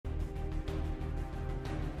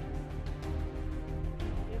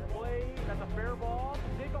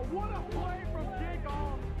What a play from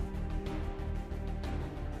kickoff!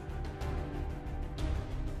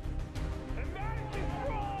 And Madison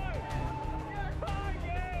scores! Tie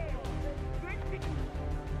game! 60.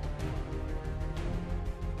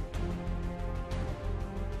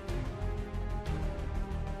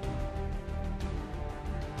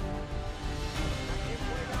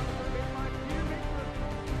 Play down the third baseline. Peter makes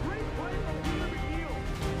a great play from Peter McNeil.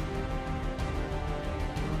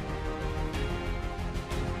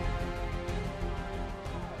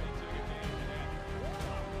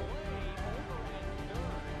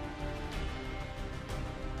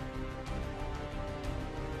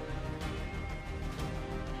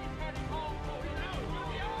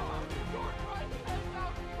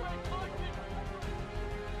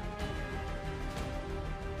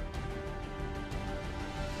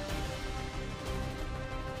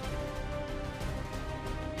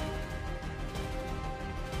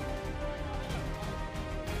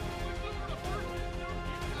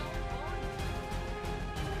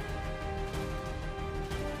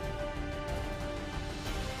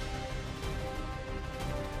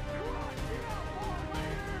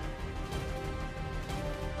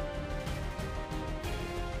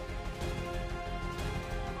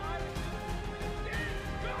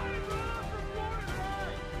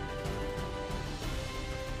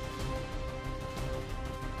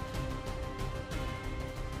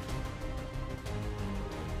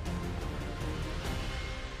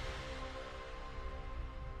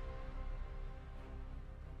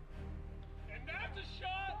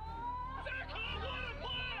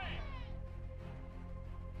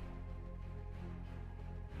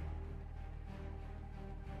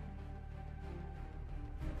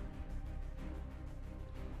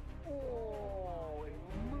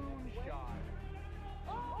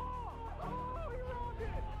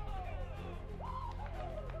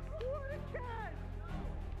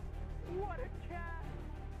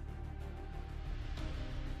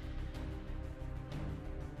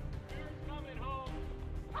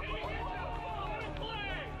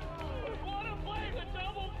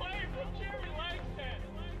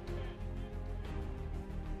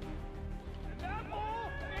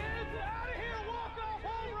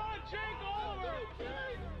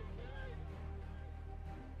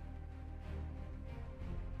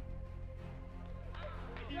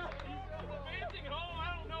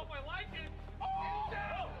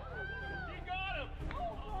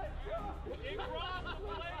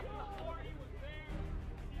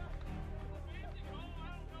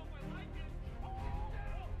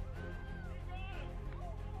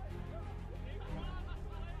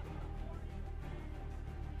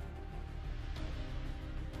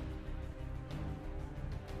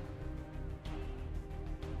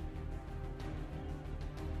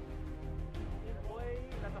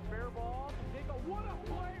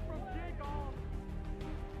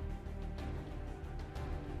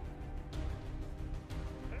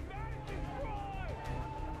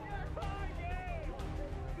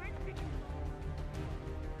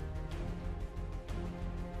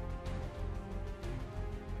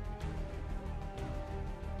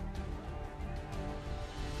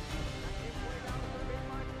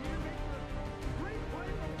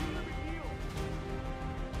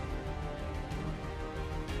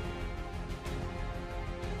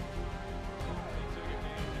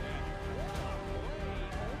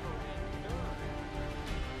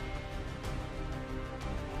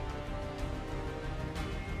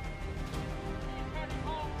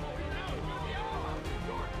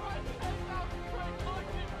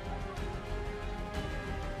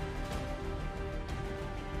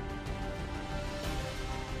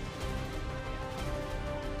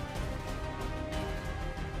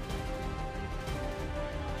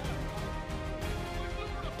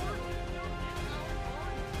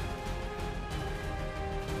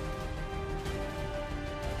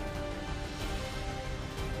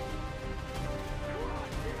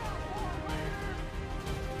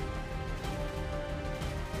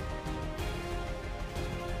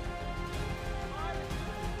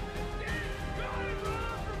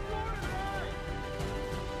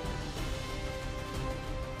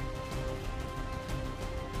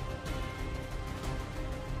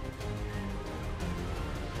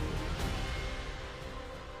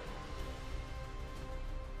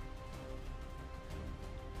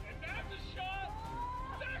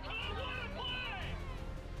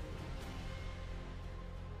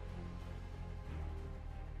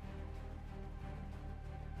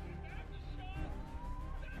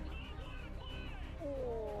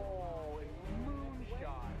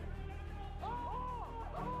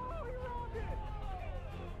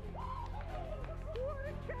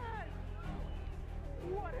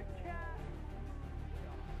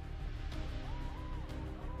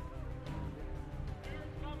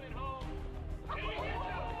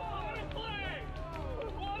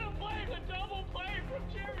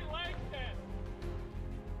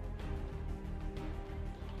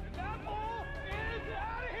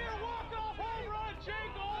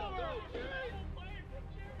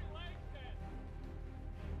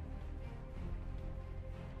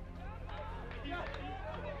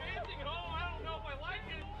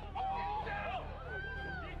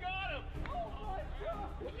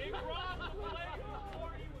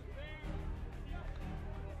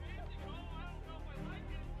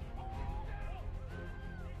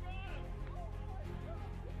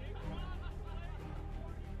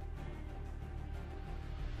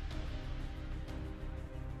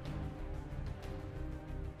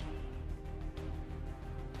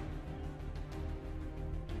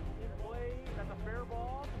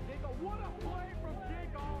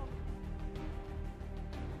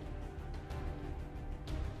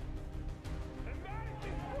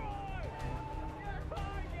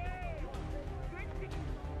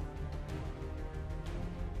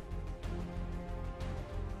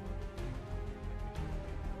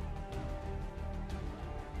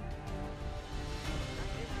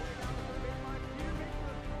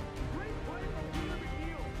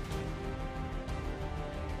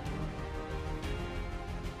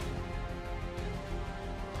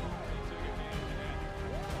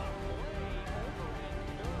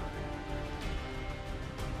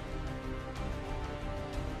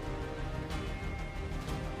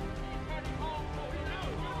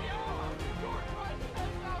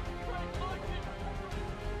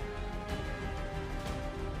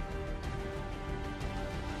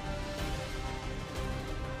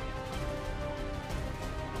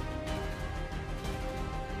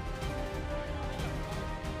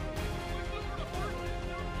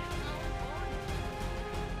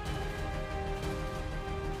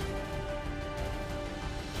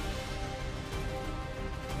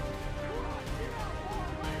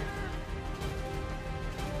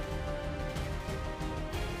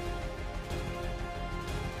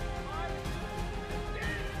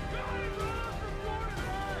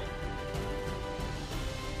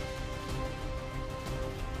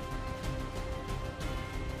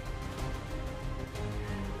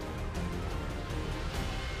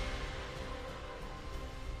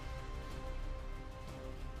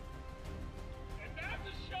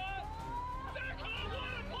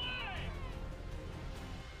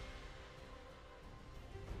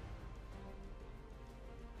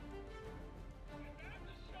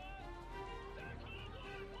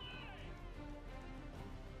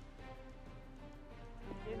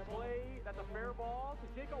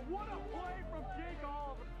 what a play from Jake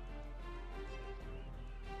Oliver.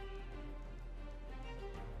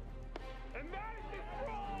 And that is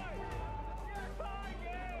destroyed! Tie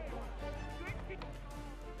game! 60.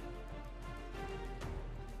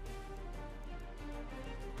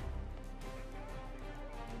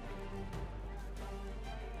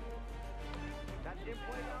 That's in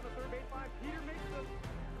play down the third baseline. Peter makes a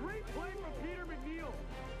great play from Peter McNeil.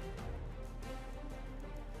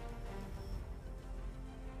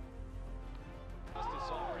 Justice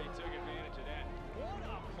already took advantage of that. What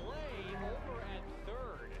a play over at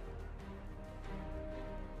third.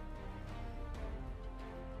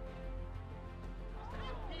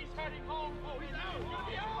 He's heading home. Oh, he's out. He's gonna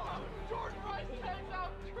be out. Jordan Rice heads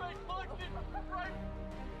out. Trey Cluxton right.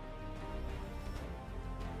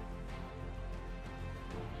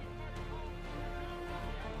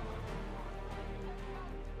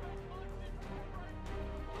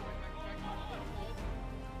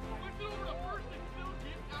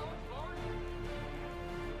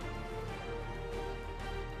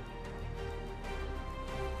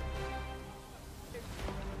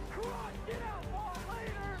 Get out, ball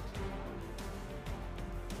later!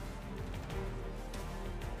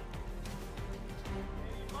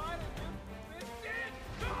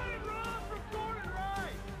 Got it wrong from Jordan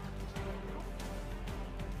Rice!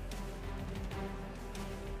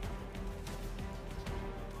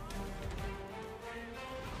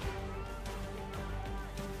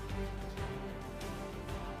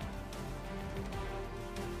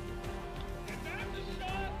 And that's a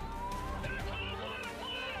shot! That's a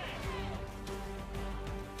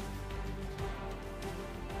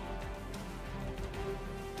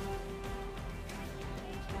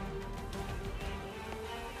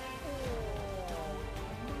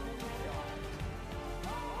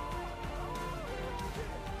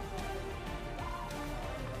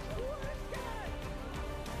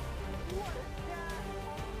what a play!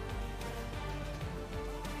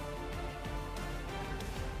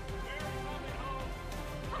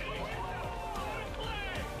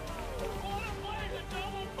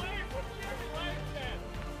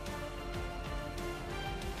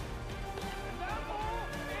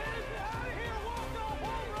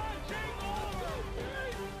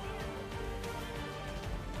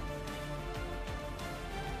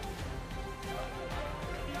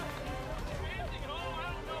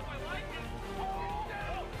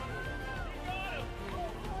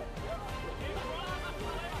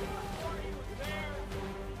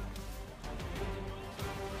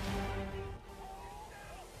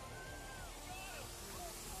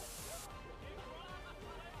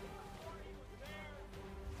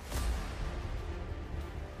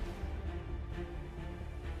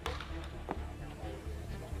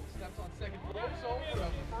 Steps on second, blows over the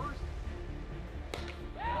first.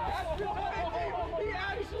 He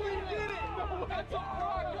actually did it! No, that's a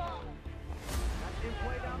rock. That's in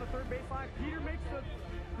play down the third baseline. Peter makes a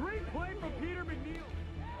great play from Peter McNeil.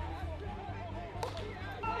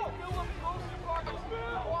 Oh, Philip Wilson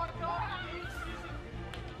walked off the season.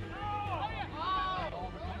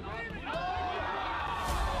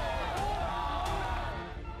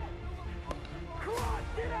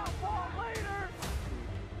 Get out, ball later!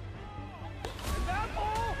 And that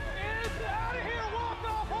ball is out of here!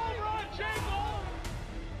 Walk-off home run, Jake Oliver!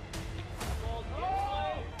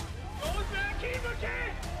 Goes back, keeper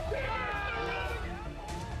kick!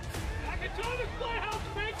 Akatovic Playhouse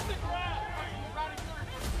makes the grab! He's riding third.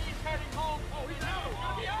 He's heading home. Oh, he's out. He's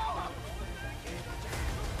gonna be out.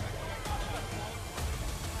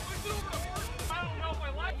 Push it over to first. I don't know if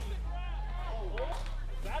I like it.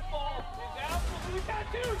 That ball is absolutely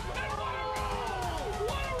tattooed! And what a roll!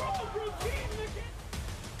 What a roll from Team McKinney!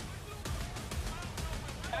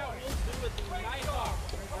 That will do it. The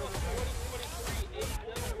Nighthawks are the 2023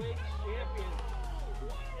 AWA champions.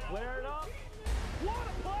 Flare it up. What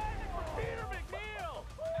a play for Peter McNeil!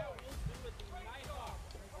 That will do it. The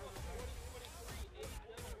Nighthawks are the 2023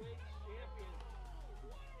 AWA champions.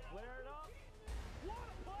 Flare it up. What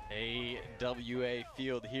a play! AWA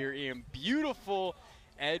Field here in beautiful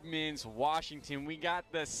Edmonds, Washington. We got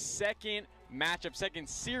the second matchup, second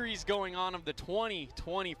series going on of the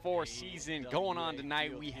 2024 season going on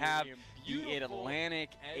tonight. We have the Atlantic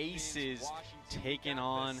Aces taking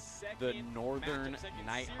on the Northern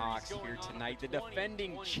Nighthawks here tonight. The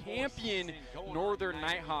defending champion Northern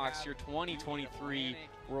Nighthawks, your 2023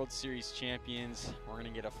 World Series champions. We're going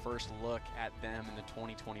to get a first look at them in the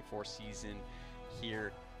 2024 season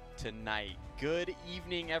here tonight. Good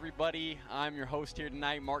evening, everybody. I'm your host here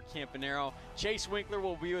tonight, Mark Campanero. Chase Winkler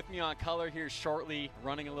will be with me on color here shortly,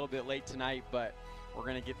 running a little bit late tonight, but we're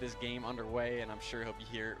going to get this game underway, and I'm sure he'll be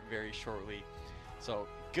here very shortly. So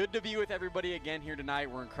Good to be with everybody again here tonight.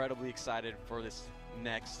 We're incredibly excited for this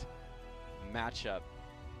next matchup.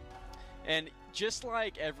 And just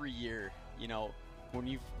like every year, you know, when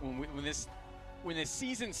this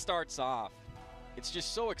season starts off, it's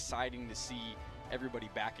just so exciting to see everybody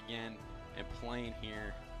back again and playing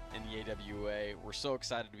here in the AWA. We're so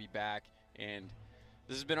excited to be back, and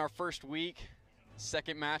this has been our first week,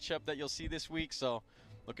 second matchup that you'll see this week, so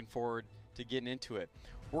looking forward to getting into it.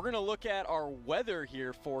 We're going to look at our weather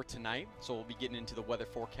here for tonight, so we'll be getting into the weather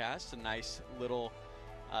forecast, a nice little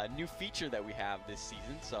new feature that we have this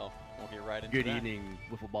season, so we'll get right into that. Good evening,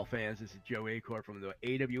 Wiffle Ball fans. This is Joe Acor from the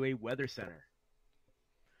AWA Weather Center.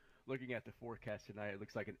 Looking at the forecast tonight, it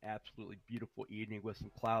looks like an absolutely beautiful evening with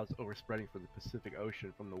some clouds overspreading from the Pacific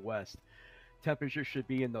Ocean from the west. Temperature should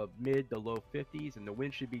be in the mid to low 50s, and the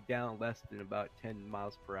wind should be down less than about 10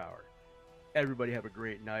 miles per hour. Everybody have a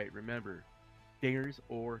great night. Remember, dingers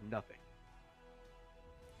or nothing.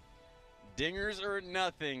 Dingers or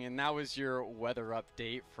nothing, and that was your weather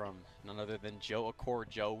update from none other than Joe Acor.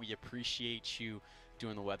 Joe, we appreciate you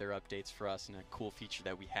doing the weather updates for us and a cool feature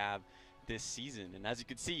that we have this season. And as you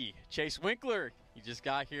can see, Chase Winkler, he just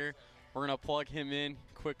got here. We're going to plug him in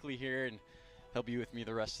quickly here, and he'll be with me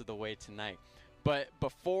the rest of the way tonight. But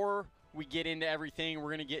before we get into everything, we're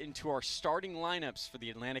going to get into our starting lineups for the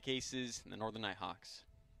Atlantic Aces and the Northern Nighthawks.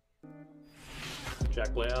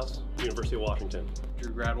 Jack Playhouse, University of Washington.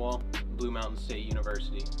 Drew Gradwell, Blue Mountain State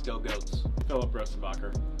University. Go Goats. Philip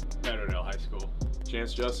Rosenbacher, Edwardale High School.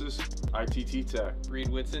 Chance Justice, ITT Tech. Reed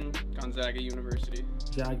Whitson, Gonzaga University.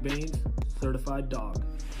 Jack Baines, Certified Dog.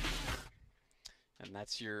 And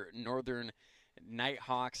that's your Northern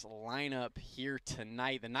Nighthawks lineup here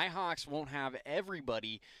tonight. The Nighthawks won't have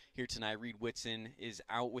everybody here tonight. Reed Whitson is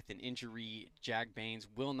out with an injury. Jack Baines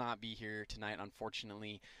will not be here tonight,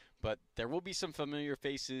 unfortunately. But there will be some familiar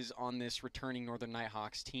faces on this returning Northern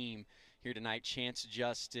Nighthawks team here tonight. Chance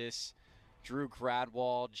Justice, Drew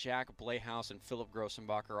Gradwell, Jack Playhouse, and Philip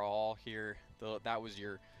Grossenbach are all here. That was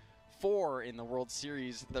your 4 in the World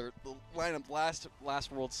Series, the lineup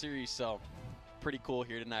last World Series, so pretty cool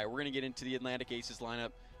here tonight. We're going to get into the Atlantic Aces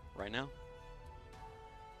lineup right now.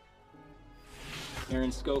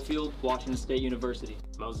 Aaron Schofield, Washington State University.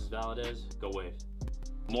 Moses Valadez, Go Wave.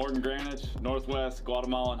 Morgan Granich, Northwest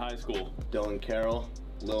Guatemalan High School. Dylan Carroll,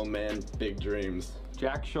 Little Man, Big Dreams.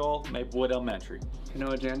 Jack Scholl, Maplewood Elementary.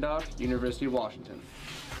 Kanoa Jandok, University of Washington.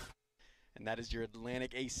 And that is your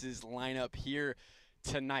Atlantic Aces lineup here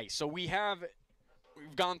tonight. So we've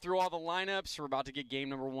gone through all the lineups. We're about to get game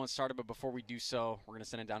number 1 started, but before we do so, we're going to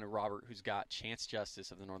send it down to Robert, who's got Chance Justice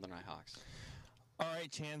of the Northern Nighthawks. All right,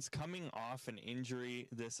 Chance, coming off an injury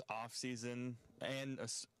this offseason and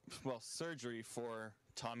surgery for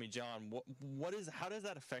Tommy John, how does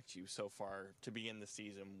that affect you so far to begin the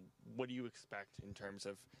season? What do you expect in terms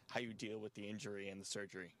of how you deal with the injury and the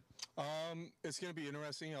surgery? It's going to be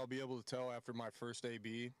interesting. I'll be able to tell after my first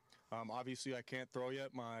AB. Obviously, I can't throw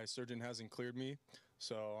yet. My surgeon hasn't cleared me,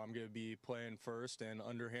 so I'm going to be playing first and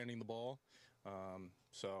underhanding the ball.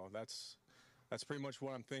 So that's pretty much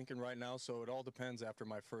what I'm thinking right now. So it all depends after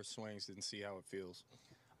my first swings and see how it feels.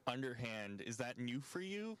 Underhand, is that new for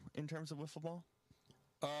you in terms of wiffle ball?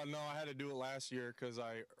 No, I had to do it last year because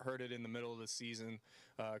I heard it in the middle of the season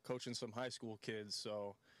coaching some high school kids.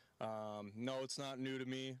 So, no, it's not new to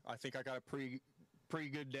me. I think I got a pretty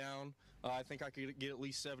good down. I think I could get at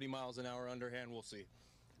least 70 miles an hour underhand. We'll see.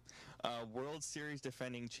 World Series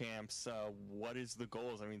defending champs, what is the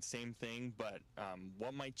goals? I mean, same thing, but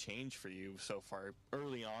what might change for you so far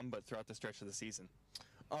early on, but throughout the stretch of the season?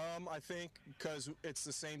 I think because it's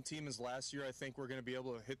the same team as last year, I think we're going to be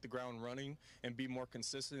able to hit the ground running and be more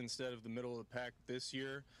consistent instead of the middle of the pack this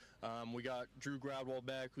year. We got Drew Gradwell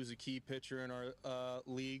back, who's a key pitcher in our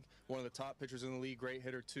league, one of the top pitchers in the league, great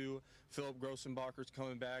hitter too. Philip Grossenbacher's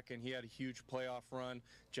coming back, and he had a huge playoff run.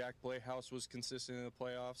 Jack Playhouse was consistent in the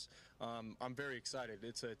playoffs. I'm very excited.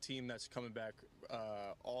 It's a team that's coming back.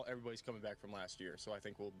 Everybody's coming back from last year, so I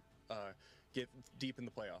think we'll get deep in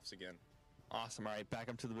the playoffs again. Awesome. All right, back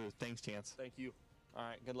up to the booth. Thanks, Chance. Thank you. All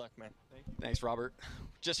right, good luck, man. Thanks, Robert.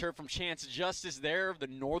 Just heard from Chance Justice there of the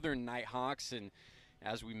Northern Nighthawks, and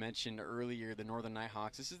as we mentioned earlier, the Northern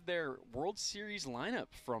Nighthawks, this is their World Series lineup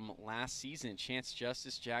from last season. Chance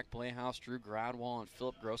Justice, Jack Playhouse, Drew Gradwell, and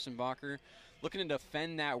Philip Grossenbacher looking to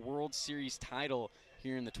defend that World Series title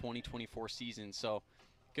here in the 2024 season. So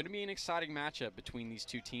going to be an exciting matchup between these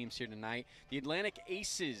two teams here tonight. The Atlantic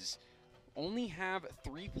Aces only have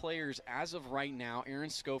 3 players as of right now. Aaron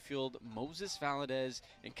Schofield, Moses Valadez,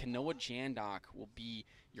 and Kanoa Jandok will be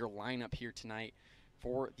your lineup here tonight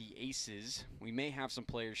for the Aces. We may have some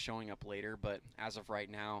players showing up later, but as of right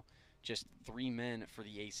now, just 3 men for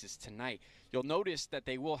the Aces tonight. You'll notice that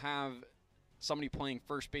they will have somebody playing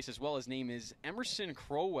first base as well. His name is Emerson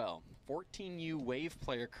Crowell, 14U Wave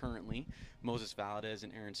player currently. Moses Valadez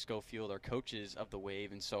and Aaron Schofield are coaches of the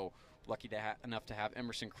Wave, and so lucky enough to have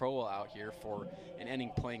Emerson Crowell out here for an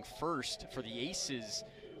inning playing first for the Aces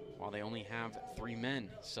while they only have 3 men.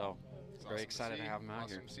 So very excited to have him out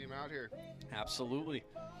here. Awesome to see him out here. Absolutely.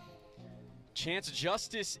 Chance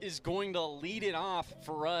Justice is going to lead it off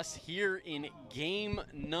for us here in game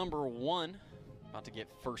number 1. About to get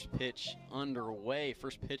first pitch underway.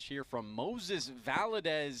 First pitch here from Moses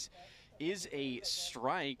Valadez is a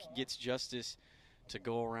strike. Gets Justice to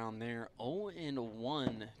go around there.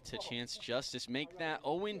 0-1 to Chance Justice. Make that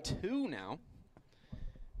 0-2 now.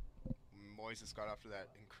 Moises got off to that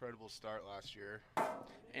incredible start last year.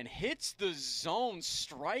 And hits the zone.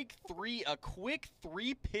 Strike 3. A quick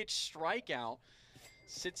 3-pitch strikeout.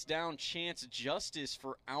 Sits down Chance Justice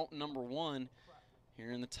for out number 1.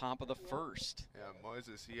 Here in the top of the first. Yeah,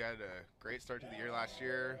 Moises, he had a great start to the year last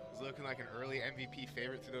year. He was looking like an early MVP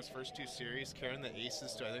favorite through those first 2 series, carrying the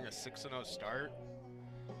Aces to, I think, a 6-0 start.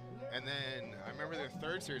 And then I remember their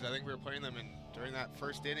 3rd series, I think we were playing them, and during that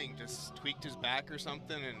first inning, just tweaked his back or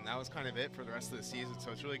something, and that was kind of it for the rest of the season.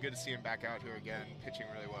 So it's really good to see him back out here again, pitching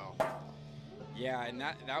really well. Yeah, and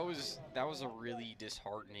that was a really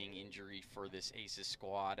disheartening injury for this Aces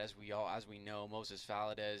squad. As we know, Moses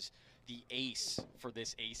Valadez, the ace for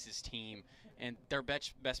this Aces team, and their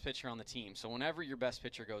best pitcher on the team. So whenever your best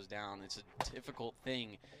pitcher goes down, it's a difficult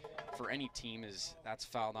thing for any team. That's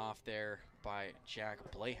fouled off there by Jack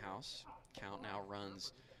Blayhouse. Count now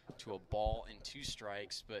runs to a ball and 2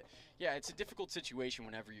 strikes. But yeah, it's a difficult situation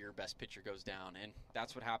whenever your best pitcher goes down, and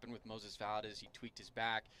that's what happened with Moses Valadez. He tweaked his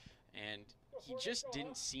back, and he just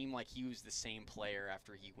didn't seem like he was the same player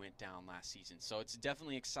after he went down last season. So it's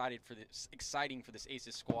definitely exciting for this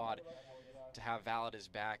Aces squad to have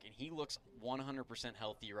Valadez back, and he looks 100%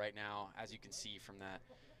 healthy right now, as you can see from that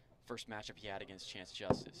first matchup he had against Chance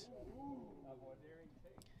Justice.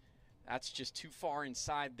 That's just too far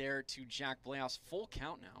inside there to Jack Blayhouse. Full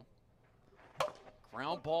count now.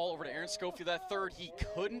 Ground ball over to Aaron Schofield at third. He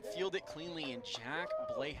couldn't field it cleanly, and Jack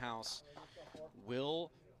Blayhouse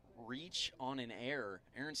will reach on an error.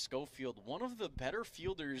 Aaron Schofield, one of the better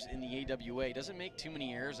fielders in the AWA, doesn't make too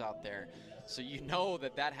many errors out there. So you know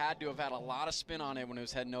that had to have had a lot of spin on it when it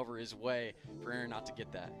was heading over his way for Aaron not to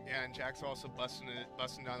get that. Yeah, and Jack's also busting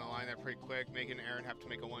down the line there pretty quick, making Aaron have to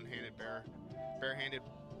make a one-handed, barehanded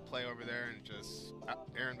play over there, and just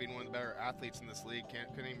Aaron being one of the better athletes in this league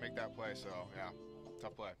couldn't even make that play. So yeah,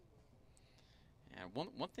 tough play. And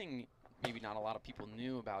one thing maybe not a lot of people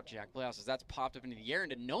knew about Jack Blayhouse is that's popped up into the air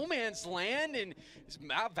into no man's land, and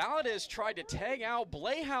Valadez tried to tag out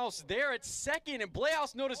Blayhouse there at second, and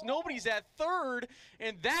Blayhouse noticed nobody's at third,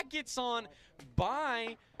 and that gets on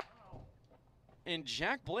by, and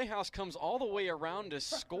Jack Blayhouse comes all the way around to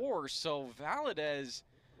score. So Valadez,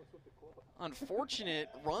 unfortunate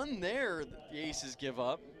run there the Aces give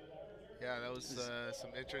up. Yeah, that was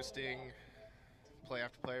some interesting play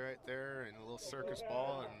after play right there, and a little circus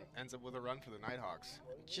ball, and ends up with a run for the Nighthawks.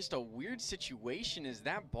 Just a weird situation as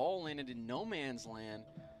that ball landed in no man's land.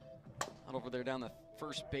 Out over there down the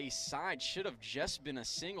first base side. Should have just been a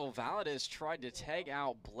single. Valadez tried to tag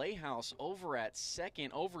out Blayhouse over at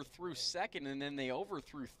second, overthrew second, and then they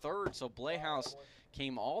overthrew third. So Blayhouse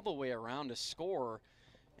came all the way around to score,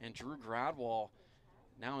 and Drew Gradwall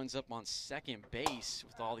now ends up on second base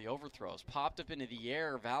with all the overthrows. Popped up into the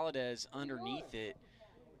air, Valadez underneath it,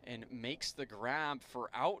 and makes the grab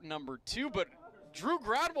for out number 2. But Drew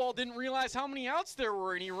Gradwall didn't realize how many outs there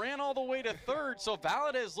were, and he ran all the way to third. So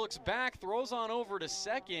Valadez looks back, throws on over to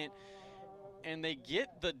second, and they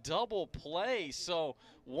get the double play. So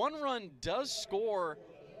 1 run does score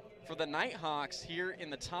for the Nighthawks here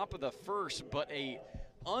in the top of the first, but a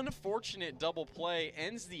unfortunate double play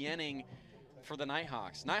ends the inning for the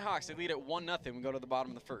Nighthawks. Nighthawks, they lead at 1-0. We go to the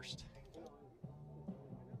bottom of the first.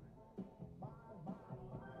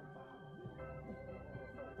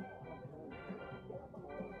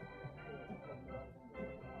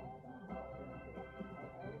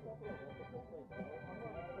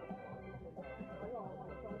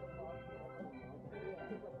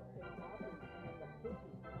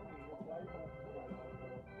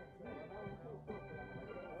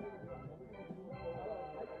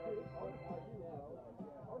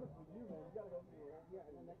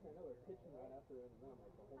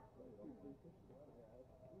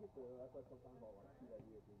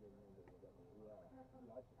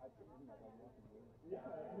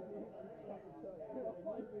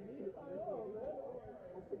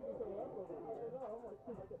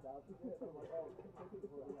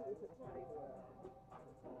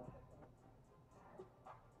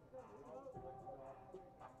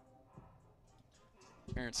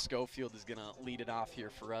 Aaron Schofield is going to lead it off here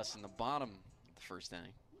for us in the bottom of the first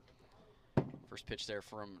inning. First pitch there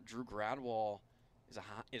from Drew Gradwall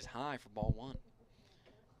is high for ball one.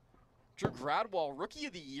 Drew Gradwall, Rookie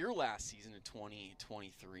of the Year last season in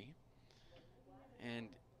 2023. And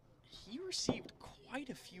he received quite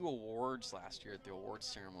a few awards last year at the awards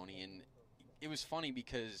ceremony. And it was funny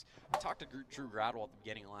because I talked to Drew Gradwall at the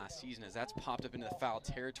beginning of last season. As that's popped up into the foul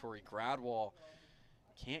territory, Gradwall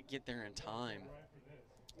can't get there in time.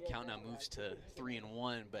 Count now moves to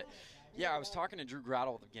 3-1. But yeah, I was talking to Drew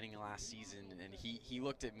Gradwall at the beginning of last season, and he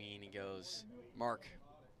looked at me and he goes, Mark,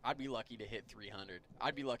 I'd be lucky to hit 300.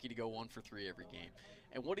 I'd be lucky to go 1 for 3 every game.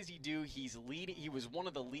 And what does he do? He's leading. He was one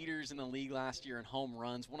of the leaders in the league last year in home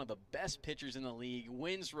runs, one of the best pitchers in the league,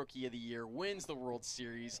 wins Rookie of the Year, wins the World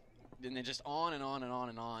Series, and then just on and on and on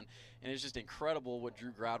and on. And it's just incredible what Drew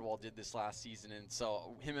Gradwall did this last season. And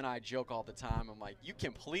so him and I joke all the time. I'm like, you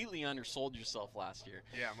completely undersold yourself last year.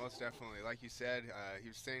 Yeah, most definitely. Like you said, he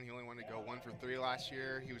was saying he only wanted to go 1 for 3 last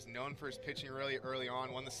year. He was known for his pitching really early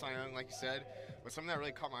on, won the Cy Young, like you said. But something that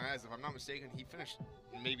really caught my eyes, if I'm not mistaken, he finished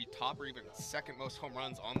maybe top or even second most home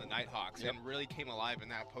runs on the Nighthawks. Yep. And really came alive in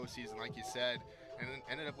that postseason, like you said. And then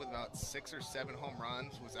ended up with about 6 or 7 home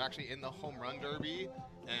runs, was actually in the home run derby.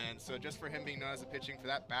 And so just for him being known as a pitching, for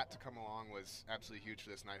that bat to come along was absolutely huge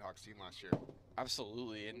for this Nighthawks team last year.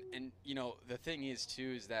 Absolutely. And you know, the thing is,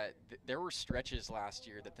 too, is that there were stretches last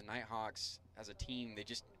year that the Nighthawks, as a team, they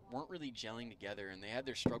just weren't really gelling together, and they had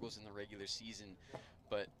their struggles in the regular season.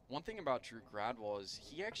 But one thing about Drew Gradwall is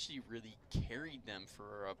he actually really carried them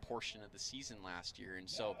for a portion of the season last year. And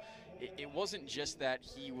so it wasn't just that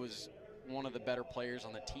he was one of the better players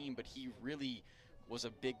on the team, but he really was a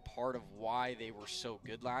big part of why they were so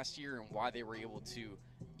good last year and why they were able to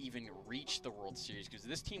even reach the World Series, because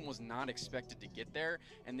this team was not expected to get there,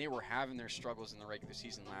 and they were having their struggles in the regular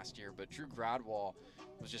season last year. But Drew Gradwall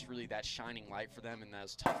was just really that shining light for them in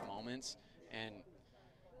those tough moments, and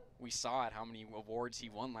we saw it, how many awards he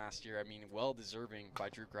won last year. I mean, well-deserving by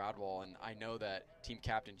Drew Gradwall, and I know that team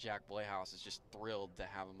captain Jack Blayhouse is just thrilled to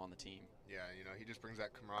have him on the team. Yeah, you know, he just brings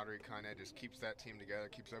that camaraderie, kind of just keeps that team together,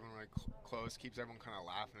 keeps everyone really close, keeps everyone kind of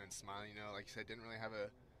laughing and smiling. You know, like you said, didn't really have a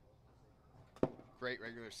great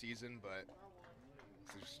regular season, but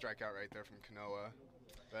it's a strikeout right there from Kanoa.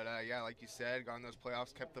 But yeah, like you said, got in those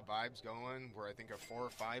playoffs, kept the vibes going. We're, I think, a 4 or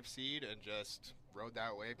 5 seed, and just rode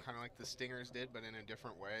that wave, kind of like the Stingers did, but in a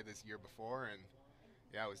different way this year before. And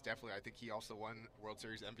yeah, it was definitely, I think he also won World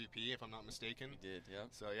Series MVP, if I'm not mistaken. He did, yeah.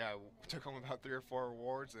 So yeah, took home about 3 or 4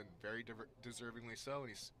 awards, and very deservingly so, and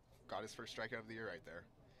he's got his first strikeout of the year right there.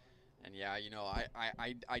 And yeah, you know,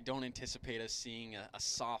 I don't anticipate us seeing a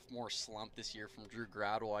sophomore slump this year from Drew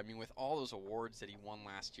Gradwall. I mean, with all those awards that he won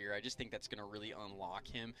last year, I just think that's going to really unlock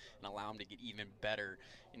him and allow him to get even better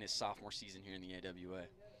in his sophomore season here in the AWA.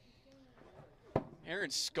 Aaron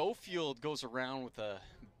Schofield goes around with a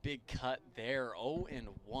big cut there, 0-1,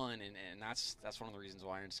 and that's one of the reasons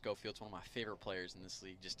why Aaron Schofield's one of my favorite players in this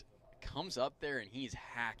league. Just comes up there and he's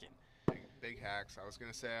hacking. Big hacks. I was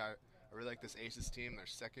going to say, I really like this Aces team. Their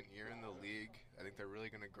second year in the league. I think they're really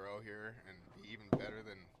going to grow here and be even better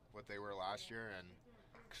than what they were last year, and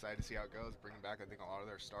excited to see how it goes. Bringing back, I think, a lot of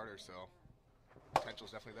their starters, so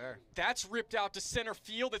potential's definitely there. That's ripped out to center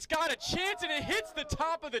field. It's got a chance, and it hits the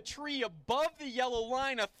top of the tree above the yellow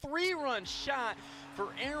line. A 3-run shot for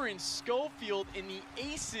Aaron Schofield, and the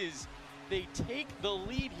Aces, they take the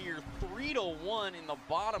lead here 3-1 in the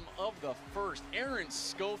bottom of the first. Aaron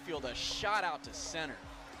Schofield, a shot out to center.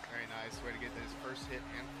 Very nice way to get his first hit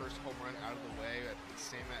and first home run out of the way at the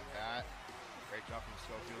same at bat. Great job from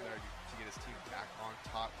Schofield there to get his team back on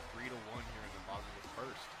top. 3-1 here in the bottom of the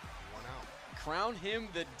first. 1 out. Crown him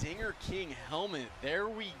the Dinger King helmet. There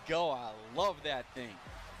we go. I love that thing.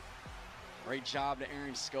 Great job to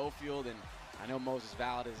Aaron Schofield, and I know Moses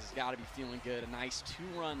Valadez has got to be feeling good. A nice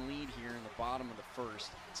 2-run lead here in the bottom of the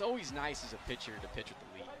first. It's always nice as a pitcher to pitch with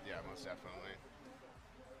the lead. Yeah, most definitely.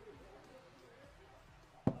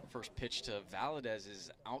 First pitch to Valadez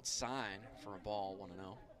is outside for a ball,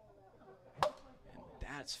 1-0. And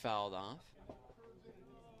that's fouled off.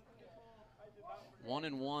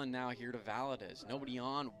 1-1 now here to Valadez. Nobody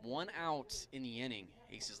on, 1 out in the inning.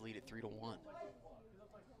 Aces lead at 3-1.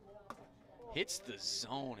 Hits the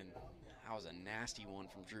zone, and that was a nasty one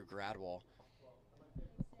from Drew Gradwall.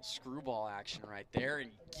 Screwball action right there,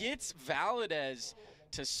 and gets Valadez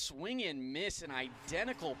to swing and miss an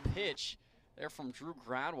identical pitch there from Drew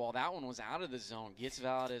Gradwell. That one was out of the zone. Gets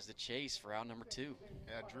Valadez the chase for out number 2.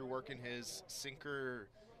 Yeah, Drew working his sinker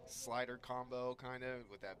slider combo kind of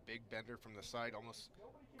with that big bender from the side, almost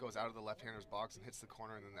goes out of the left-hander's box and hits the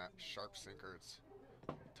corner, and then that sharp sinker. It's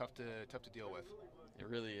tough to deal with. It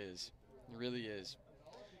really is. It really is.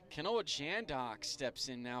 Kanoa Jandok steps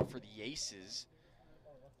in now for the Aces.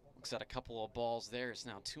 Looks at a couple of balls there. It's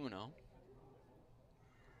now 2-0.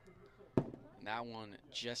 And that one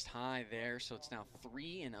just high there, so it's now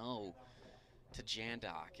 3-0 to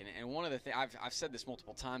Jandok. And one of the things, I've said this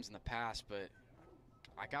multiple times in the past, but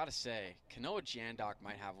I gotta say, Kanoa Jandok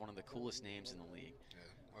might have one of the coolest names in the league.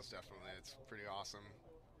 Yeah, most definitely. It's pretty awesome.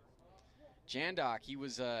 Jandok, he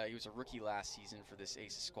was a rookie last season for this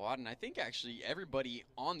Aces squad, and I think actually everybody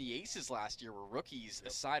on the Aces last year were rookies,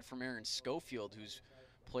 aside from Aaron Schofield, who's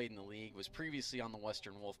played in the league, was previously on the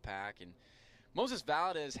Western Wolfpack, and Moses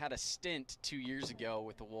Valadez had a stint 2 years ago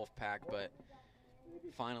with the Wolfpack, but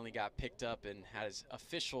finally got picked up and had his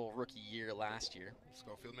official rookie year last year.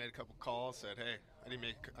 Schofield made a couple calls, said, hey, I need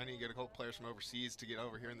to get a couple players from overseas to get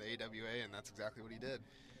over here in the AWA, and that's exactly what he did.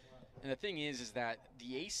 And the thing is that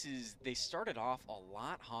the Aces, they started off a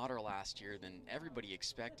lot hotter last year than everybody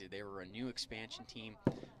expected. They were a new expansion team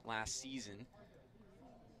last season.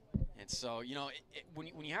 And so, you know,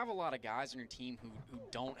 when you have a lot of guys on your team who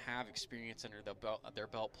don't have experience under their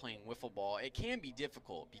belt playing wiffle ball, it can be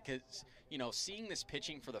difficult because, you know, seeing this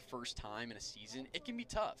pitching for the first time in a season, it can be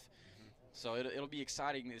tough. So it'll be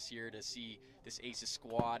exciting this year to see this Aces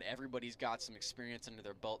squad. Everybody's got some experience under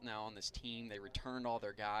their belt now on this team. They returned all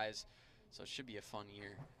their guys, so it should be a fun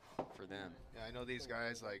year for them. Yeah, I know these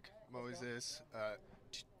guys like Moses.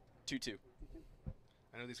 2-2.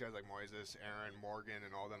 I know these guys like Moises, Aaron, Morgan,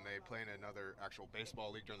 and all them, they play in another actual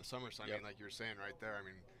baseball league during the summer. So, I mean, like you were saying right there, I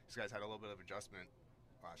mean, these guys had a little bit of adjustment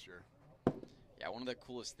last year. Yeah, one of the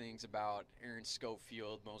coolest things about Aaron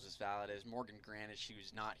Schofield, Moses Valadez, Morgan Granish,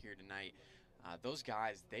 who's not here tonight, those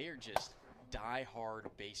guys, they are just die-hard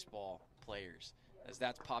baseball players. As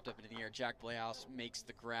that's popped up into the air, Jack Blayhouse makes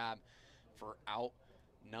the grab for out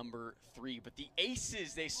number 3. But the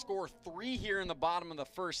Aces, they score 3 here in the bottom of the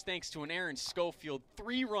first thanks to an Aaron Schofield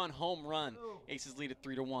 3-run home run. Aces lead at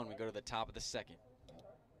 3-1. We go to the top of the second.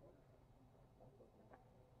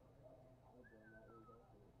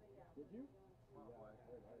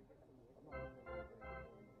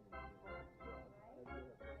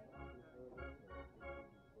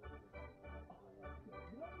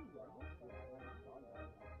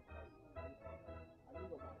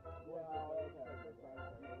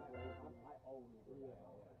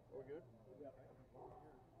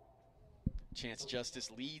 Chance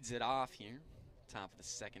Justice leads it off here. Top of the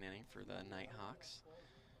second inning for the Nighthawks.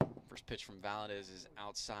 First pitch from Valadez is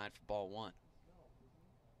outside for ball 1.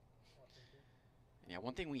 Yeah,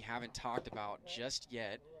 one thing we haven't talked about just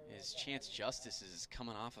yet is Chance Justice is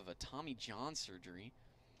coming off of a Tommy John surgery.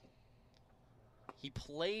 He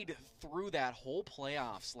played through that whole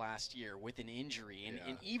playoffs last year with an injury,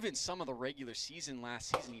 and even some of the regular season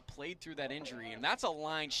last season, he played through that injury, and that's a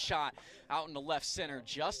line shot out into left center.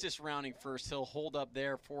 Justice rounding first. He'll hold up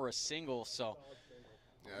there for a single, so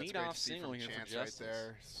lead-off single here for Justice. Right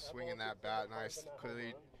there, swinging that bat nice,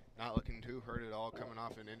 clearly not looking too hurt at all, coming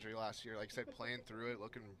off an injury last year. Like I said, playing through it,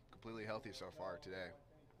 looking completely healthy so far today.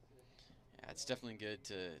 Yeah, it's definitely good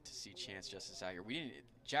to see Chance Justice out here. We didn't,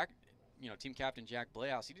 team captain Jack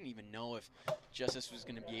Blayhouse, he didn't even know if Justice was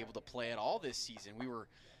going to be able to play at all this season. We were,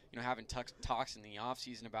 having talks in the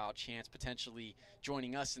offseason about Chance potentially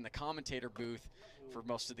joining us in the commentator booth for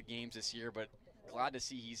most of the games this year, but glad to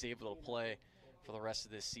see he's able to play for the rest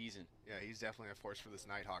of this season. Yeah, he's definitely a force for this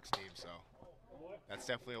Nighthawks team, so that's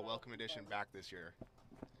definitely a welcome addition back this year.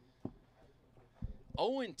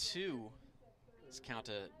 0-2. Let's count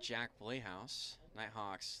to Jack Blayhouse.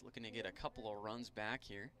 Nighthawks looking to get a couple of runs back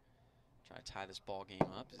here. Try to tie this ball game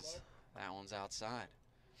up as that one's outside.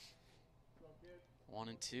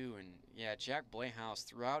 1-2, and yeah, Jack Blayhouse,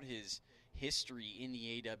 throughout his history in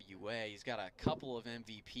the AWA, he's got a couple of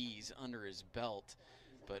MVPs under his belt,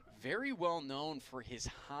 but very well known for his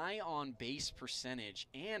high on-base percentage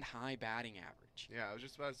and high batting average. Yeah, I was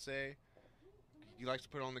just about to say, he likes to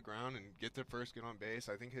put it on the ground and get there first, get on base.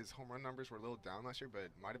 I think his home run numbers were a little down last year, but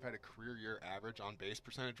might have had a career year average on base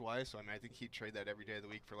percentage-wise. So I think he'd trade that every day of the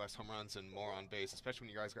week for less home runs and more on base, especially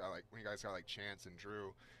when you guys got like Chance and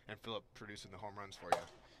Drew and Phillip producing the home runs for you.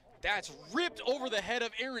 That's ripped over the head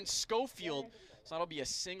of Aaron Schofield. So that'll be a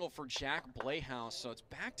single for Jack Blayhouse. So it's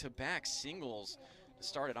back-to-back singles to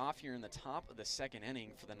start it off here in the top of the second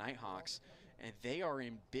inning for the Nighthawks. and they are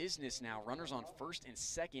in business now. Runners on first and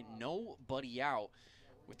second, nobody out,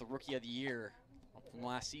 with the Rookie of the Year from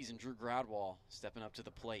last season, Drew Gradwall, stepping up to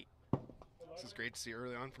the plate. This is great to see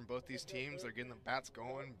early on from both these teams. They're getting the bats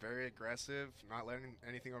going, very aggressive, not letting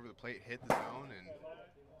anything over the plate hit the zone, and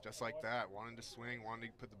just like that, wanting to swing, wanting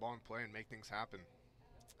to put the ball in play and make things happen.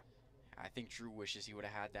 I think Drew wishes he would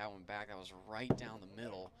have had that one back. That was right down the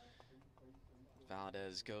middle.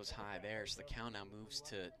 Valdez goes high there, so the count now moves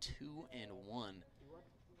to 2-1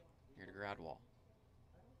 here to Gradwall.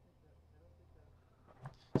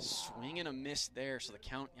 Swing and a miss there, so the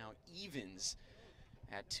count now evens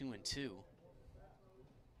at 2-2.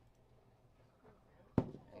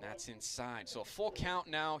 And that's inside. So a full count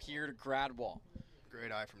now here to Gradwall.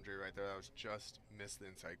 Great eye from Drew right there. That was just missed the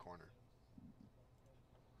inside corner.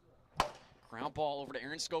 Ground ball over to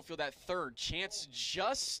Aaron Schofield at third. Chance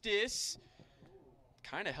Justice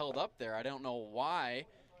kind of held up there. I don't know why.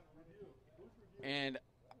 And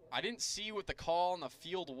I didn't see what the call on the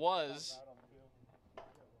field was.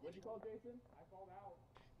 What'd you call, Jason? I called out.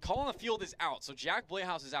 Call on the field is out, so Jack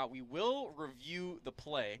Playhouse is out. We will review the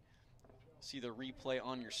play. See the replay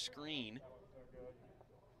on your screen.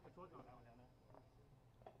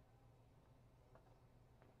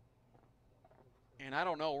 And I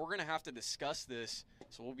don't know, we're going to have to discuss this,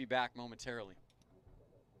 so we'll be back momentarily.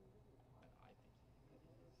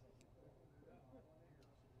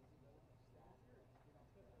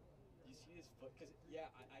 You see his foot? Because,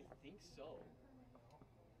 yeah, I think so.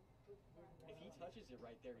 If he touches it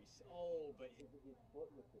right there, he's... Oh, but his foot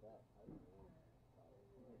lifted up.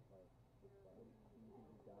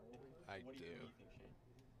 I what do do. You think, Shane?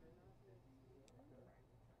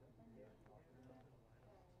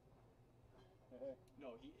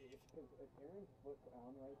 No, if Aaron's foot's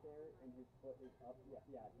on right there and his foot is up,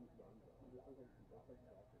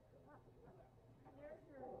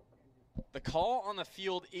 The call on the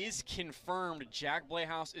field is confirmed. Jack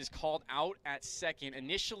Playhouse is called out at second.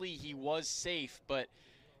 Initially, he was safe, but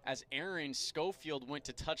as Aaron Schofield went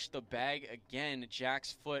to touch the bag again,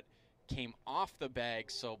 Jack's foot came off the bag,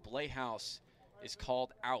 so Playhouse is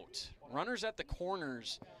called out. Runners at the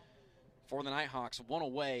corners for the Nighthawks, one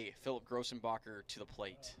away, Philip Grossenbacher to the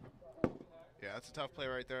plate. Yeah, that's a tough play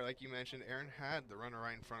right there. Like you mentioned, Aaron had the runner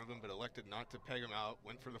right in front of him, but elected not to peg him out,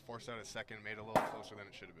 went for the force out at second, made it a little closer than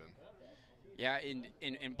it should have been. Yeah,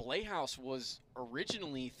 and Playhouse was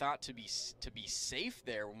originally thought to be safe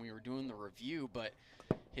there when we were doing the review, but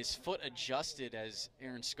his foot adjusted as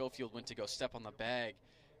Aaron Schofield went to go step on the bag,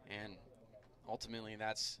 and ultimately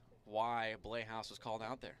that's why Playhouse was called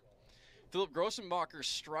out there. Philip Grossenbacher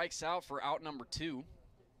strikes out for out number 2.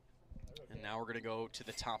 And now we're going to go to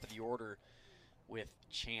the top of the order with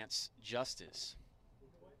Chance Justice.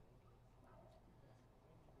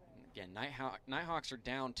 And again, Nighthawks are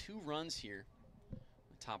down 2 runs here at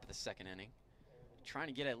the top of the second inning. Trying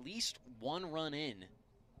to get at least 1 run in to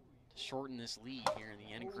shorten this lead here in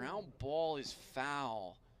the end. Ground ball is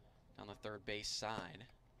foul down the third base side.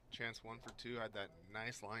 Chance 1 for 2, had that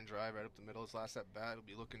nice line drive right up the middle his last at bat. He'll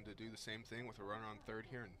be looking to do the same thing with a runner on third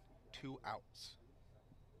here and 2 outs.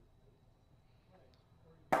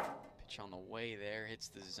 Pitch on the way there, hits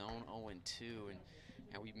the zone 0-2,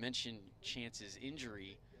 and we mentioned Chance's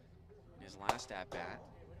injury in his last at bat.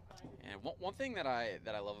 And one thing that I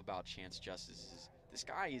love about Chance Justice is this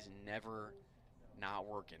guy is never not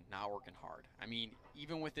working hard. I mean,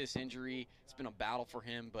 even with this injury, it's been a battle for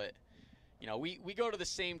him, but you know, we go to the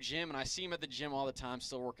same gym, and I see him at the gym all the time,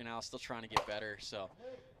 still working out, still trying to get better. So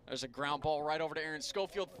there's a ground ball right over to Aaron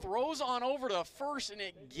Schofield. Throws on over to first, and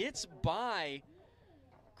it gets by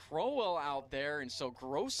Crowell out there. And so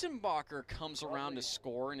Grossenbacher comes around to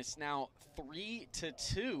score, and it's now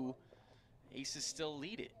 3-2. Aces still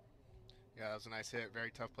lead it. Yeah, that was a nice hit. Very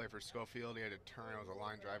tough play for Schofield. He had to turn. It was a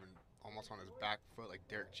line drive and almost on his back foot, like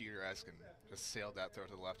Derek Jeter-esque, and just sailed that throw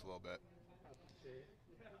to the left a little bit.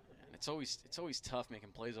 It's always tough making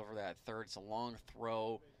plays over that third. It's a long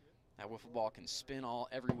throw. That wiffle ball can spin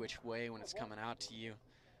every which way when it's coming out to you.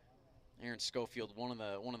 Aaron Schofield, one of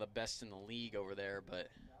the best in the league over there, but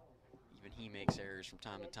even he makes errors from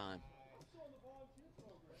time to time.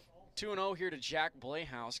 2-0 here to Jack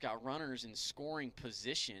Playhouse. Got runners in scoring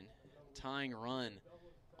position. Tying run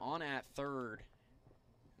on at third,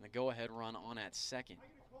 and the go-ahead run on at second.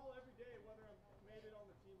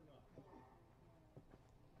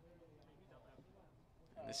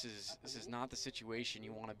 This is not the situation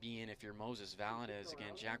you want to be in if you're Moses Valadez.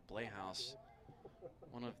 Again, Jack Playhouse,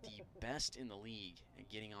 one of the best in the league at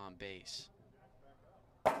getting on base.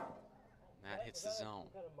 That hits the zone.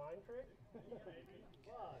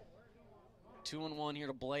 2-1 here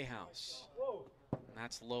to Playhouse. And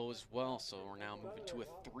That's low as well, so we're now moving to a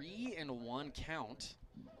 3-1 count.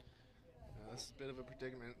 This is a bit of a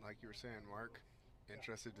predicament, like you were saying, Mark.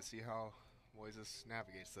 Interested to see how Moises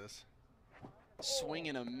navigates this. Swing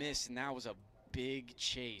and a miss, and that was a big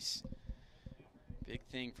chase. Big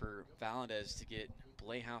thing for Valadez to get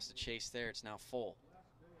Playhouse to chase there. It's now full.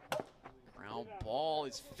 Ground ball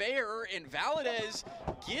is fair, and Valadez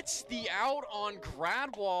gets the out on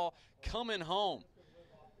Gradwall coming home.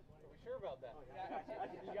 Sure about that?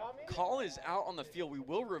 You got me? Call is out on the field. We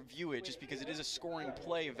will review it just because it is a scoring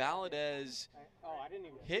play. Valadez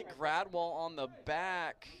hit Gradwall on the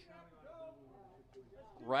back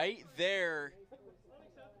right there.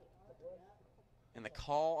 And the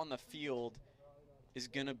call on the field is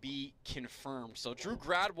going to be confirmed. So Drew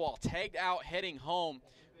Gradwall tagged out heading home,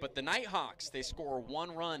 but the Nighthawks, they score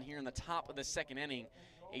 1 run here in the top of the second inning.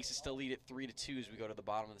 Aces still lead at 3-2 as we go to the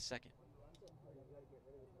bottom of the second.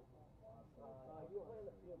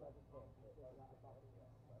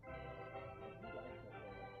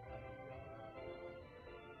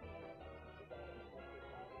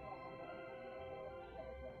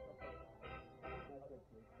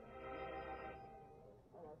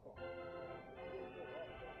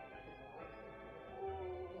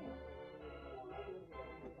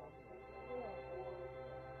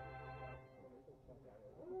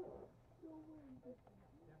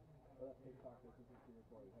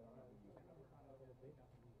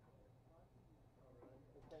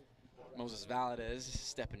 Moses Valadez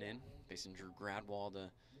stepping in, facing Drew Gradwall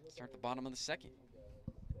to start the bottom of the second.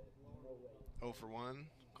 0 for 1.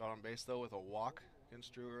 Got on base, though, with a walk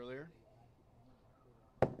against Drew earlier.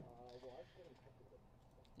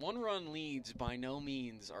 1-run leads by no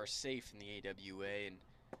means are safe in the AWA, and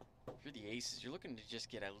if you're the Aces, you're looking to just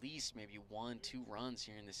get at least maybe 1-2 runs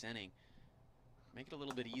here in this inning. Make it a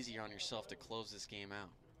little bit easier on yourself to close this game out.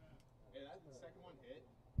 Hey, that's the second one hit?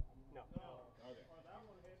 No.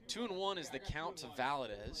 2-1 is the count to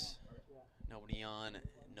Valadez. Nobody on,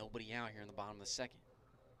 nobody out here in the bottom of the second.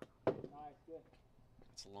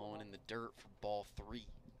 It's low and in the dirt for ball 3.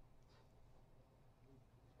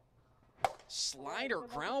 Slider,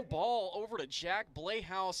 ground ball over to Jack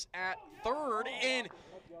Playhouse at third, and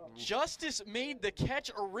Justice made the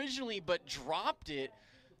catch originally but dropped it,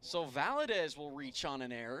 so Valadez will reach on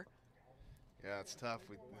an error. Yeah, it's tough.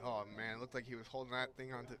 Oh, man, it looked like he was holding that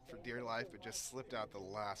thing on for dear life, but just slipped out the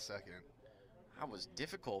last second. That was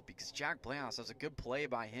difficult because Jack Playhouse, that was a good play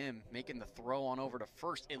by him, making the throw on over to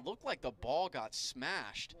first. It looked like the ball got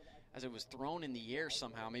smashed as it was thrown in the air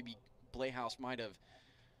somehow. Maybe Playhouse might have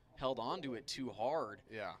held onto it too hard.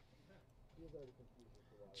 Yeah.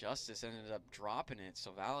 Justice ended up dropping it,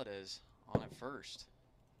 so Valadez on at first.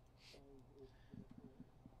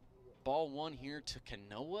 Ball 1 here to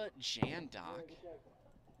Kanoa Jandok.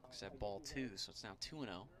 Except ball 2, so it's now 2-0.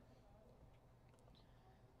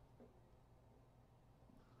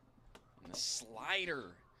 And the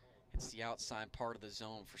slider hits the outside part of the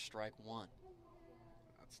zone for strike 1.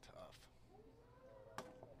 That's tough.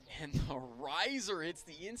 And the riser hits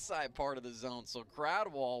the inside part of the zone, so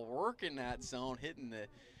Gradwall working that zone, hitting the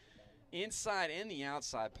inside and the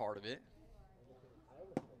outside part of it.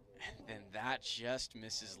 And then that just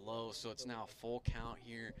misses low, so it's now a full count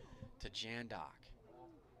here to Jandok.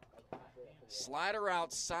 Slider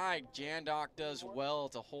outside, Jandok does well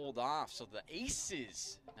to hold off, so the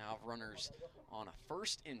Aces now have runners on a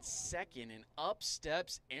first and second, and up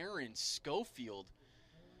steps Aaron Schofield.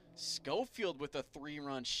 Schofield with a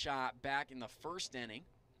 3-run shot back in the first inning.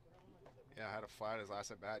 Yeah, had a flat his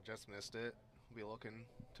last at bat, just missed it. We'll be looking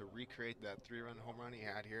to recreate that 3-run home run he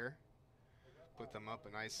had here. Put them up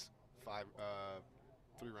a nice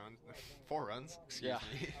 4 runs, excuse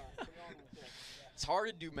me. It's hard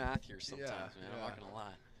to do math here sometimes, man, yeah. I'm not gonna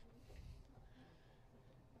lie.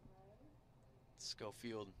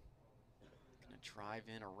 Schofield gonna drive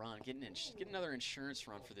in a run, get another insurance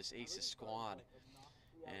run for this Aces squad.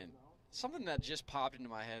 And something that just popped into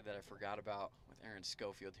my head that I forgot about with Aaron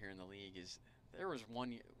Schofield here in the league is there was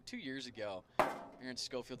 2 years ago, Aaron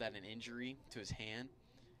Schofield had an injury to his hand,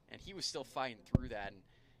 and he was still fighting through that, and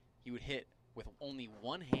he would hit with only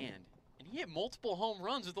one hand, and he hit multiple home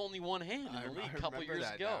runs with only one hand in the league a couple years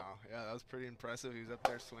ago. Now. Yeah, that was pretty impressive. He was up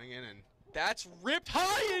there swinging, and that's ripped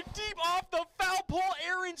high and deep off the foul pole.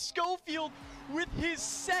 Aaron Schofield with his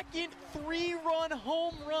second 3-run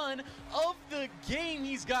home run of the game.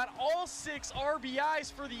 He's got all 6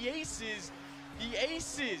 RBIs for the Aces. The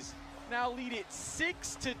Aces now lead it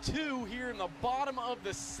 6-2 here in the bottom of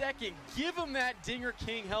the second. Give him that Dinger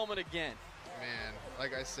King helmet again. Man,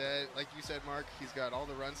 like I said, like you said, Mark, he's got all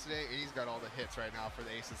the runs today, and he's got all the hits right now for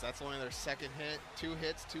the Aces. That's only their second hit. 2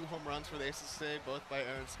 hits, 2 home runs for the Aces today, both by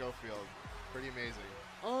Aaron Schofield. Pretty amazing.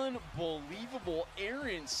 Unbelievable.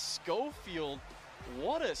 Aaron Schofield,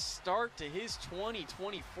 what a start to his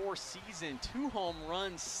 2024 season. 2 home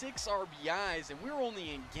runs, 6 RBIs, and we're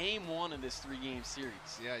only in game 1 of this 3-game series.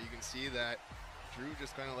 Yeah, you can see that Drew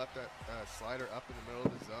just kind of left that slider up in the middle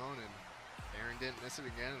of the zone, and Aaron didn't miss it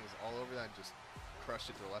again and was all over that and just crushed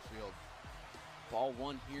it to left field. Ball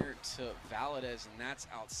 1 here to Valadez, and that's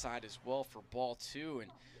outside as well for ball 2.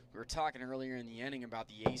 And we were talking earlier in the inning about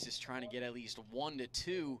the Aces trying to get at least 1 to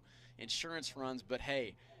 2 insurance runs, but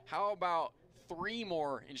hey, how about 3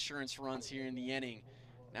 more insurance runs here in the inning?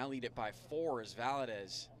 Now lead it by 4 as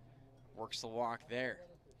Valadez works the walk there.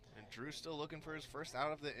 And Drew's still looking for his first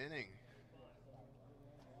out of the inning.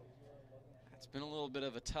 It's been a little bit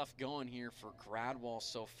of a tough going here for Gradwall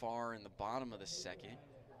so far in the bottom of the second.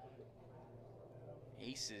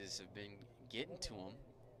 Aces have been getting to him.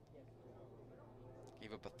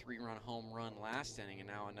 Gave up a 3-run home run last inning, and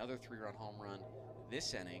now another 3-run home run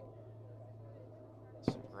this inning.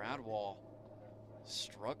 So Gradwall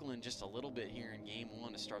struggling just a little bit here in game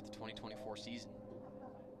 1 to start the 2024 season.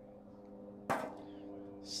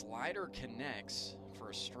 Slider connects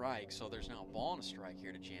for a strike, so there's now a ball and a strike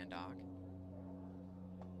here to Jandok.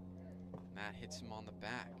 That hits him on the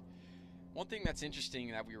back. One thing that's interesting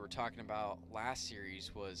that we were talking about last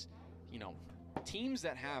series was, you know, teams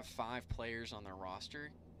that have 5 players on their roster,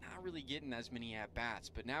 not really getting as many at-bats.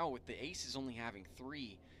 But now with the Aces only having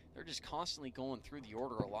 3, they're just constantly going through the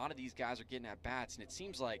order. A lot of these guys are getting at-bats, and it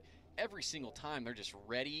seems like every single time they're just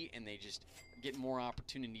ready and they just get more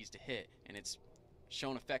opportunities to hit. And it's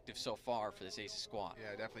shown effective so far for this Aces squad.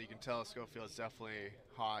 Yeah, definitely. You can tell Schofield's definitely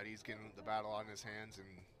hot. He's getting the battle on his hands and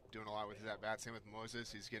doing a lot with his at-bats. Same with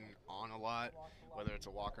Moses. He's getting on a lot, whether it's a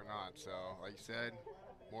walk or not. So, like you said,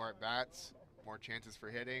 more at-bats, more chances for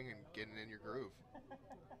hitting and getting in your groove.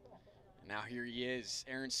 Now here he is,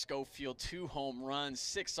 Aaron Schofield, 2 home runs,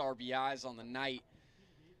 6 RBIs on the night.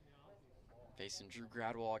 Facing Drew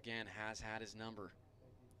Gradwall again, has had his number.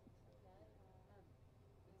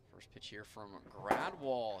 First pitch here from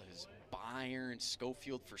Gradwall is by Aaron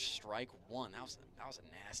Schofield for strike 1. That was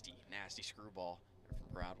a nasty, nasty screwball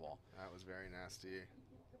from Gradwall. That was very nasty.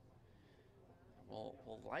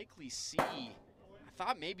 We'll likely see. I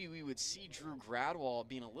thought maybe we would see Drew Gradwall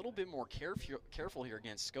being a little bit more careful here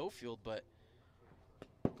against Schofield, but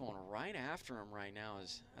going right after him right now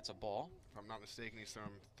that's a ball. If I'm not mistaken, he's thrown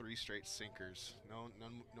 3 straight sinkers. No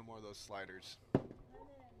more of those sliders. And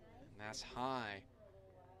that's high.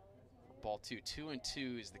 Ball 2.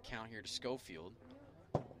 2-2 is the count here to Schofield.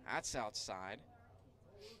 That's outside.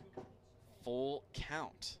 Full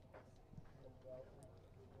count.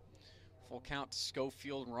 Full count to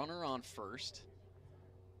Schofield. Runner on first.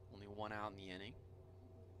 Only 1 out in the inning.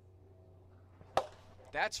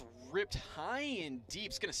 That's ripped high and deep.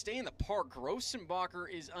 It's going to stay in the park.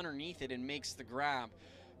 Grossenbacher is underneath it and makes the grab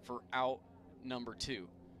for out number 2.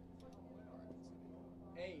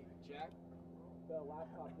 Hey, Jack, the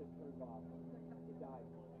laptop just turned off. It died.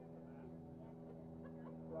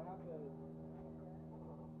 Do I have to...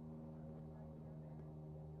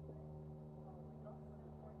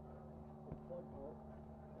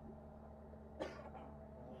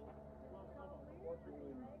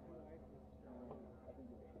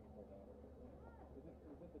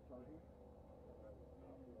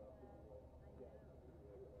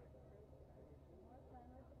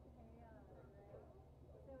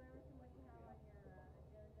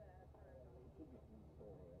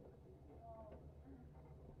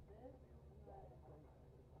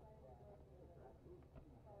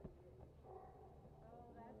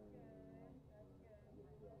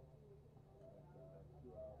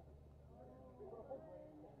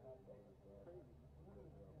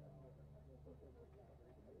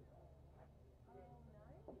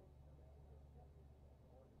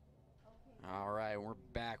 All right, we're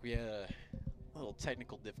back. We had a little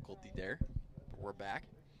technical difficulty there, but we're back.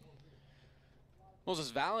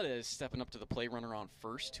 Moses Valadez stepping up to the plate, runner on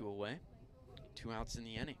first, 2 away. 2 outs in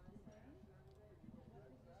the inning.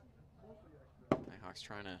 Nighthawks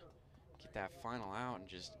trying to get that final out and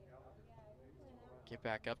just get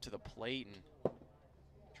back up to the plate and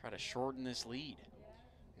try to shorten this lead.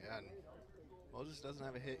 Yeah, and Moses doesn't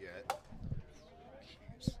have a hit yet.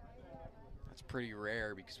 That's pretty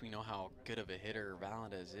rare because we know how good of a hitter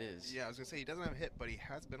Valadez is. Yeah, I was going to say he doesn't have a hit, but he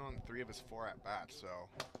has been on 3 of his 4 at-bats, so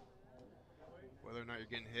whether or not you're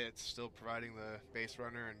getting hits, still providing the base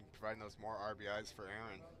runner and providing those more RBIs for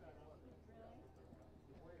Aaron.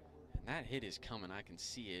 And that hit is coming. I can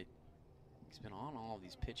see it. He's been on all of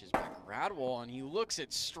these pitches by Gradwall, and he looks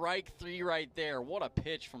at strike 3 right there. What a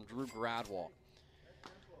pitch from Drew Gradwall.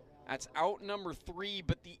 That's out number 3,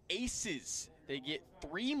 but the Aces, they get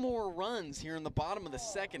 3 more runs here in the bottom of the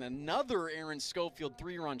second. Another Aaron Schofield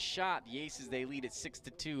 3-run shot. The Aces, they lead at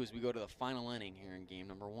 6-2 as we go to the final inning here in game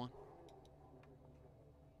number 1.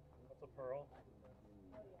 That's a pearl.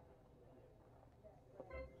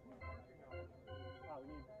 We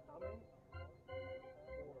need how many?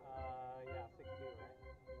 Yeah, 6-2,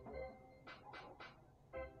 right?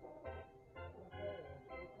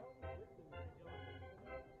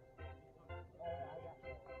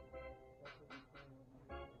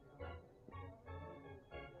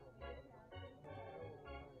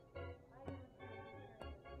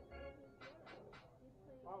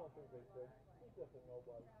 I don't think they should. He's just a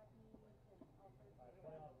nobody.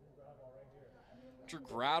 Drew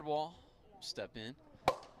Gradwall step in.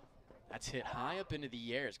 That's hit high up into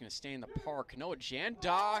the air. It's going to stay in the park. Noah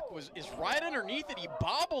Jandock is right underneath it. He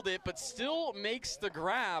bobbled it, but still makes the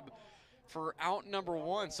grab for out number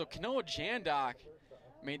 1. So Kanoa Jandock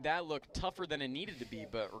made that look tougher than it needed to be,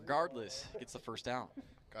 but regardless, gets the first out.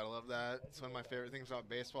 Gotta love that. It's one of my favorite things about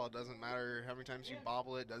baseball. It doesn't matter how many times you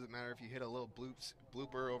bobble it. Doesn't matter if you hit a little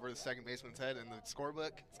blooper over the second baseman's head in the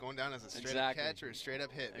scorebook. It's going down as a straight-up catch or a straight-up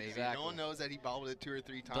hit, baby. Exactly. No one knows that he bobbled it 2 or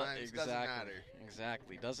 3 times. Doesn't matter.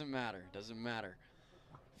 Exactly. Doesn't matter.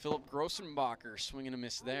 Philip Grossenbacher swinging a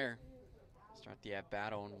miss there. Start the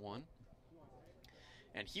at-bat 0-1.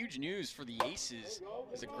 And huge news for the Aces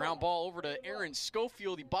is a ground ball over to Aaron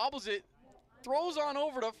Schofield. He bobbles it, throws on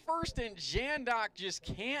over to first, and Jandock just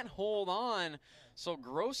can't hold on. So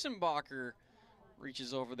Grossenbacher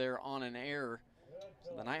reaches over there on an error.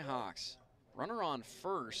 So the Nighthawks, runner on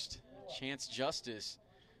first, Chance Justice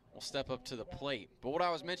will step up to the plate. But what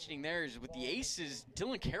I was mentioning there is with the Aces,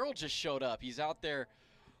 Dylan Carroll just showed up. He's out there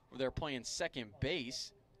where they're playing second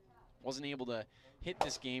base. Wasn't able to hit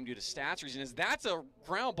this game due to stats reasons. That's a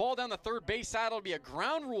ground ball down the third base side. It'll be a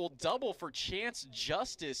ground rule double for Chance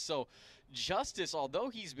Justice. So Justice, although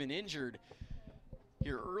he's been injured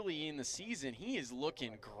here early in the season, he is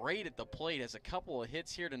looking great at the plate. Has a couple of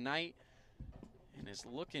hits here tonight and is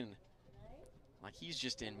looking like he's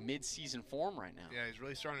just in mid-season form right now. Yeah, he's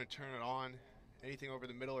really starting to turn it on. Anything over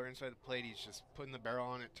the middle or inside the plate, he's just putting the barrel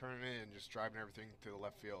on it, turning it, and just driving everything to the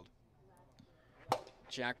left field.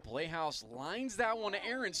 Jack Playhouse lines that one to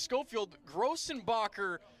Aaron Schofield.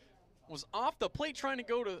 Grossenbacher was off the plate trying to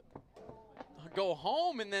go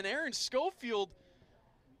home, and then Aaron Schofield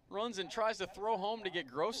runs and tries to throw home to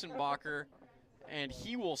get Grossenbacher, and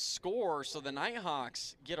he will score. So the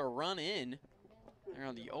Nighthawks get a run in. They're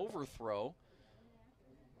on the overthrow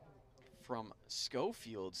from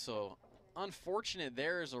Schofield. So unfortunate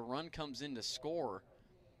there as a run comes in to score.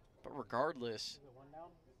 But regardless,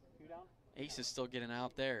 Ace is still getting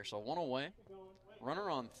out there. So 1 away. Runner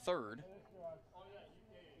on third.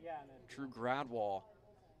 Drew Gradwall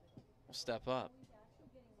will step up.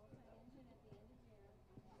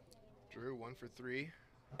 Drew 1 for 3.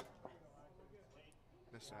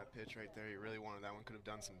 Missed that pitch right there. He really wanted that one. Could have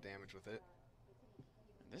done some damage with it.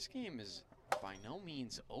 This game is by no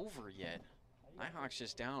means over yet. Nighthawks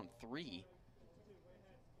just down 3.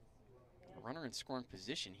 A runner in scoring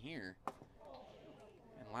position here.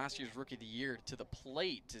 And last year's Rookie of the Year to the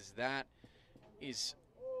plate, as that is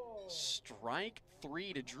strike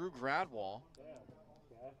 3 to Drew Gradwall.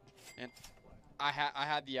 And I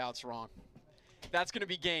had the outs wrong. That's going to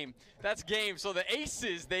be game. That's game. So the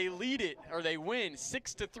Aces, they lead it, or they win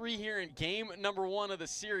 6-3 here in game number 1 of the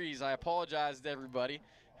series. I apologize to everybody.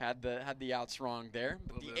 Had the outs wrong there.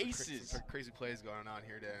 But the Aces. Crazy plays going on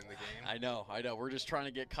here to end the game. I know. We're just trying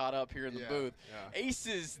to get caught up here in the booth. Yeah.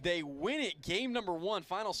 Aces, they win it. Game number 1.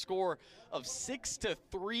 Final score of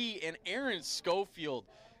 6-3. And Aaron Schofield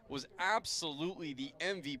was absolutely the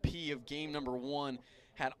MVP of game number 1.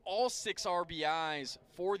 Had all 6 RBIs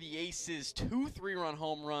for the Aces, 2 3-run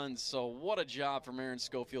home runs. So what a job from Aaron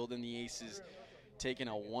Schofield and the Aces, taking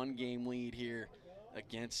a 1-game lead here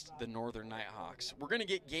against the Northern Nighthawks. We're going to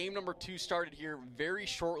get game number 2 started here very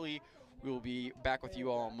shortly. We will be back with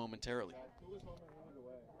you all momentarily.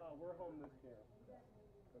 We're home this game.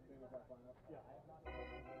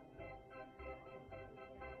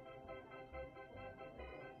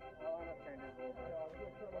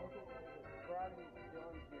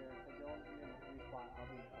 Dylan's here, so Dylan's in the 3 spot. I'll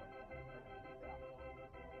be in the 4 spot. Yeah.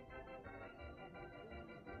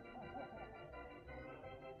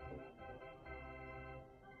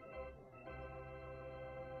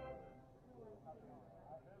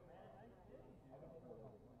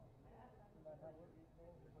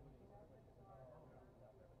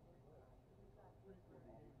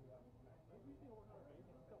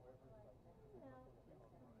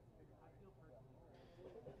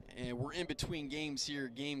 And we're in between games here,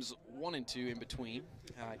 games 1 and 2 in between.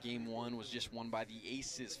 Game 1 was just won by the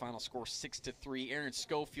Aces, final score 6-3. Aaron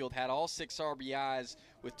Schofield had all 6 RBIs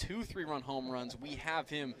with 2 3-run home runs. We have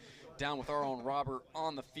him down with our own Robert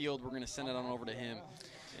on the field. We're going to send it on over to him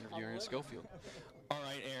to interview Aaron Schofield. All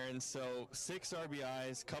right, Aaron, so 6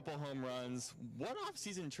 RBIs, couple home runs. What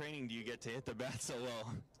off-season training do you get to hit the bat so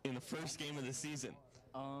well in the first game of the season?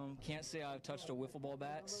 Can't say I've touched a wiffle ball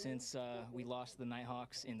bat since we lost the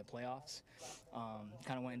Nighthawks in the playoffs.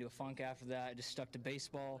 Kind of went into a funk after that. Just stuck to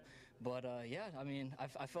baseball. But, yeah, I mean,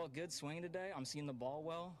 I felt good swinging today. I'm seeing the ball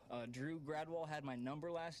well. Drew Gradwell had my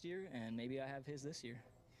number last year, and maybe I have his this year.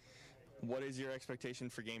 What is your expectation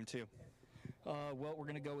for Game 2? Well, we're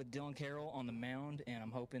going to go with Dylan Carroll on the mound, and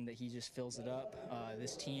I'm hoping that he just fills it up.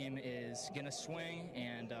 This team is going to swing,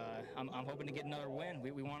 and I'm hoping to get another win.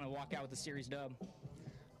 We want to walk out with the series dub.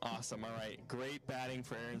 Awesome. All right. Great batting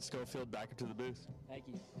for Aaron Schofield. Back into the booth. Thank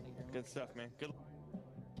you. Good stuff, man. Good.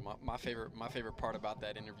 My favorite part about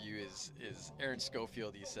that interview is Aaron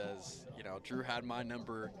Schofield. He says, you know, Drew had my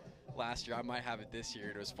number last year. I might have it this year.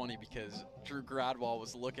 And it was funny because Drew Gradwell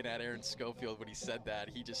was looking at Aaron Schofield when he said that.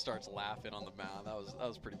 He just starts laughing on the mound. That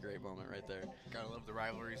was a pretty great moment right there. Gotta love the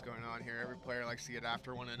rivalries going on here. Every player likes to get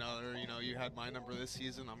after one another. You know, you had my number this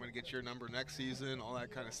season. I'm gonna get your number next season. All that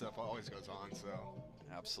kind of stuff always goes on. So.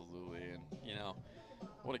 Absolutely, and you know,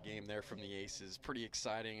 what a game there from the Aces. Pretty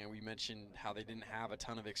exciting, and we mentioned how they didn't have a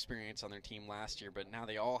ton of experience on their team last year, but now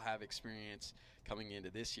they all have experience coming into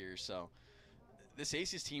this year. So this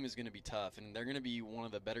Aces team is going to be tough, and they're going to be one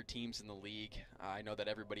of the better teams in the league. I know that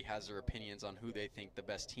everybody has their opinions on who they think the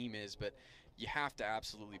best team is, but you have to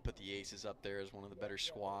absolutely put the Aces up there as one of the better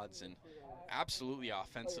squads, and absolutely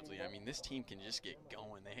offensively. I mean, this team can just get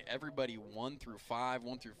going. Everybody 1 through 5,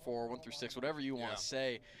 1 through 4, 1 through 6, whatever you want to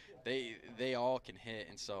say, they all can hit,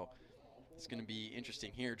 and so it's going to be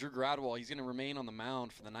interesting here. Drew Gradwell, he's going to remain on the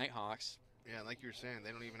mound for the Nighthawks. Yeah, like you were saying, they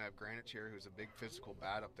don't even have Granite here, who's a big physical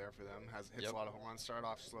bat up there for them. Hits a lot of home runs. Started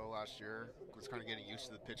off slow last year. Was kind of getting used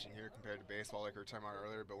to the pitching here compared to baseball, like we were talking about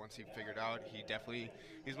earlier. But once he figured out, he's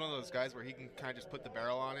one of those guys where he can kind of just put the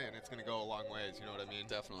barrel on it, and it's going to go a long ways. You know what I mean?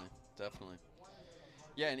 Definitely.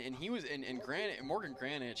 Yeah, and he was and Morgan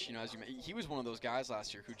Granich, you know, he was one of those guys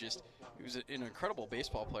last year he was an incredible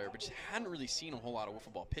baseball player, but just hadn't really seen a whole lot of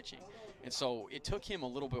wiffle ball pitching, and so it took him a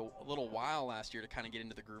little while last year to kind of get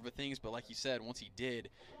into the groove of things. But like you said, once he did,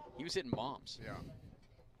 he was hitting bombs. Yeah,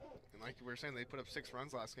 and like we were saying, they put up 6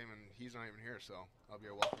 runs last game, and he's not even here, so that'll be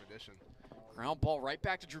a welcome addition. Ground ball right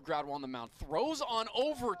back to Drew Gradwell on the mound. Throws on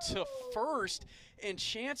over to first, and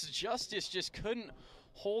Chance Justice just couldn't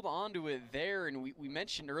hold on to it there. And we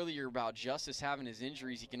mentioned earlier about Justice having his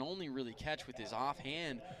injuries. He can only really catch with his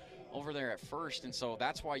offhand over there at first, and so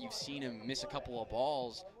that's why you've seen him miss a couple of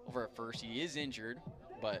balls over at first. He is injured,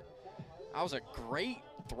 but that was a great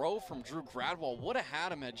throw from Drew Gradwell. Would have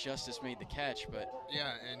had him had Justice made the catch, but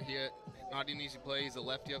yeah, and he had not an easy play. He's a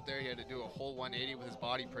lefty up there. He had to do a whole 180 with his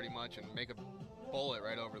body pretty much and make a bullet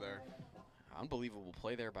right over there. Unbelievable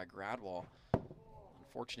play there by Gradwell.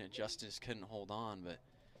 Unfortunate Justice couldn't hold on, but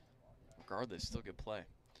regardless, still good play.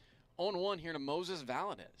 0-1 here to Moses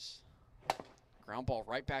Valadez. Ground ball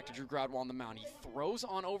right back to Drew Gradwell on the mound. He throws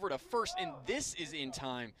on over to first, and this is in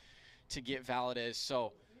time to get Valadez.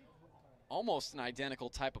 So almost an identical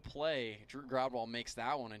type of play. Drew Gradwell makes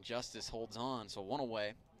that one, and Justice holds on. So 1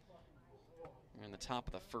 away. We're in the top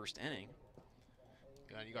of the first inning.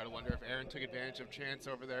 Yeah, and you got to wonder if Aaron took advantage of Chance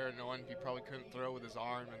over there, knowing he probably couldn't throw with his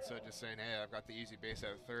arm, instead of just saying, hey, I've got the easy base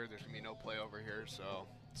at third. There's going to be no play over here. So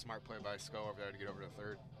smart play by Sco over there to get over to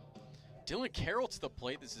third. Dylan Carroll to the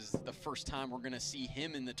plate. This is the first time we're going to see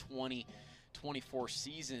him in the 2024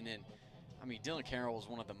 season. And, I mean, Dylan Carroll is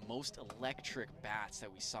one of the most electric bats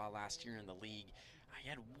that we saw last year in the league. He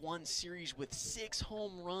had 1 series with 6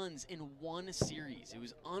 home runs in 1 series. It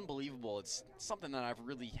was unbelievable. It's something that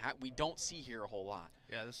we don't see here a whole lot.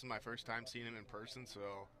 Yeah, this is my first time seeing him in person, so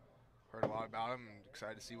heard a lot about him and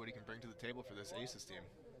excited to see what he can bring to the table for this Aces team.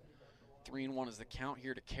 3-1 is the count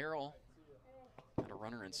here to Carroll. Got a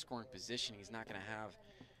runner in scoring position. He's not going to have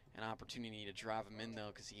an opportunity to drive him in, though,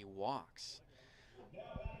 because he walks.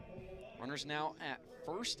 Runners now at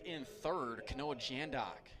first and third. Kanoa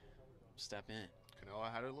Jandok step in.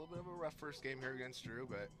 Kanoa had a little bit of a rough first game here against Drew,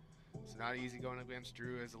 but it's not easy going against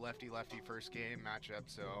Drew as a lefty-lefty first game matchup,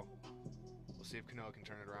 so we'll see if Kanoa can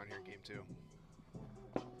turn it around here in game 2.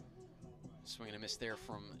 Swing and a miss there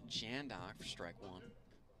from Jandok for strike 1.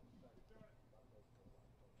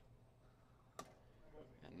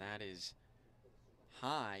 And that is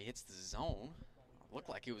high, hits the zone. Looked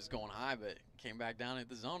like it was going high, but came back down at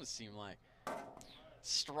the zone, it seemed like.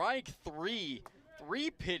 Strike 3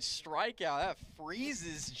 3-pitch strikeout. That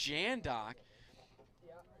freezes Jandok.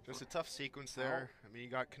 Just a tough sequence there. I mean, you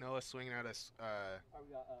got Kanoa swinging at a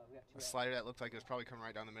slider that looked like it was probably coming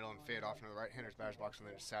right down the middle and fade off into the right-hander's batter's box, and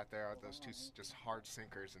then just sat there with those two just hard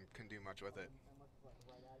sinkers and couldn't do much with it.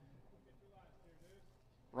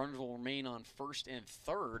 Runners will remain on first and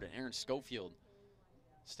third, and Aaron Schofield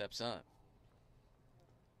steps up.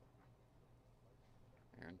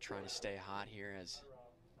 Aaron trying to stay hot here, as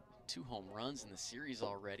 2 home runs in the series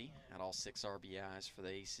already, at all 6 RBIs for the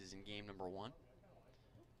Aces in game number 1.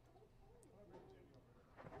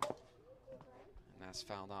 And that's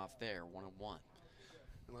fouled off there, 1-1.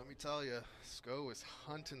 And let me tell you, Sko is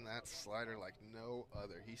hunting that slider like no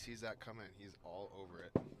other. He sees that coming, he's all over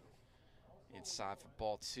it. Inside for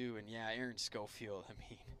ball 2, and yeah, Aaron Schofield, I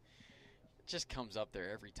mean, it just comes up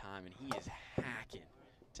there every time, and he is hacking.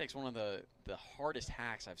 Takes one of the hardest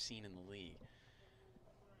hacks I've seen in the league.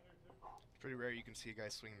 It's pretty rare you can see a guy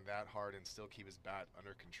swing that hard and still keep his bat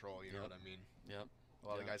under control, you know what I mean? Yep. A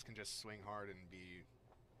lot of guys can just swing hard and be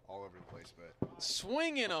all over the place, but...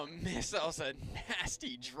 Swing and a miss. That was a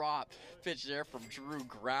nasty drop pitch there from Drew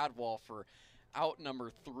Gradwall for out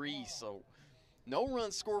number 3, so... No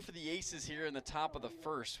runs scored for the Aces here in the top of the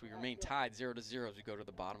first. We remain tied 0-0 as we go to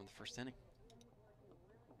the bottom of the first inning.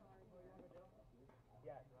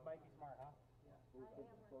 Yeah, might be smart, huh?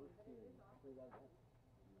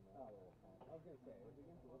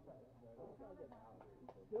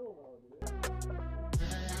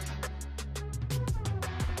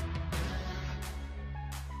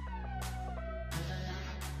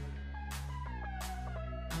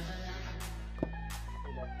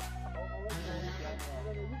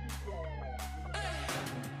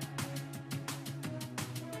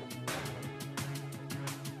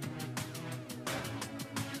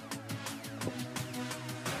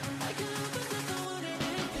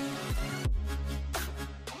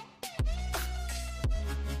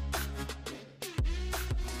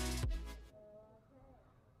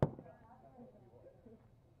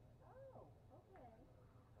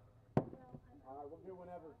 We'll do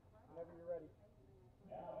whenever you're ready.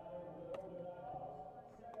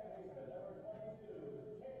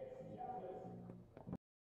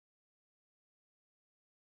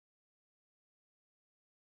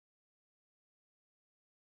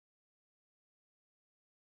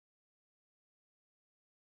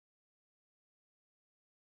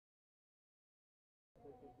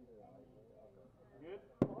 Good?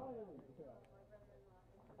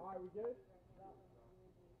 All right, we good?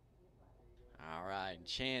 All right,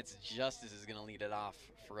 Chance Justice is going to lead it off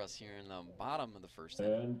for us here in the bottom of the first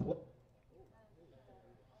inning.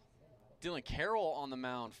 Dylan Carroll on the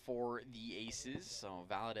mound for the Aces, so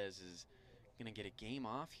Valadez is going to get a game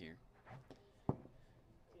off here.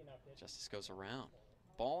 Justice goes around.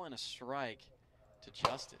 Ball and a strike to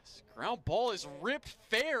Justice. Ground ball is ripped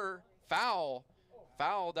fair. Foul.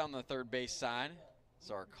 Foul down the third base side.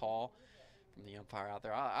 That's our call from the umpire out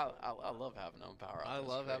there. I love having an umpire out there. I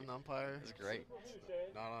love having an umpire. It's great.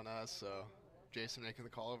 Not on us, so Jason making the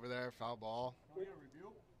call over there, foul ball.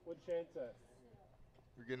 What'd Shane say?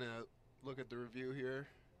 We're gonna look at the review here.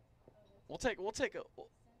 We'll take a look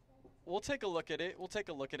at it. We'll take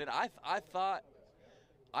a look at it. I thought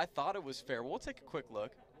it was fair. We'll take a quick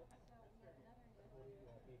look.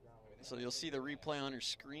 So you'll see the replay on your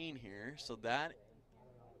screen here. So that.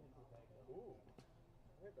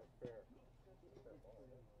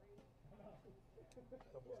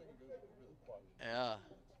 Yeah.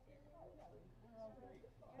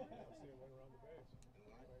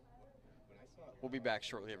 We'll be back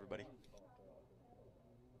shortly, everybody.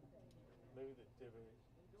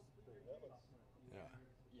 Yeah.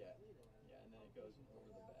 Yeah, and then it goes over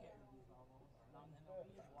the bag.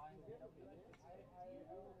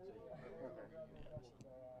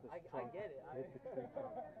 I get it. I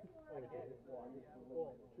get it.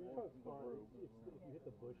 Well, tree trunk's fine. If you hit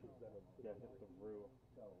the bushes, then it's hit the root.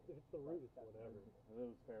 If it's the root, it's whatever. It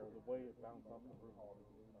was fair. The way it bounced off the root. I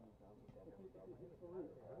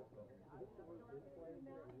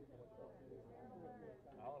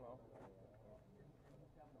don't know.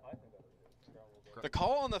 The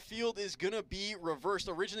call on the field is going to be reversed.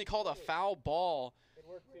 Originally called a foul ball.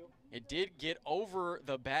 It did get over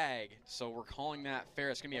the bag, so we're calling that fair.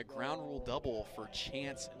 It's going to be a ground rule double for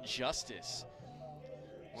Chance Justice.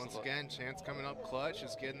 Once again, Chance coming up clutch,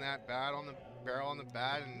 just getting that bat on the barrel on the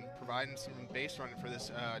bat and providing some base running for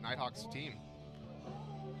this Nighthawks team.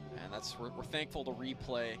 And we're thankful to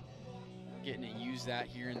replay getting to use that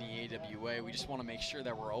here in the AWA. We just want to make sure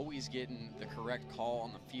that we're always getting the correct call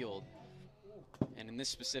on the field. And in this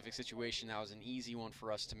specific situation, that was an easy one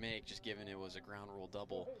for us to make, just given it was a ground rule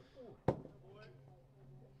double.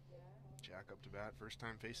 Jack up to bat. First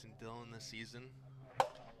time facing Dylan this season.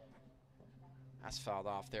 That's fouled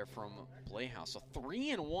off there from Blayhouse. So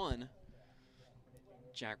 3-1.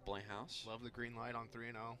 Jack Blayhouse. Love the green light on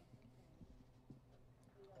 3-0.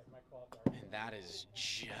 And that is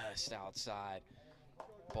just outside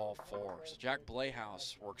ball 4. So Jack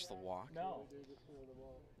Blayhouse works the walk.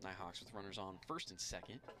 Nighthawks with runners on first and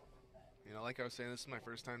second. You know, like I was saying, this is my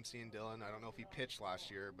first time seeing Dylan. I don't know if he pitched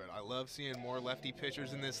last year, but I love seeing more lefty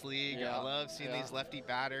pitchers in this league. Yeah, I love seeing these lefty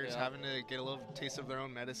batters having to get a little taste of their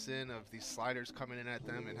own medicine, of these sliders coming in at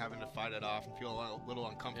them and having to fight it off and feel a little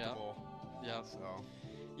uncomfortable. Yeah. So.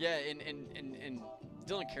 Yeah, and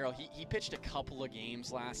Dylan Carroll, he pitched a couple of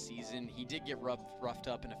games last season. He did get roughed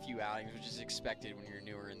up in a few outings, which is expected when you're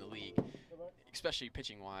newer in the league, especially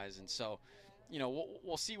pitching-wise. And so, you know,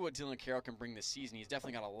 we'll see what Dylan Carroll can bring this season. He's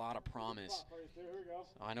definitely got a lot of promise.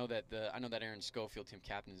 So I know that Aaron Schofield, team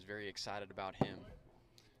captain, is very excited about him.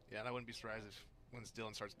 Yeah, and I wouldn't be surprised if once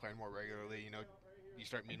Dylan starts playing more regularly, you know, you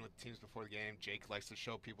start meeting with teams before the game. Jake likes to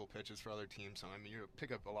show people pitches for other teams. So, I mean, you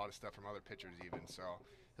pick up a lot of stuff from other pitchers even. So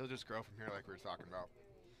he'll just grow from here like we were talking about.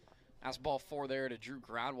 That's ball 4 there to Drew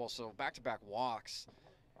Gradwell. So back-to-back walks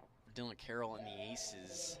for Dylan Carroll and the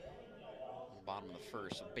Aces on the bottom of the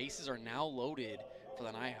first. So bases are now loaded for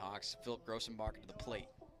the Nighthawks. Philip Grossenbacher to the plate.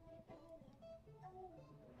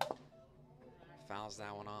 Fouls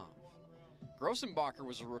that one off. Grossenbacher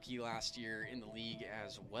was a rookie last year in the league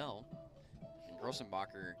as well. And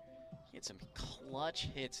Grossenbacher, he had some clutch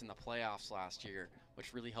hits in the playoffs last year,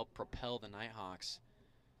 which really helped propel the Nighthawks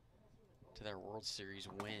to their World Series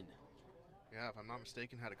win. Yeah, if I'm not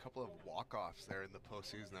mistaken, had a couple of walk-offs there in the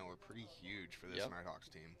postseason that were pretty huge for this Nighthawks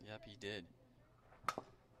team. Yep, he did.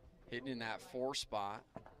 Hitting in that 4 spot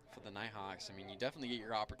for the Nighthawks. I mean, you definitely get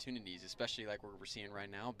your opportunities, especially like what we're seeing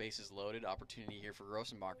right now. Bases loaded, opportunity here for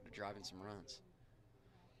Grossenbacher to drive in some runs.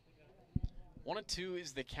 1-2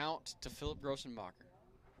 is the count to Philip Grossenbacher.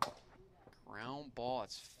 Ground ball,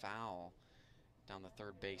 it's foul down the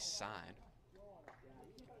third base side.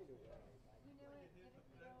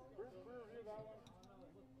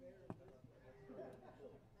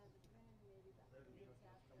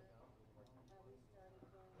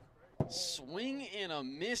 Swing and a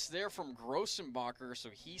miss there from Grossenbacher, so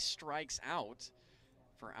he strikes out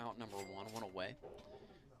for out number 1 away.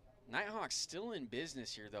 Nighthawks still in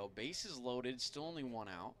business here, though. Bases loaded, still only 1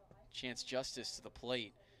 out. Chance Justice to the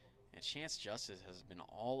plate, and Chance Justice has been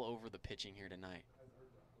all over the pitching here tonight.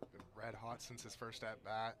 Been red hot since his first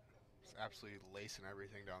at-bat. He's absolutely lacing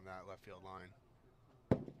everything down that left field line.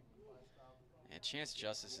 And Chance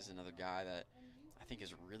Justice is another guy that I think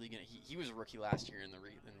is really going to, he was a rookie last year in the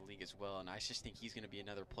league as well, and I just think he's going to be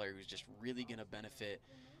another player who's just really going to benefit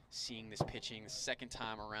seeing this pitching the second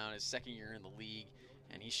time around, his second year in the league,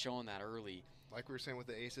 and he's showing that early. Like we were saying with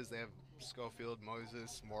the Aces, they have Schofield,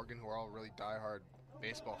 Moses, Morgan, who are all really diehard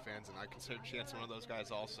baseball fans, and I consider Chance one of those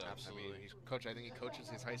guys also. Absolutely. I mean, I think he coaches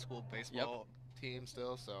his high school baseball team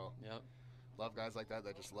still, so love guys like that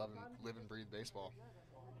just live and breathe baseball.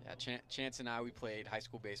 Yeah, Chance and I, we played high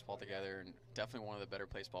school baseball together, and definitely one of the better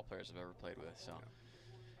baseball players I've ever played with. So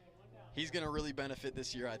he's going to really benefit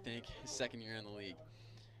this year, I think, his second year in the league.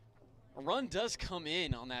 A run does come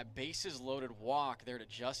in on that bases-loaded walk there to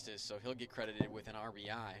Justice, so he'll get credited with an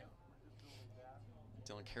RBI.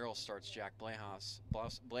 Dylan Carroll starts Jack Blayhouse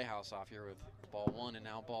off here with ball 1 and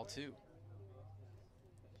now ball 2.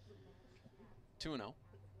 2-0.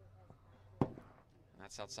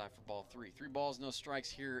 That's outside for ball 3. 3 balls, no strikes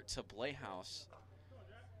here to Blayhouse.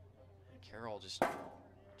 Carroll just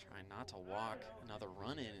trying not to walk another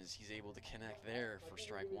run in as he's able to connect there for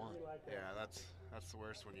strike 1. Yeah, that's the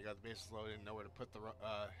worst when you got the bases loaded and nowhere to put the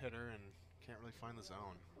hitter and can't really find the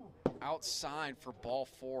zone. Outside for ball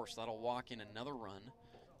 4, so that'll walk in another run.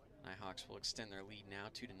 Nighthawks will extend their lead now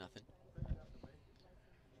 2-0.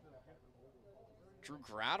 Drew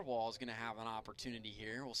Gradwell is going to have an opportunity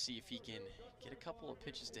here. We'll see if he can get a couple of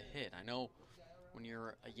pitches to hit. I know when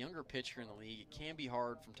you're a younger pitcher in the league, it can be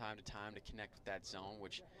hard from time to time to connect with that zone,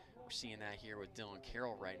 which we're seeing that here with Dylan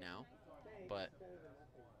Carroll right now. But,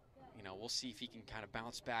 you know, we'll see if he can kind of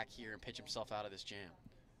bounce back here and pitch himself out of this jam.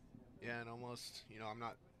 Yeah, and almost, you know, I'm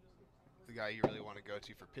not the guy you really want to go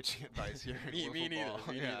to for pitching advice here. me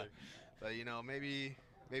neither. But, you know, maybe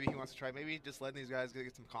he wants to try. Maybe just letting these guys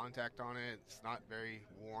get some contact on it. It's not very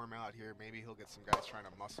warm out here. Maybe he'll get some guys trying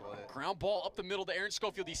to muscle it. Ground ball up the middle to Aaron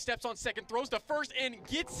Schofield. He steps on second, throws to first, and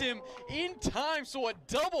gets him in time. So a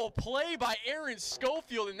double play by Aaron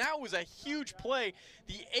Schofield, and that was a huge play.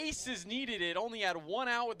 The Aces needed it. Only had 1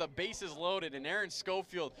 out with the bases loaded, and Aaron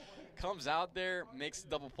Schofield comes out there, makes the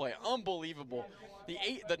double play. Unbelievable.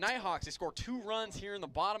 The Nighthawks, they score 2 runs here in the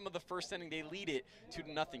bottom of the first inning. They lead it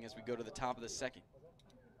 2-0 as we go to the top of the second.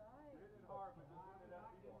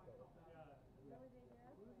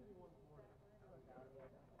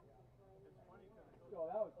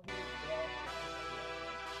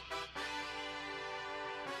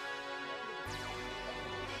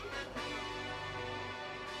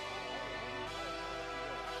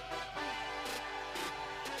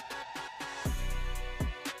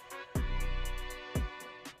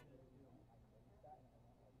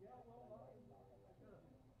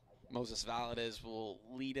 Moses Valadez will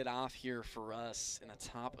lead it off here for us in the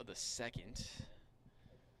top of the second.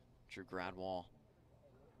 Drew Gradwall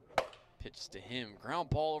pitches to him. Ground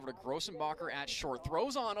ball over to Grossenbacher at short.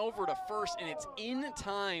 Throws on over to first, and it's in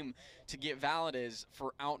time to get Valadez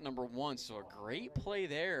for out number 1. So a great play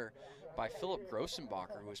there by Philip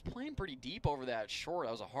Grossenbacher, who was playing pretty deep over that short.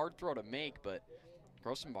 That was a hard throw to make, but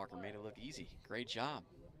Grossenbacher made it look easy. Great job.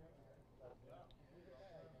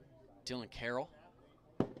 Dylan Carroll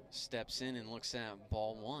steps in and looks at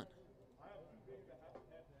ball 1.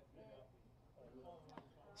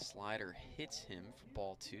 Slider hits him for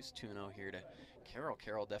ball 2. It's 2-0 here to Carroll.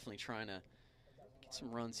 Carroll definitely trying to get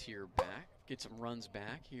some runs here back. Get some runs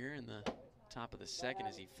back here in the top of the second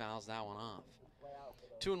as he fouls that one off.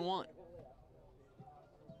 2-1.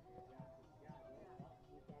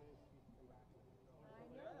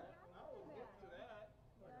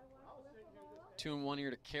 Two and one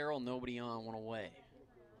here to Carroll. Nobody on, one away.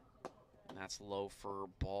 And that's low for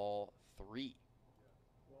ball 3.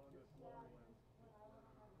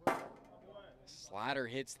 Slider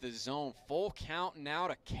hits the zone. Full count now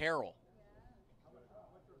to Carroll.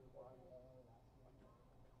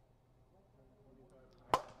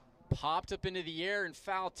 Popped up into the air in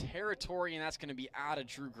foul territory, and that's going to be out of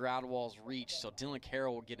Drew Gradwall's reach. So Dylan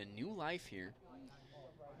Carroll will get a new life here.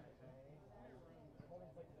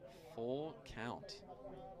 Full count.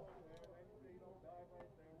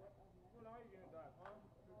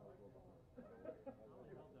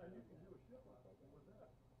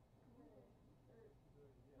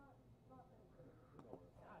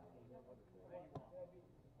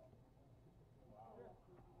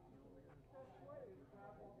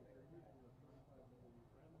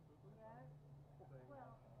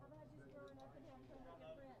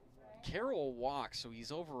 Carroll walks, so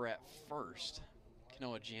he's over at first.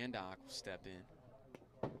 Kanoa Jandok will step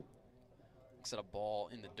in. Looks at a ball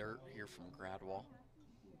in the dirt here from Gradwall.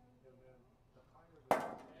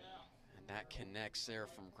 And that connects there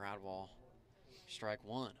from Gradwall. Strike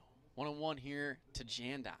 1. 1-1 here to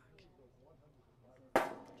Jandok.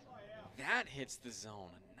 That hits the zone.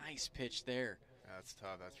 A nice pitch there. That's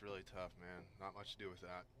tough. That's really tough, man. Not much to do with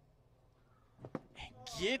that. And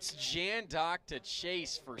gets Jandok to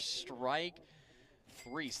chase for strike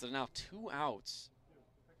 3. So now 2 outs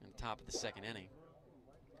in the top of the second inning.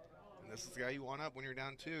 And this is the guy you want up when you're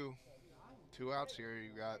down 2. 2 outs here.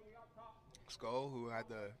 You got Skull, who had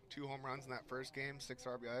the 2 home runs in that first game, 6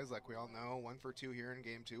 RBIs, like we all know. 1 for 2 here in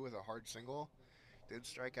game 2 with a hard single. Did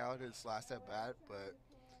strike out his last at bat, but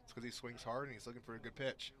it's because he swings hard and he's looking for a good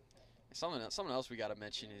pitch. Something else we got to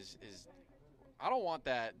mention is I don't want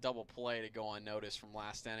that double play to go unnoticed from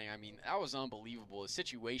last inning. I mean, that was unbelievable. The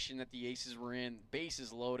situation that the Aces were in,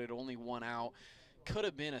 bases loaded, only 1 out. Could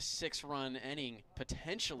have been a 6-run inning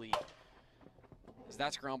potentially. As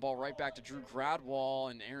that's ground ball right back to Drew Gradwall,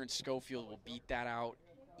 and Aaron Schofield will beat that out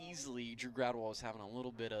easily. Drew Gradwall was having a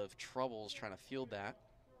little bit of troubles trying to field that.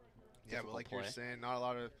 Yeah, but like you're saying, not a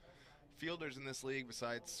lot of fielders in this league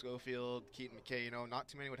besides Schofield, Keaton McKay, you know, not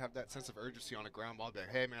too many would have that sense of urgency on a ground ball. But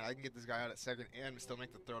hey, man, I can get this guy out at second and still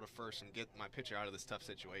make the throw to first and get my pitcher out of this tough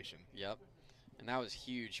situation. Yep, and that was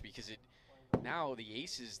huge because now the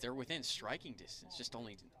Aces, they're within striking distance. Just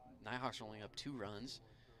only Nighthawks are only up 2 runs,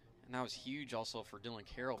 and that was huge also for Dylan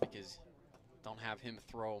Carroll because don't have him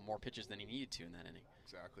throw more pitches than he needed to in that inning.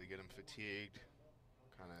 Exactly, get him fatigued,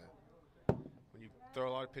 kind of. When you throw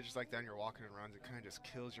a lot of pitches like that and you're walking in runs, it kind of just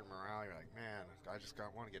kills your morale. You're like, man, I just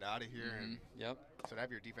want to get out of here. And yep. So to have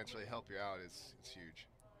your defense really help you out is huge.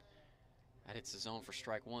 That hits the zone for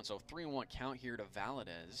strike 1. So 3-1 count here to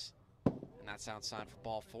Valadez, and that's outside for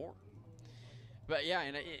ball 4. But yeah,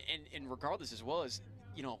 and regardless as well as,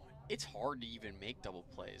 you know, it's hard to even make double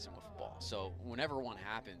plays in wiffle ball. So whenever one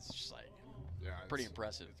happens, it's just like, yeah, pretty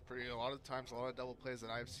impressive. It's pretty. A lot of times, a lot of double plays that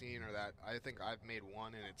I've seen or that I think I've made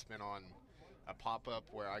one, and it's been on a pop-up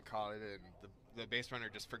where I caught it and the base runner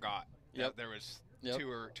just forgot that there was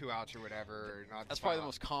 2 outs or whatever. That's probably the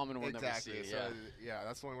most common one exactly. that we see. So, yeah,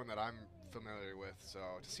 that's the only one that I'm familiar with. So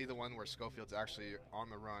to see the one where Schofield's actually on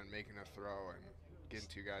the run making a throw and getting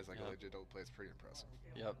two guys like a legit double play is pretty impressive.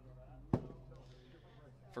 Yep.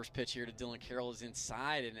 First pitch here to Dylan Carroll is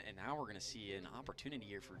inside, and now we're going to see an opportunity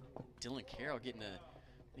here for Dylan Carroll getting to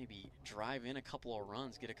maybe drive in a couple of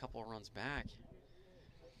runs, get a couple of runs back.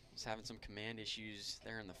 Just having some command issues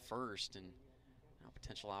there in the first, and now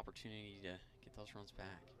potential opportunity to get those runs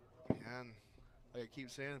back. And like I keep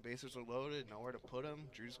saying, the bases are loaded, nowhere to put him.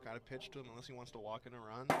 Drew just got to pitch to him unless he wants to walk in and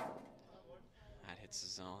run. That hits the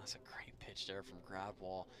zone. That's a great pitch there from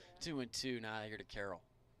Gradwall. 2-2 now here to Carroll.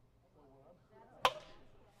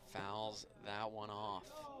 Fouls that one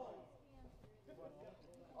off.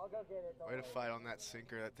 Way to fight on that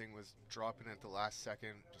sinker. That thing was dropping at the last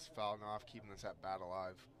second, just fouling off, keeping this at bat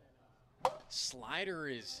alive. Slider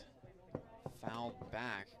is fouled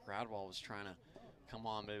back. Gradwall was trying to come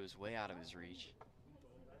on, but it was way out of his reach.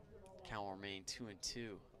 Count will remain 2-2. Yeah,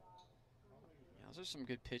 those are some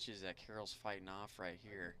good pitches that Carroll's fighting off right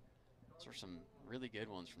here. Those are some really good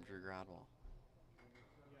ones from Drew Gradwall.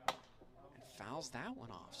 Fouls that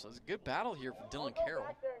one off. So it's a good battle here for Dylan Carroll.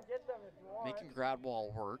 Making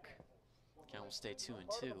Gradwall work. Count will stay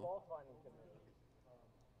 2-2.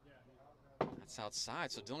 That's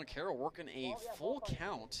outside. So Dylan Carroll working a full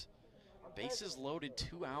count. Bases loaded,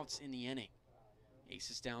 2 outs in the inning.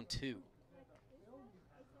 Aces down 2.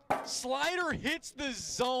 Slider hits the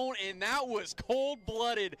zone, and that was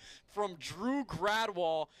cold-blooded from Drew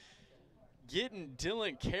Gradwall. Getting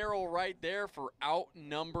Dylan Carroll right there for out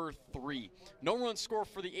number 3. No run score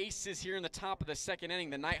for the Aces here in the top of the second inning.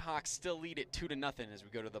 The Nighthawks still lead it 2-0 as we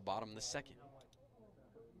go to the bottom of the second.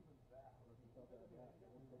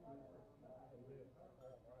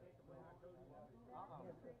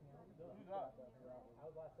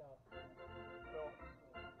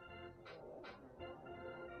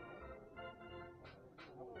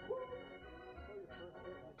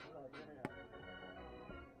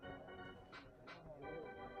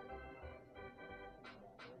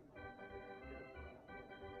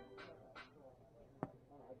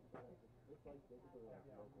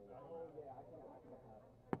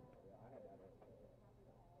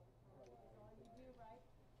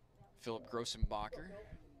 Philip Grossenbacher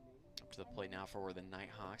up to the plate now for the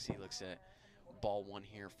Nighthawks. He looks at ball 1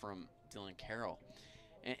 here from Dylan Carroll.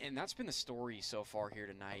 And that's been the story so far here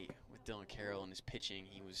tonight with Dylan Carroll and his pitching.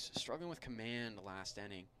 He was struggling with command last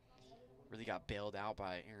inning. Really got bailed out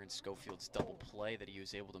by Aaron Schofield's double play that he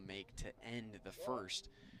was able to make to end the first.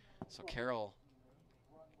 So Carroll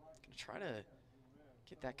going to try to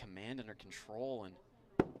get that command under control and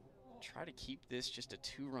try to keep this just a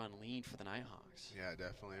 2-run lead for the Nighthawks. Yeah,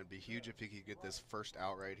 definitely. It'd be huge if he could get this first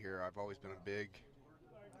out right here. I've always been a big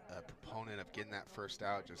proponent of getting that first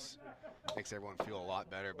out. Just makes everyone feel a lot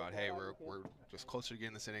better about, hey, we're just closer to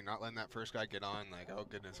getting this inning, not letting that first guy get on. Like, oh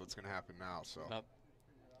goodness, what's going to happen now? So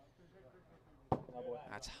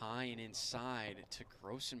that's high and inside to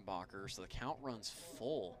Grossenbacher. So the count runs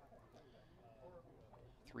full.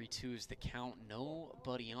 3-2 is the count.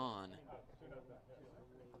 Nobody on.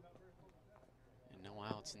 No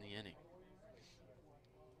outs in the inning.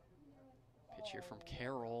 Pitch here from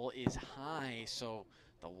Carroll is high, so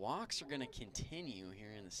the walks are going to continue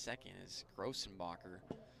here in the second as Grossenbacher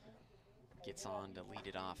gets on to lead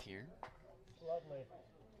it off here.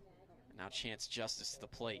 Now Chance Justice to the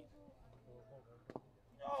plate.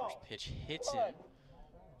 First pitch hits him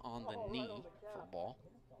on the knee for a ball.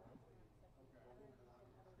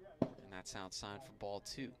 And that's outside for ball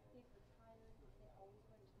 2.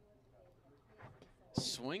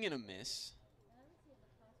 Swing and a miss.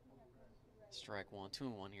 Strike 1,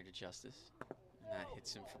 2-1 here to Justice. And that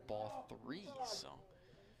hits him for ball 3. So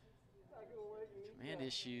command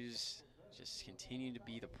issues just continue to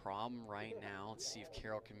be the problem right now. Let's see if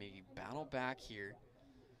Carroll can maybe battle back here.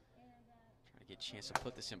 Try to get a chance to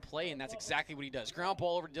put this in play, and that's exactly what he does. Ground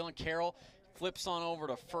ball over to Dylan Carroll. Flips on over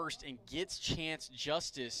to first and gets Chance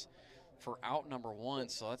Justice for out number 1.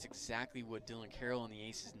 So that's exactly what Dylan Carroll and the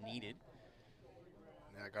Aces needed.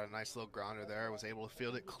 Yeah, got a nice little grounder there. Was able to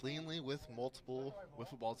field it cleanly with multiple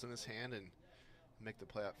wiffle balls in his hand and make the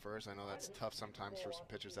play at first. I know that's tough sometimes for some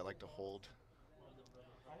pitchers that like to hold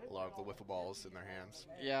a lot of the wiffle balls in their hands.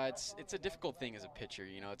 Yeah, it's a difficult thing as a pitcher.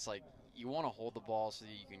 You know, it's like you want to hold the ball so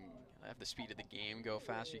that you can have the speed of the game go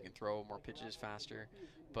faster. You can throw more pitches faster.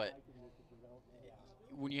 But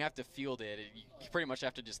when you have to field it, you pretty much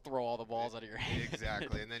have to just throw all the balls out of your hand.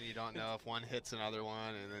 Exactly, and then you don't know if one hits another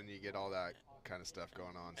one, and then you get all that kind of stuff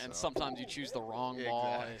going on. And so sometimes you choose the wrong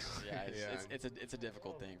ball. Exactly. It's a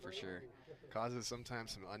difficult thing for sure. Causes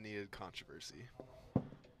sometimes some unneeded controversy.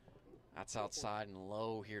 That's outside and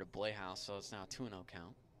low here to Blayhouse, so it's now 2-0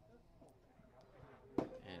 count.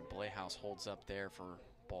 And Blayhouse holds up there for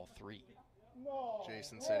ball 3.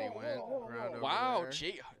 Jason said he went around over Wow,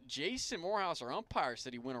 there. Jason Morehouse, our umpire,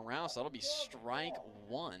 said he went around, so that'll be strike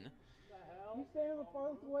one. You stayed the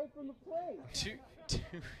farthest away from the plate.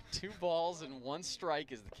 Two balls and 1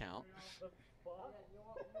 strike is the count.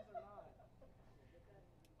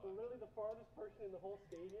 Literally the farthest person in the whole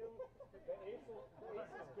stadium. The Aces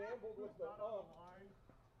gambled with the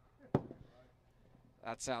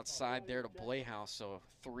That's outside there to Playhouse, so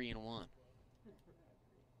 3-1.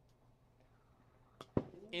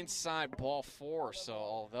 Inside ball 4, so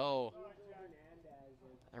although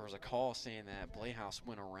there was a call saying that Playhouse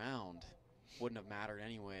went around, wouldn't have mattered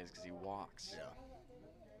anyways because he walks. Yeah.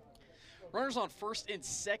 Runners on first and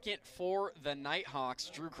second for the Nighthawks.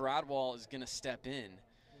 Drew Gradwell is going to step in.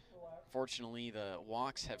 Fortunately, the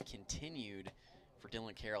walks have continued for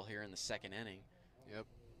Dylan Carroll here in the second inning. Yep,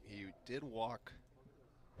 he did walk.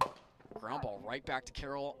 Ground ball right back to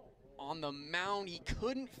Carroll on the mound. He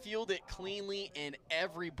couldn't field it cleanly, and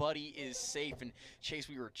everybody is safe. And Chase,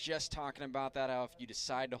 we were just talking about that, how if you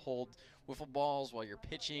decide to hold wiffle balls while you're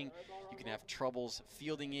pitching, you can have troubles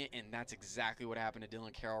fielding it, and that's exactly what happened to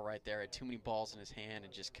Dylan Carroll right there. Had too many balls in his hand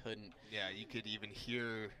and just couldn't. Yeah, you could even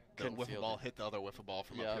hear the wiffle ball hit the other wiffle ball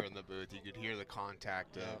from up here in the booth. You could hear the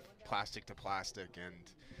contact of plastic to plastic, and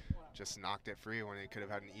just knocked it free when he could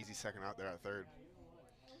have had an easy second out there at third.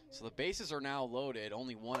 So the bases are now loaded.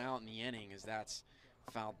 Only 1 out in the inning, as that's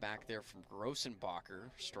fouled back there from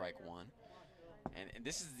Grossenbacher, strike 1. And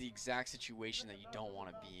this is the exact situation that you don't want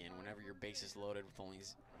to be in whenever your base is loaded with only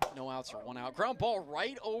no outs or 1 out. Ground ball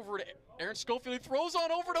right over to Aaron Schofield. He throws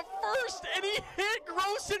on over to first, and he hit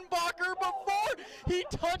Grossenbacher before he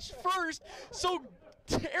touched first. So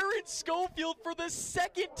Aaron Schofield, for the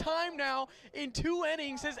second time now in 2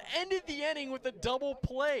 innings, has ended the inning with a double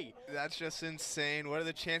play. That's just insane. What are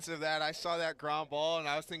the chances of that? I saw that ground ball, and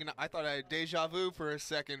I was thinking, I thought I had deja vu for a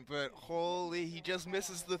second, but holy, he just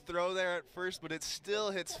misses the throw there at first, but it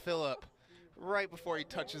still hits Phillip right before he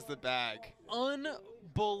touches the bag.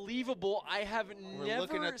 Unbelievable. I have We're never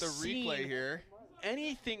looking at the replay here.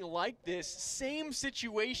 Anything like this. Same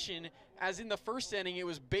situation as in the first inning. It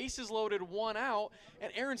was bases loaded, 1 out,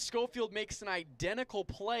 and Aaron Schofield makes an identical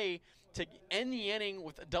play to end the inning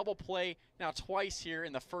with a double play now twice here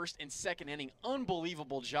in the first and second inning.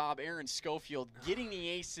 Unbelievable job, Aaron Schofield, getting the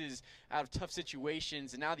Aces out of tough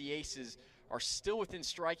situations, and now the Aces are still within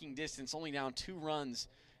striking distance, only down 2 runs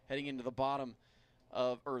heading into the bottom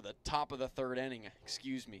of, or the top of the third inning,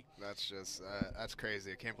 excuse me. That's just, that's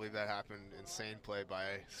crazy. I can't believe that happened. Insane play by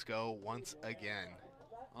Sco once again.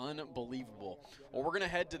 Unbelievable. Well, we're going to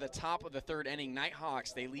head to the top of the third inning.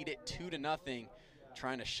 Nighthawks, they lead it 2-0,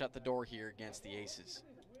 trying to shut the door here against the Aces.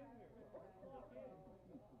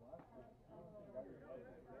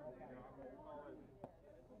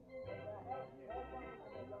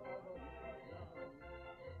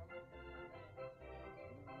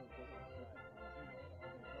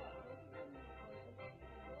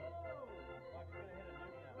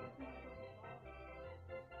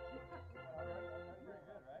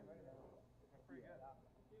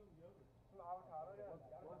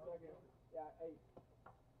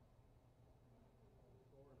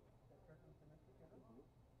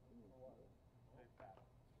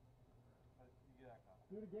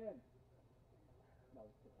 Do it again. No,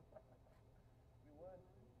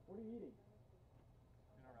 what are you eating?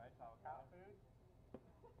 Alright, avocado food.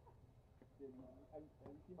 Have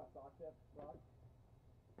you seen my socks yet, Brock?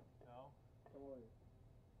 No. Come over here.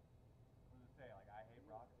 What does it say? Like, I hate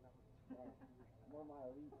Brock or something? More of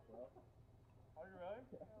my elite, bro. Oh, you really?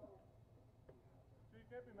 So you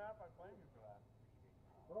can't be mad if I claim you for that.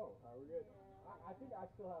 Bro, we're good. I think I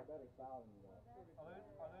still have better style than you, though.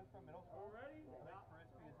 Are they from middle school already? Are they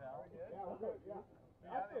crispy as hell? Yeah, we're good, yeah.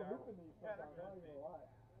 Yeah, I'm still they are. hooping these Yeah, sometimes, they're I don't even crispy. lie.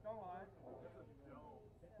 Don't lie.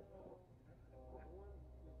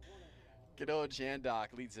 Gado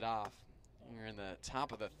Jandok leads it off. You're in the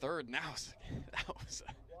top of the third. Now that was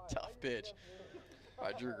a tough pitch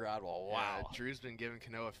by Drew Gradwell. Wow. Yeah, Drew's been giving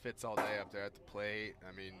Kanoa fits all day up there at the plate.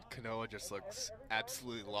 I mean, Kanoa just looks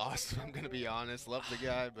absolutely lost, I'm going to be honest. Love the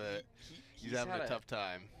guy, but he's having a tough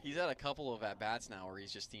time. He's had a couple of at-bats now where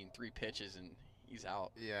he's just seen 3 pitches and he's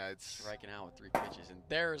out. Yeah, it's striking out with 3 pitches. And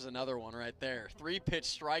there's another one right there. 3-pitch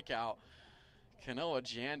strikeout. Kanoa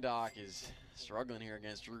Jandok is struggling here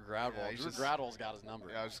against Drew Gradwell. Yeah, Drew Gradwell's got his number.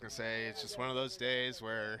 Yeah, I was just going to say, it's just one of those days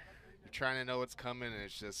where you're trying to know what's coming, and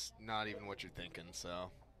it's just not even what you're thinking. So,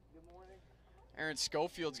 Aaron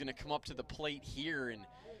Schofield's going to come up to the plate here, and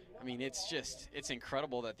I mean, it's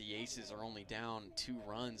incredible that the Aces are only down 2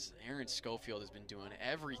 runs. Aaron Schofield has been doing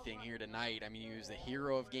everything here tonight. I mean, he was the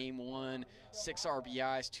hero of game 1, 6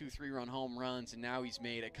 RBIs, 2 3-run home runs, and now he's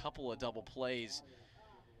made a couple of double plays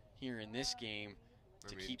here in this game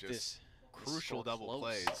to keep this crucial double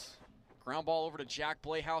close. Plays. Ground ball over to Jack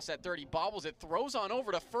Playhouse at third. He bobbles it, throws on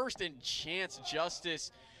over to first, and Chance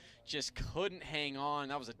Justice just couldn't hang on.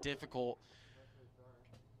 That was a difficult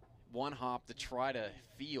one hop to try to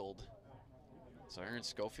field. So Aaron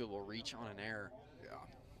Schofield will reach on an error. Yeah.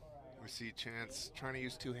 We see Chance trying to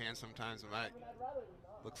use 2 hands sometimes, and that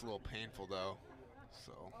looks a little painful though.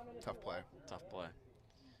 So tough play. Tough play.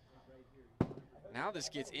 Now this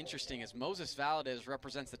gets interesting as Moses Valadez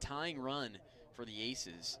represents the tying run for the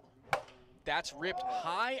Aces. That's ripped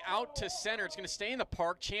high out to center. It's going to stay in the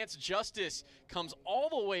park. Chance Justice comes all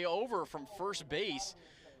the way over from first base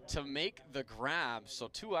to make the grab. So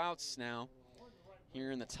 2 outs now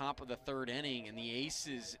here in the top of the 3rd inning, and the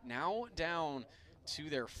Aces now down to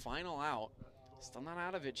their final out. Still not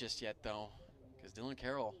out of it just yet, though, because Dylan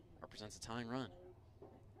Carroll represents the tying run.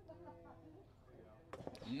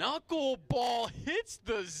 Knuckleball hits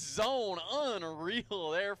the zone. Unreal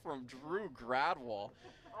there from Drew Gradwell.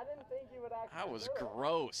 I didn't think he would actually. That was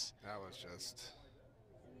gross. That was just.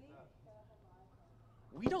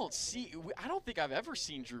 We don't see. I don't think I've ever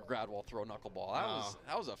seen Drew Gradwell throw knuckleball.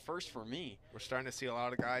 That was a first for me. We're starting to see a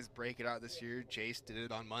lot of guys break it out this year. Jace did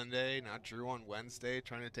it on Monday. Now Drew on Wednesday,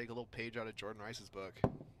 trying to take a little page out of Jordan Rice's book.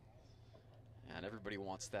 And everybody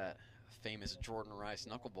wants that famous Jordan Rice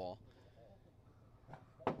knuckleball.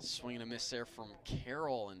 Swing and a miss there from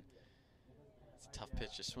Carroll, and it's a tough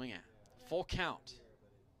pitch to swing at. Full count.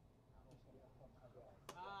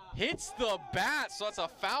 Hits the bat, so that's a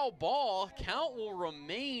foul ball. Count will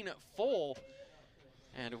remain full.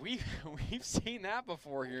 And we've seen that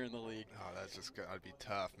before here in the league. Oh, that's just gotta be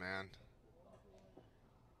tough, man.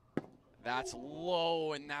 That's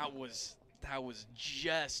low, and that was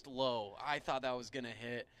just low. I thought that was gonna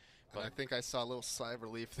hit. But I think I saw a little sigh of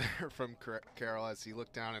relief there from Carroll as he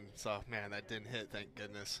looked down and saw, man, that didn't hit, thank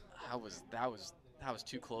goodness. That was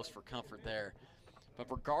too close for comfort there. But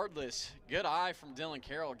regardless, good eye from Dylan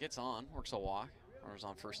Carroll. Gets on, works a walk. Runners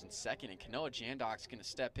on first and second, and Kanoa Jandok's going to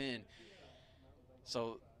step in.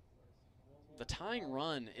 So the tying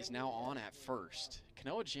run is now on at first.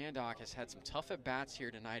 Kanoa Jandok has had some tough at-bats here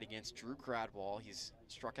tonight against Drew Gradwell. He's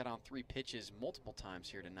struck out on 3 pitches multiple times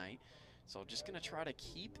here tonight. So just going to try to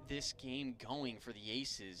keep this game going for the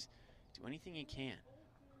Aces. Do anything he can.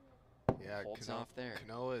 Yeah, holds off there.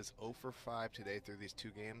 Kanoa is 0 for 5 today through these 2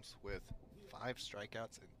 games with 5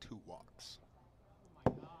 strikeouts and 2 walks.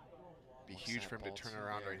 Be huge for him to turn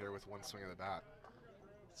around right here with 1 swing of the bat.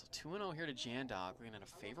 So 2-0 here to Jandok, looking at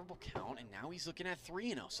a favorable count, and now he's looking at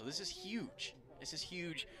 3-0. So this is huge. This is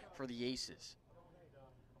huge for the Aces.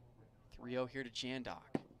 3-0 here to Jandok.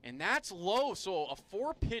 And that's low, so a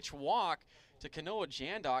 4-pitch walk to Kanoa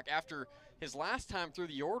Jandok after his last time through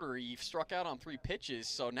the order. He struck out on 3 pitches.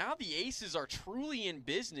 So now the Aces are truly in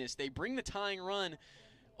business. They bring the tying run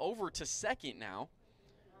over to second now.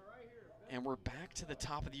 And we're back to the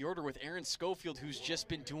top of the order with Aaron Schofield, who's just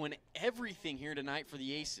been doing everything here tonight for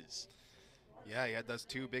the Aces. Yeah, he had those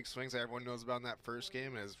 2 big swings that everyone knows about in that first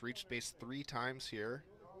game, and has reached base 3 times here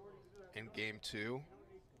in game 2.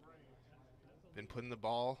 Been putting the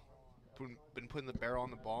barrel on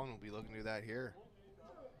the ball, and we'll be looking to do that here.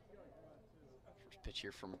 First pitch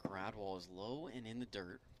here from Gradwell is low and in the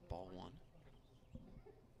dirt. Ball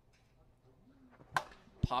 1.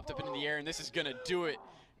 Popped up into the air, and this is going to do it.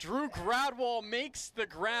 Drew Gradwell makes the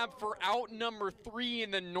grab for out number 3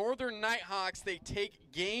 in the Northern Nighthawks. They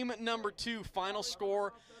take game number 2, final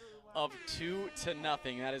score of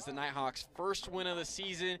 2-0. That is the Nighthawks' first win of the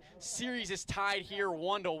season. Series is tied here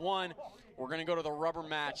 1-1. We're going to go to the rubber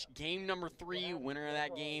match. Game number 3, winner of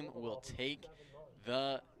that game will take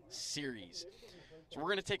the series. So we're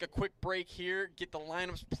going to take a quick break here, get the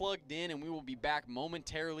lineups plugged in, and we will be back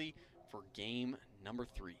momentarily for game number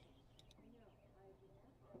 3.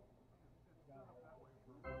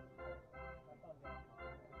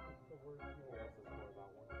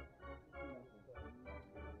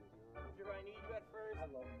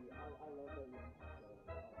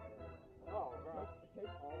 Oh, bro.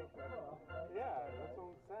 Yeah, that's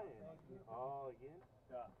what I'm saying. Oh, again?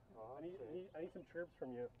 Yeah. Oh, I need some chirps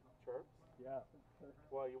from you. Chirps? Yeah.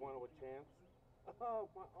 Well, you want it with Chance? Oh,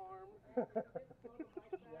 my arm.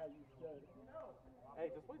 Yeah, you should.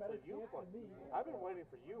 Hey, just wait till you play. I've been waiting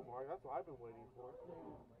for you, Mark. That's what I've been waiting for.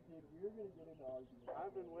 Dude, you're going to get into arguments.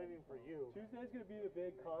 I've been waiting for you. Tuesday's going to be the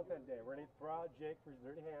big content day. We're going to throw out Jake for his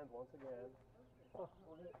dirty hands once again. We're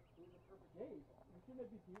going to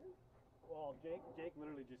Well, Jake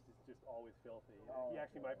literally is just always filthy. He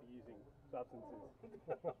actually might be using substances.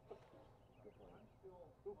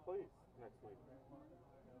 Who plays next week?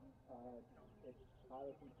 It's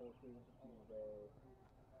Tyler from Turkey, and Ray,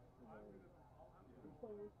 and then who's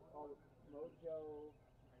playing? Oh, Mojo.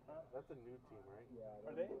 That's a new team, right? Yeah.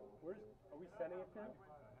 Are we sending it to him?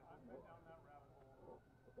 Nope.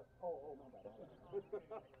 Oh, my bad.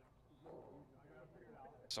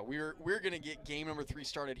 So we're going to get game number 3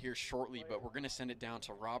 started here shortly, but we're going to send it down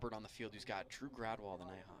to Robert on the field, who's got Drew Gradwell of the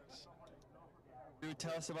Nighthawks. Drew,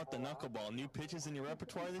 tell us about the knuckleball. New pitches in your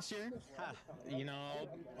repertoire this year? You know,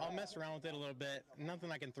 I'll mess around with it a little bit.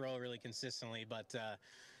 Nothing I can throw really consistently, but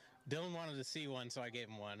Dylan wanted to see one, so I gave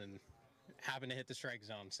him one, and happened to hit the strike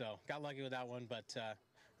zone. So got lucky with that one, but I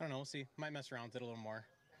don't know. We'll see. Might mess around with it a little more.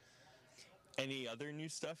 Any other new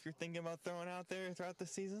stuff you're thinking about throwing out there throughout the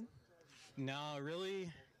season? No, really.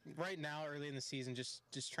 Right now, early in the season, just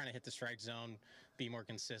trying to hit the strike zone, be more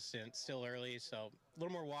consistent. Still early, so a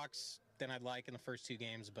little more walks than I'd like in the first 2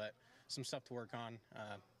 games, but some stuff to work on.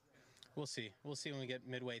 We'll see. We'll see when we get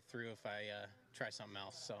midway through if I try something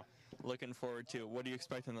else. So, looking forward to it. What do you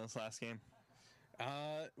expect in this last game?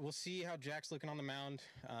 We'll see how Jack's looking on the mound.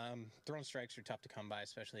 Throwing strikes are tough to come by,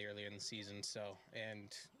 especially earlier in the season. So,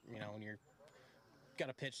 and you know, when you're got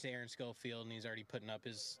a pitch to Aaron Schofield and he's already putting up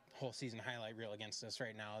his whole season highlight reel against us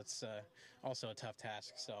right now, it's also a tough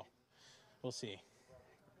task. So, we'll see.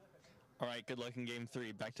 All right, good luck in game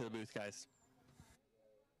 3. Back to the booth, guys.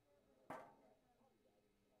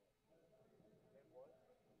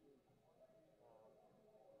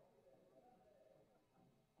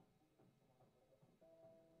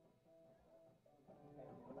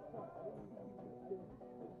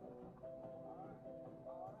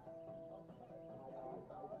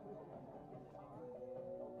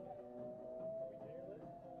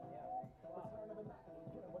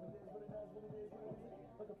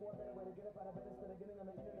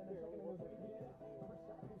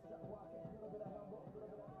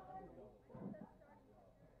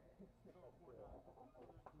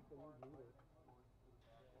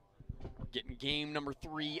 Getting game number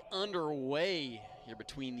 3 underway here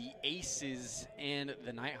between the Aces and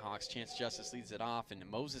the Nighthawks. Chance Justice leads it off, and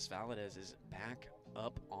Moses Valadez is back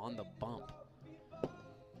up on the bump.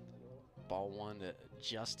 Ball 1 to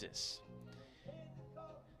Justice.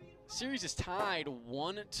 Series is tied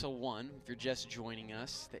 1-1. If you're just joining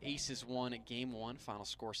us, the Aces won game 1, final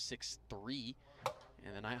score 6-3,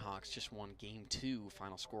 and the Nighthawks just won game 2,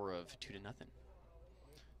 final score of 2-0.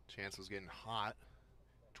 Chance was getting hot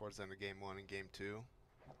towards the end of game 1 and game 2.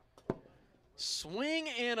 Swing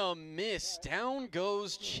and a miss. Down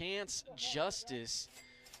goes Chance Justice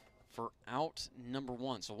for out number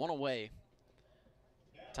 1. So 1 away,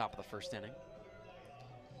 top of the first inning.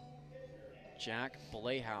 Jack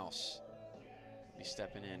Blehaus will be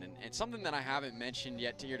stepping in. And something that I haven't mentioned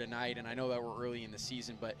yet here tonight, and I know that we're early in the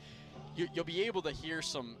season, but you'll be able to hear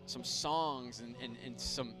some songs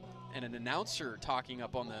and an announcer talking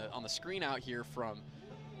up on the screen out here from.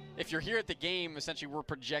 If you're here at the game, essentially we're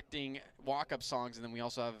projecting walk-up songs, and then we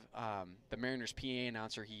also have the Mariners PA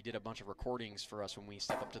announcer. He did a bunch of recordings for us when we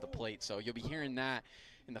step up to the plate. So you'll be hearing that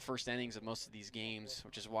in the first innings of most of these games,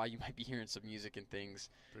 which is why you might be hearing some music and things.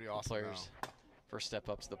 Pretty awesome. Players first step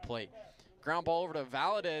up to the plate. Ground ball over to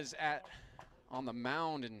Valadez on the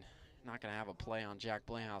mound, and not going to have a play on Jack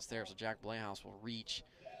Blehaus there. So Jack Blehaus will reach.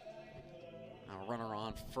 Runner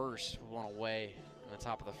on first, 1 away in the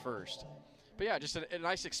top of the first. But yeah, just a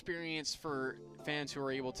nice experience for fans who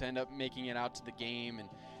are able to end up making it out to the game. And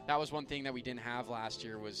that was one thing that we didn't have last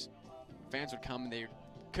year, was fans would come and they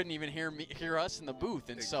couldn't even hear us in the booth.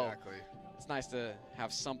 And exactly. So it's nice to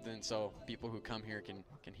have something so people who come here can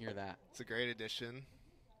hear that. It's a great addition.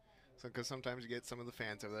 So because sometimes you get some of the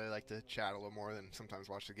fans over there, they like to chat a little more than sometimes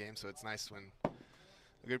watch the game. So it's nice when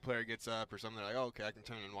a good player gets up or something, they're like, oh, okay, I can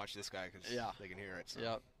turn and watch this guy because they can hear it. So.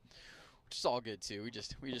 Yep. Which is all good too.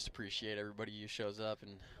 We just appreciate everybody who shows up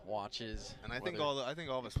and watches. And I think all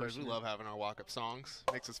of us players, we love having our walk-up songs.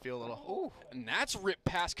 Makes us feel a little. Ooh. And that's ripped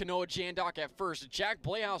past Kanoa Jandok at first. Jack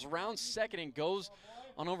Blehaus rounds second and goes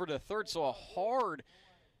on over to third. So a hard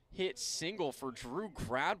hit single for Drew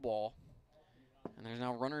Gradwell. And there's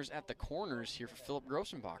now runners at the corners here for Philip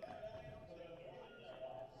Grossenbacher.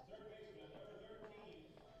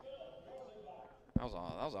 That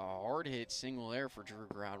was a hard hit single there for Drew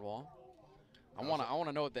Gradwell. I want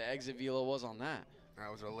to know what the exit velo was on that. That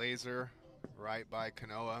was a laser right by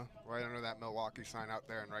Kanoa, right under that Milwaukee sign out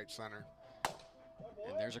there in right center.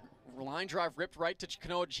 And there's a line drive ripped right to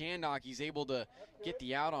Kanoa Jandok. He's able to get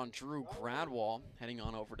the out on Drew Gradwell, heading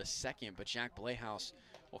on over to second. But Jack Blehaus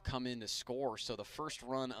will come in to score. So the first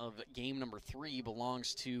run of game number 3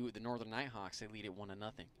 belongs to the Northern Nighthawks. They lead it 1-0.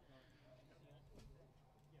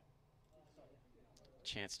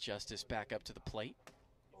 Chance Justice back up to the plate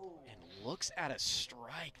and looks at a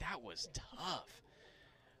strike. That was tough.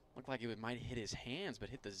 Looked like it might hit his hands, but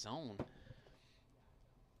hit the zone.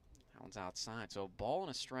 That one's outside. So a ball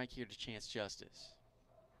and a strike here to Chance Justice.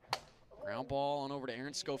 Ground ball on over to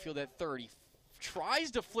Aaron Schofield at third. He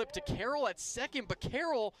tries to flip to Carroll at second, but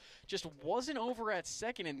Carroll just wasn't over at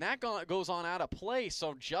second, and that goes on out of play.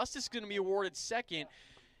 So Justice is going to be awarded second,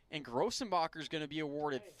 and Grossenbacher is going to be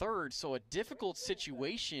awarded third. So a difficult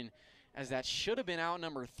situation, as that should have been out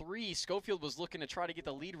number 3. Schofield was looking to try to get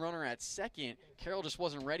the lead runner at second. Carroll just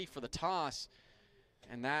wasn't ready for the toss.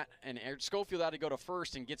 And Schofield had to go to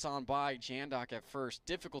first and gets on by Jandok at first.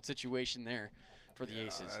 Difficult situation there for the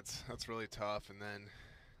Aces. That's really tough. And then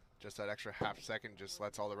just that extra half second just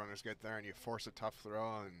lets all the runners get there, and you force a tough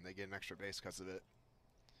throw, and they get an extra base because of it.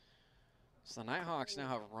 So the Nighthawks now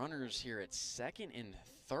have runners here at second and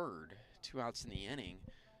third. 2 outs in the inning.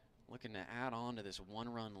 Looking to add on to this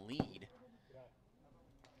 1-run lead.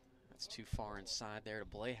 That's too far inside there to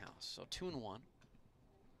Blayhouse. So 2-1.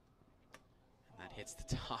 That hits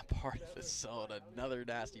the top part of the zone. Another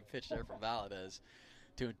nasty pitch there from Valadez.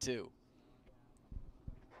 2-2.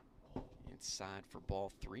 Inside for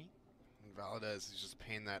ball 3. And Valadez is just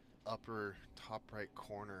paying that upper top right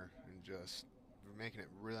corner and just making it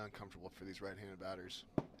really uncomfortable for these right-handed batters.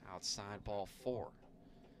 Outside ball 4.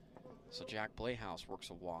 So Jack Blayhouse works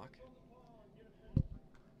a walk.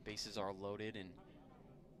 Bases are loaded, and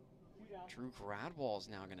Drew Gradwall is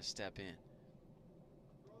now going to step in.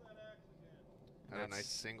 And a nice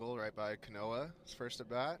single right by Kanoa, his first at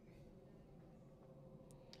bat.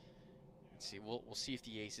 Let's see, we'll see if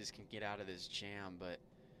the Aces can get out of this jam, but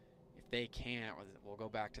if they can't, we'll go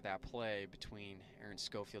back to that play between Aaron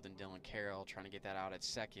Schofield and Dylan Carroll, trying to get that out at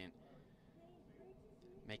second.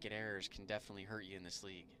 Making errors can definitely hurt you in this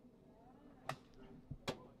league.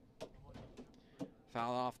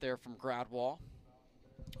 Foul off there from Gradwall.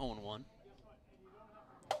 0-1.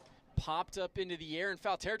 Popped up into the air in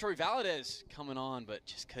foul territory. Valadez coming on, but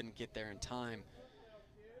just couldn't get there in time.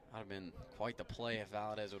 That would have been quite the play if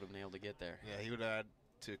Valadez would have been able to get there. Yeah, he would have had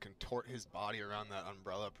to contort his body around that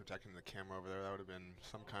umbrella protecting the camera over there. That would have been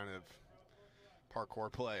some kind of parkour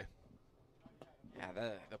play.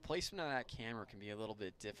 Yeah, the placement of that camera can be a little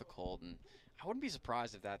bit difficult, and I wouldn't be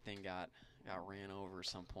surprised if that thing got ran over at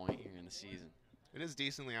some point here in the season. It is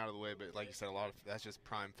decently out of the way, but like you said, that's just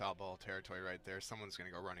prime foul ball territory right there. Someone's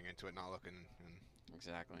going to go running into it, not looking.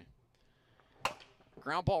 Exactly.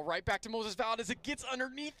 Ground ball right back to Moses Valadez. It gets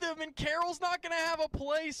underneath him, and Carroll's not going to have a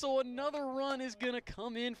play, so another run is going to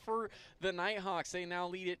come in for the Nighthawks. They now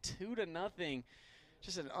lead it 2-0.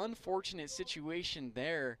 Just an unfortunate situation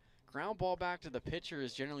there. Ground ball back to the pitcher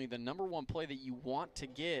is generally the #1 play that you want to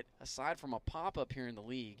get, aside from a pop-up here in the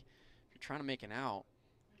league. If you're trying to make an out,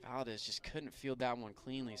 Valadez just couldn't field that one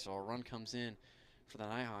cleanly, so a run comes in for the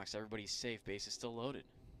Nighthawks. Everybody's safe. Base is still loaded.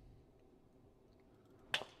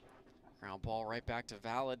 Ground ball right back to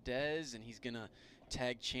Valadez, and he's going to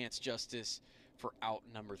tag Chance Justice for out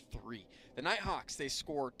number 3. The Nighthawks, they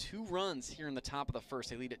score 2 runs here in the top of the first.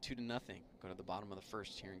 They lead it 2-0. Go to the bottom of the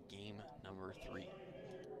first here in game number 3.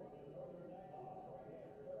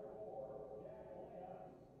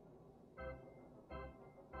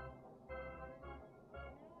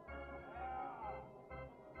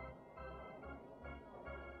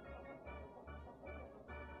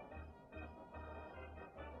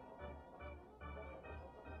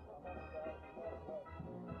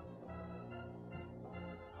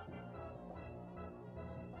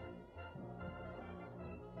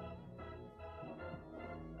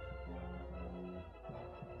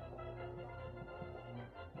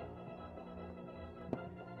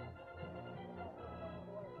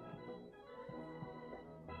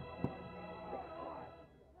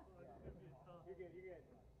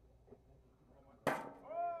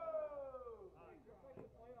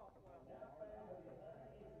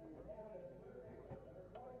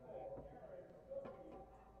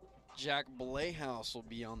 Jack Blayhouse will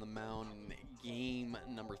be on the mound in game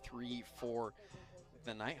number 3 for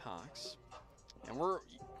the Nighthawks. And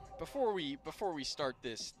before we start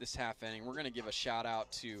this half inning, we're going to give a shout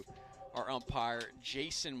out to our umpire,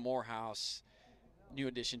 Jason Morehouse. New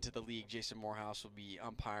addition to the league. Jason Morehouse will be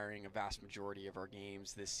umpiring a vast majority of our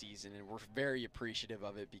games this season, and we're very appreciative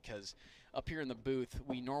of it, because up here in the booth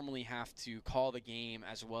we normally have to call the game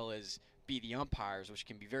as well as be the umpires, which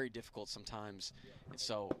can be very difficult sometimes. And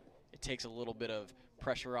so it takes a little bit of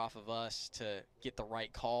pressure off of us to get the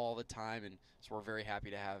right call all the time, and so we're very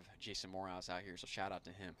happy to have Jason Morehouse out here, so shout out to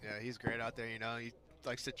him. Yeah, he's great out there. He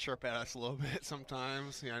likes to chirp at us a little bit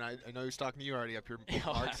sometimes. And I know he's talking to you already up here,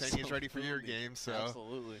 Mark, saying he's ready for your game. So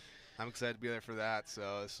absolutely. I'm excited to be there for that.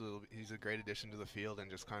 So he's a great addition to the field and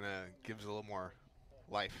just kind of gives a little more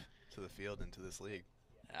life to the field and to this league.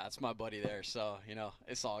 Yeah, that's my buddy there, so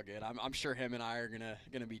it's all good. I'm sure him and I are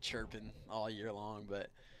gonna be chirping all year long, but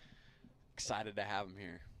excited to have him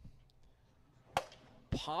here.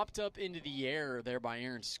 Popped up into the air there by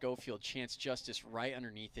Aaron Schofield. Chance Justice right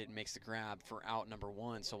underneath it and makes the grab for out number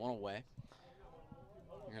 1. So 1 away.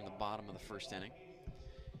 Here in the bottom of the first inning.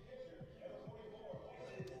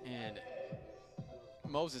 And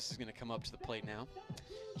Moses is going to come up to the plate now.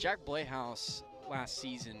 Jack Blehouse last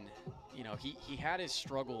season, he had his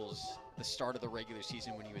struggles the start of the regular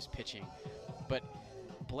season when he was pitching. But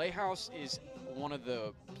Blehouse is one of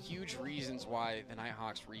the huge reasons why the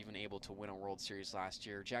Nighthawks were even able to win a World Series last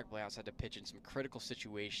year. Jack Blehouse had to pitch in some critical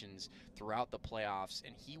situations throughout the playoffs,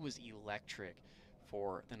 and he was electric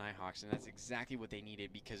for the Nighthawks, and that's exactly what they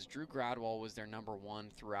needed, because Drew Gradwell was their number 1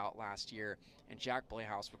 throughout last year, and Jack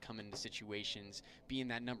Blehouse would come into situations being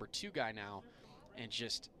that number 2 guy now, and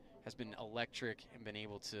just has been electric and been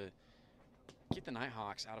able to get the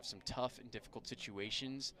Nighthawks out of some tough and difficult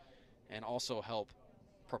situations and also help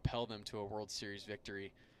propel them to a World Series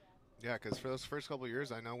victory. Yeah, because for those first couple of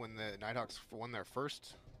years, I know when the Nighthawks won their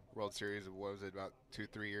first World Series, what was it, about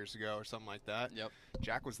 2-3 years ago or something like that? Yep.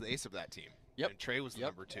 Jack was the ace of that team. Yep. And Trey was the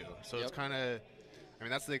number 2. So it's kind of,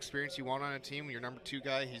 that's the experience you want on a team. When you're number 2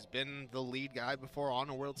 guy, he's been the lead guy before on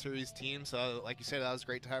a World Series team. So like you said, that was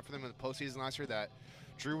great to have for them in the postseason last year, that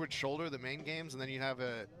Drew would shoulder the main games, and then you'd have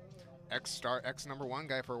a ex number 1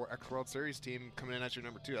 guy for ex World Series team coming in as your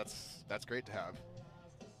number 2. That's great to have.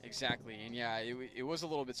 Exactly, and yeah, it was a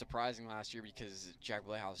little bit surprising last year because Jack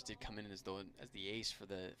Blehouse did come in as the ace for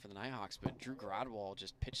the Nighthawks, but Drew Gradwell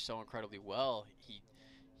just pitched so incredibly well.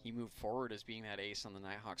 He moved forward as being that ace on the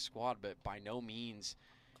Nighthawks squad, but by no means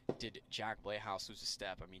did Jack Blehouse lose a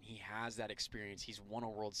step. I mean, he has that experience. He's won a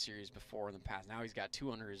World Series before in the past. Now he's got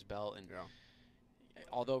 2 under his belt, and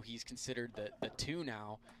although he's considered the 2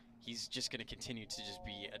 now, he's just going to continue to just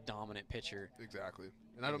be a dominant pitcher. Exactly.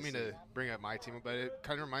 And I don't mean to bring up my team, but it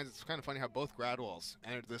kind of it's kind of funny how both Gradwells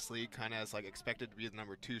entered this league kind of as like expected to be the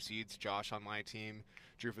number 2 seeds. Josh on my team,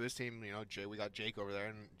 Drew for this team, Jay, we got Jake over there,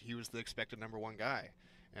 and he was the expected number 1 guy.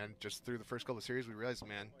 And just through the first couple of series, we realized,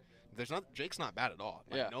 man, Jake's not bad at all.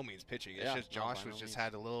 By no means pitching. It's just Josh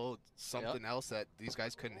had a little something else that these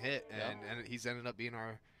guys couldn't hit, and he's ended up being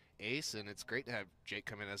our ace, and it's great to have Jake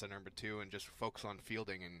come in as a number 2 and just focus on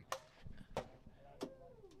fielding. And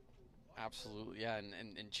absolutely, yeah,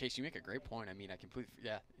 and Chase, you make a great point. I mean, I completely,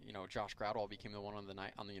 Josh Gradwell became the one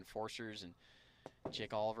on the enforcers, and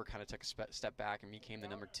Jake Oliver kind of took a step back and became the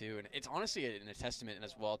number 2. And it's honestly a testament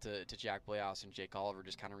as well to Jack Blehouse and Jake Oliver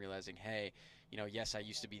just kind of realizing, hey, yes, I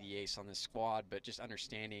used to be the ace on this squad, but just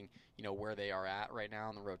understanding, where they are at right now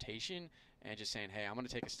in the rotation, and just saying, hey, I'm going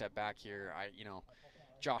to take a step back here.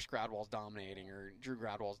 Josh Gradwell's dominating or Drew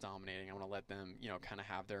Gradwell's dominating. I want to let them, kind of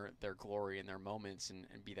have their glory and their moments and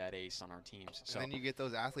be that ace on our teams. So and then you get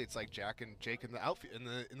those athletes like Jack and Jake in the outfield,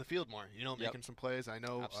 in the field more. Making some plays. I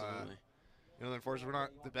know. Absolutely. The Enforcers were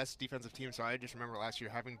not the best defensive team, so I just remember last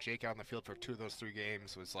year having Jake out in the field for 2 of those 3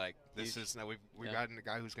 games was like, we've gotten a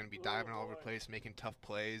guy who's going to be diving all over the place, making tough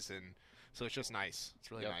plays, and so it's just nice.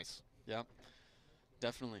 It's really nice. Yep,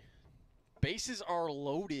 definitely. Bases are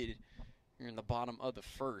loaded here in the bottom of the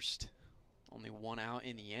first. Only 1 out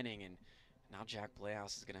in the inning, and now Jack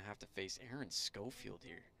Blehouse is going to have to face Aaron Schofield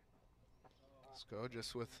here.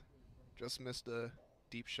 Just missed a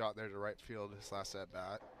deep shot there to right field his last at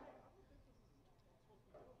bat.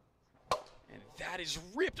 And that is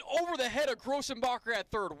ripped over the head of Grossenbacher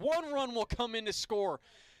at third. 1 run will come in to score,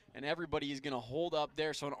 and everybody is going to hold up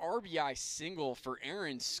there. So an RBI single for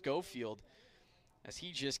Aaron Schofield as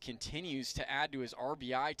he just continues to add to his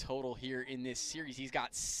RBI total here in this series. He's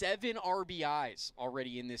got 7 RBIs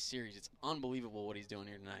already in this series. It's unbelievable what he's doing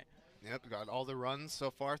here tonight. Yep, got all the runs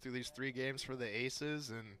so far through these 3 games for the Aces,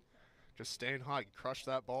 and just staying hot. He crushed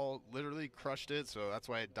that ball, literally crushed it, so that's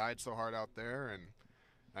why it died so hard out there, and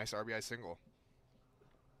nice RBI single.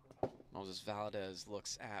 Moses Valdez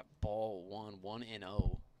looks at ball 1,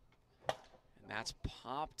 1-0. And that's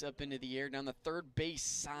popped up into the air down the third base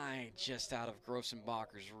side, just out of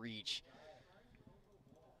Grossenbacher's reach.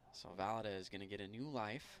 So Valdez is going to get a new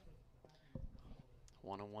life.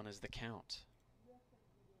 1-1 is the count.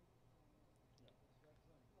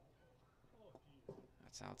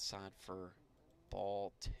 That's outside for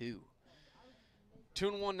ball 2.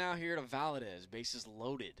 2-1 now here to Valadez. Bases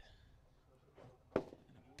loaded. And a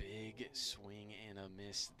big swing and a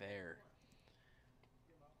miss there.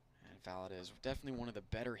 And Valadez, definitely one of the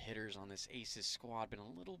better hitters on this Aces squad. Been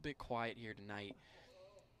a little bit quiet here tonight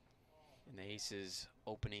in the Aces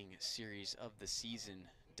opening series of the season.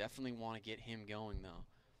 Definitely want to get him going, though.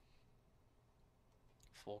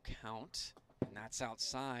 Full count, and that's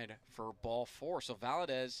outside for ball 4. So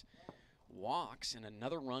Valadez walks, and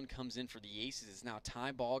another run comes in for the Aces. It's now a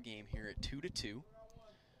tie ball game here at 2-2.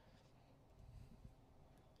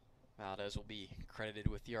 Valadez will be credited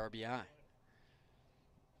with the RBI.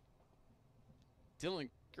 Dylan,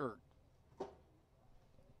 or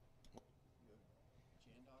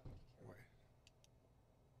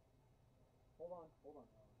Hold on.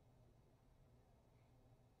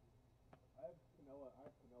 I have Canoa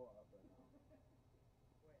up right now.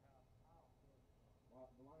 Wait, how?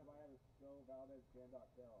 Well, the lineup I have is Joe, Valdez, Jandock,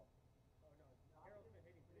 Carroll. Oh, no. Carroll's been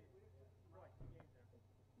hitting for like 2 games now. I think Jandock does it.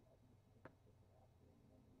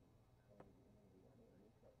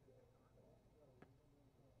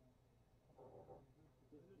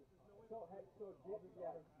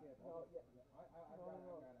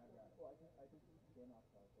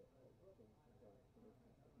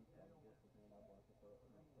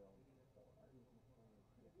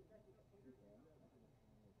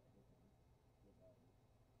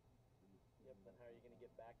 Yep, then how are you going to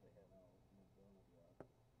get back to him?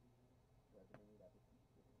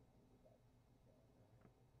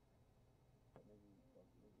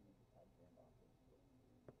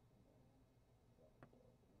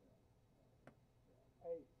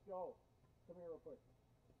 Hey, Joe, come here real quick.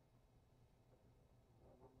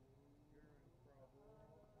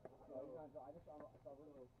 No, he's not. I thought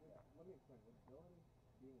we're going to. Let me explain. Was Dylan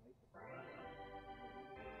being late to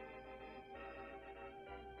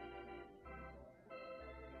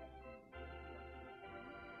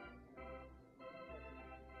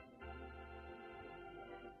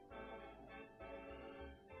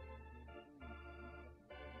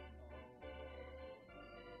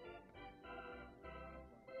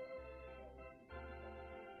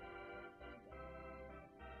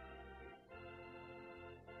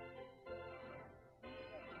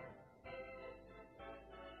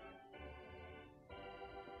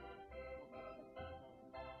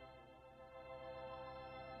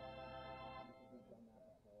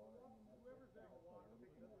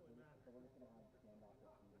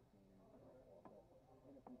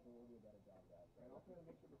we'll do a better job at that. And I'll try to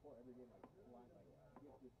make sure before every game, like, get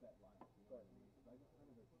this set lineup, you know what I mean? Because I just kind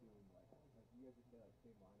of assume, like you guys just say, like,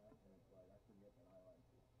 same lineup, and it's like, I forget that I,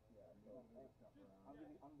 like, move stuff around. I'm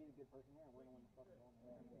being a good person here, and we're the one that's fucking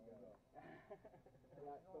going.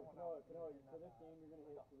 Yeah, so for this game, you're going to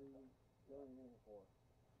hit 3, Dylan, you're going to hit 4.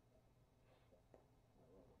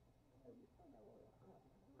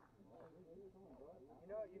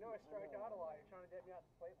 You know I strike out a lot. You're trying to get me out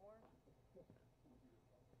the plate more?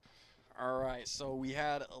 all right, so we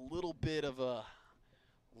had a little bit of a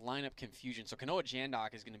lineup confusion. So Kanoa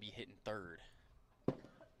Jandock is going to be hitting third,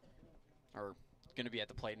 or going to be at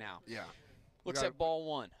the plate now. Yeah. Looks at ball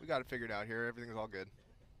 1. We got it figured out here. Everything's all good.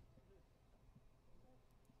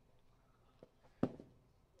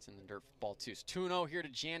 It's in the dirt for ball 2. So 2-0 here to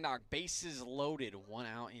Jandock. Bases loaded. 1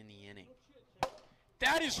 out in the inning.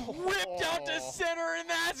 That is ripped out to center, and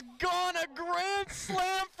that's gone. A grand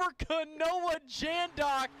slam for Kanoa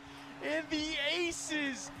Jandock. And the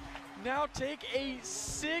Aces now take a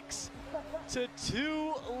 6-2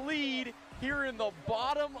 lead here in the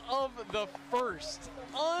bottom of the first.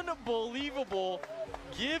 Unbelievable.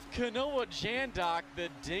 Give Kanoa Jandock the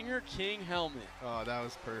Dinger King helmet. Oh, that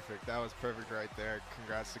was perfect. That was perfect right there.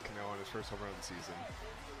 Congrats to Kanoa on his first home run of the season.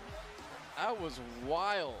 That was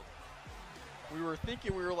wild. We were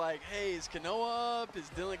thinking, we were like, hey, is Kanoa up? Is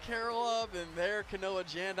Dylan Carroll up? And there Kanoa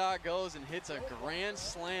Jandock goes and hits a grand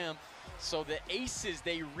slam. So the Aces,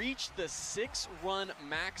 they reached the 6-run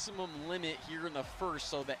maximum limit here in the first.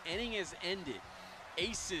 So the inning has ended.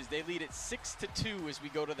 Aces, they lead it 6-2 as we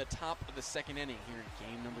go to the top of the second inning here in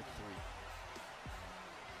game number 3.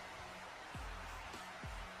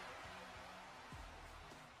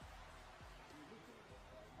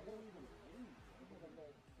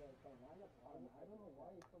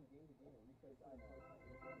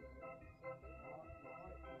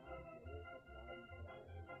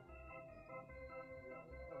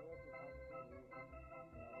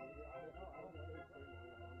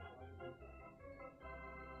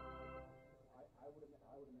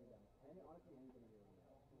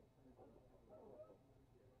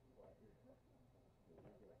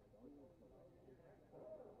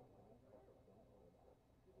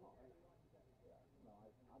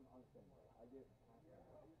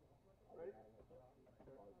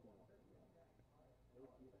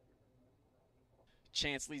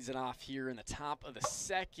 Chance leads it off here in the top of the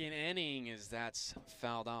second inning as that's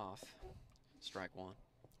fouled off. Strike one.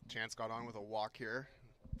 Chance got on with a walk here.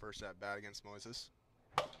 First at bat against Moses.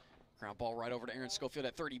 Ground ball right over to Aaron Schofield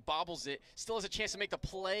at third. He bobbles it. Still has a chance to make the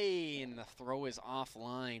play, and the throw is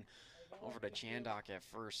offline over to Jandok at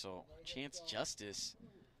first. So Chance Justice.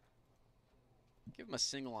 Give him a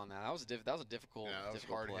single on that. That was a difficult. Yeah, that was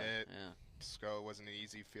difficult hard play. hit. Yeah. Sco wasn't an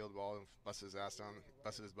easy field ball. Busted his ass down,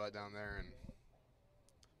 busted his butt down there, and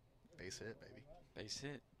base hit, baby. Base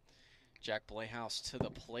hit. Jack Playhouse to the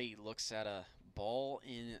plate. Looks at a ball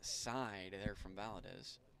inside there from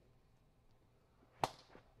Valadez.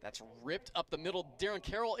 That's ripped up the middle, Darren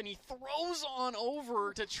Carroll, and he throws on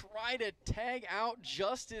over to try to tag out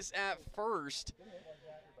Justice at first.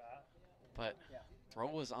 But throw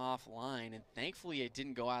was offline, and thankfully it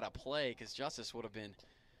didn't go out of play because Justice would have been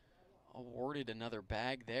awarded another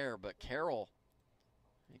bag there. But Carroll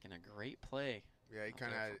making a great play. Yeah, he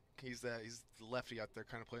kind of he's the lefty out there,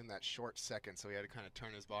 kind of playing that short second, so he had to kind of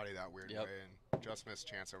turn his body that weird way, and just missed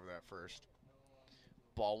Chance over that first.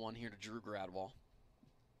 Ball one here to Drew Gradwall.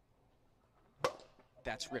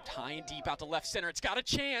 That's ripped high and deep out to left center. It's got a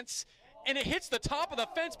chance, and it hits the top of the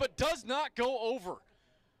fence, but does not go over.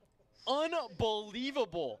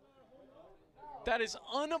 Unbelievable. That is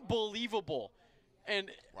unbelievable. And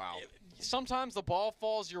wow. Sometimes the ball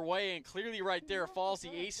falls your way, and clearly right there it falls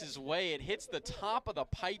the Aces' way. It hits the top of the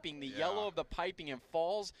piping, the yellow of the piping, and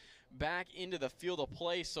falls back into the field of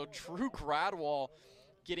play. So Drew Gradwall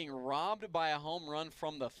getting robbed by a home run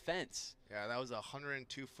from the fence. Yeah, that was a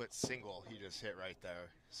 102-foot single he just hit right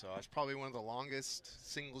there. So it's probably one of the longest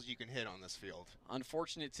singles you can hit on this field.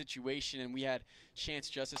 Unfortunate situation, and we had Chance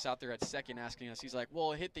Justice out there at second asking us. He's like,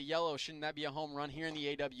 well, hit the yellow. Shouldn't that be a home run? Here in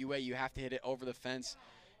the AWA, you have to hit it over the fence.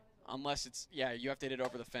 Unless it's, you have to hit it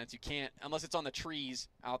over the fence. You can't, unless it's on the trees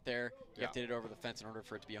out there, you have to hit it over the fence in order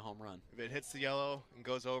for it to be a home run. If it hits the yellow and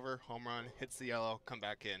goes over, home run, hits the yellow, come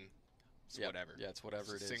back in. It's whatever. Yeah, it's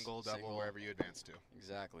whatever it is. Single, double, wherever you advance to.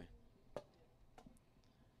 Exactly.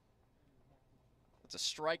 It's a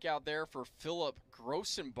strikeout there for Philip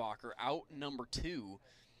Grossenbacher, out number 2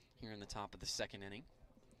 here in the top of the second inning.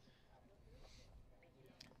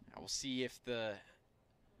 Now we'll see if the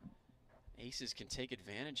Aces can take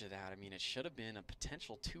advantage of that. I mean, it should have been a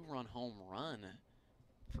potential 2-run home run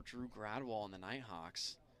for Drew Gradwall and the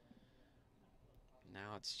Nighthawks.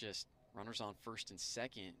 Now it's just runners on first and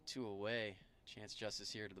second, 2 away. Chance Justice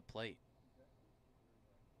here to the plate.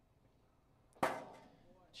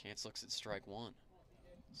 Chance looks at strike one.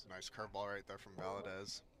 It's a nice curveball right there from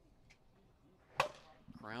Valadez.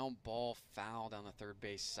 Ground ball foul down the third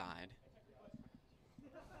base side.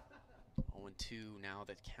 0-2 now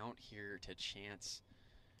the count here to Chance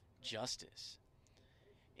Justice.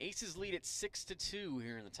 Aces lead at 6-2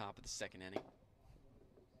 here in the top of the second inning.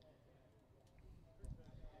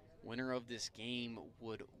 Winner of this game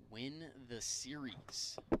would win the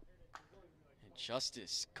series. And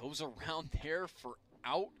Justice goes around there for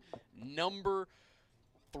out number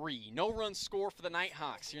 3. No run score for the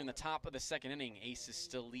Nighthawks here in the top of the second inning. Aces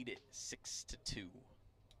still lead it 6-2.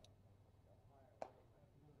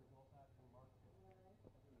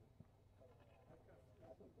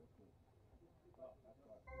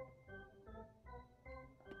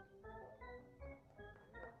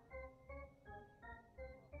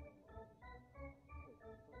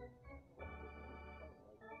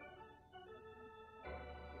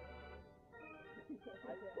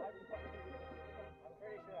 I'm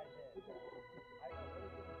pretty sure I did.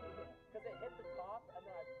 Because it hit the top and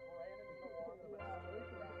then I ran into the wall. Is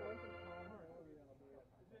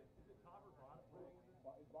it top or bottom?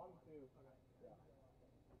 It's bottom 2. Okay. Yeah.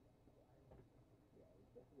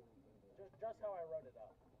 Just how I wrote it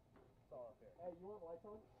up. It's all up here. Hey, you want lights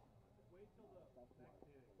on? Wait till the next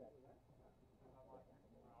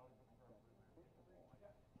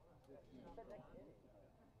inning.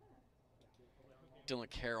 Dylan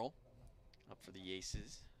Carroll up for the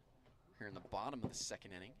Aces here in the bottom of the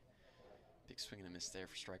second inning. Big swing and a miss there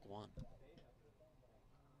for strike one.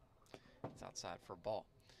 It's outside for a ball.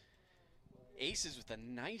 Aces with a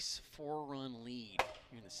nice 4-run lead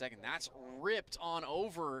here in the second. That's ripped on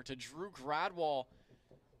over to Drew Gradwall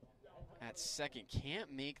at second.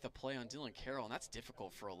 Can't make the play on Dylan Carroll, and that's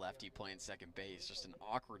difficult for a lefty playing second base. Just an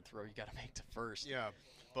awkward throw you got to make to first. Yeah,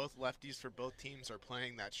 both lefties for both teams are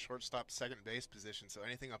playing that shortstop second base position, so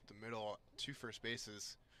anything up the middle to first base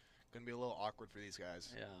is going to be a little awkward for these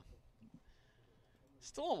guys. Yeah.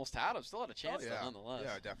 Still almost had him. Still had a chance though, nonetheless.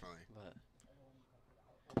 Yeah, definitely.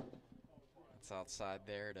 But that's outside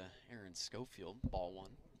there to Aaron Schofield. Ball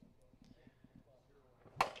one.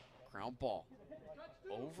 Ground ball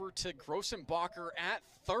over to Grossenbacher at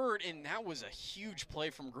third, and that was a huge play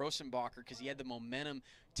from Grossenbacher because he had the momentum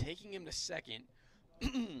taking him to second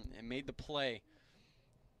and made the play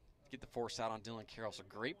to get the force out on Dylan Carroll. So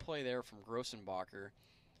great play there from Grossenbacher.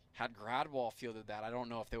 Had Gradwall fielded that, I don't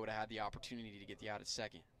know if they would have had the opportunity to get the out at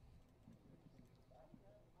second.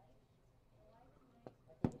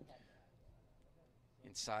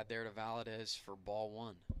 Inside there to Valadez for ball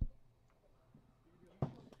 1.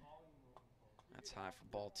 That's high for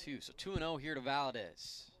ball 2. So 2-0 here to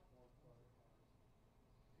Valadez.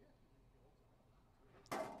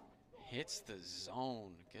 Hits the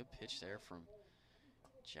zone. Good pitch there from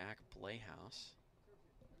Jack Playhouse.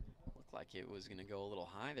 Looked like it was going to go a little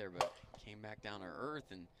high there, but came back down to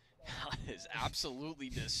earth, and Valadez absolutely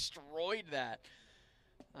destroyed that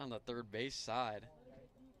on the third base side.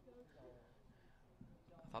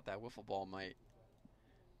 I thought that wiffle ball might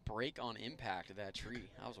break on impact of that tree.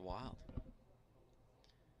 That was wild.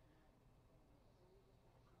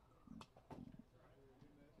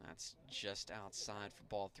 That's just outside for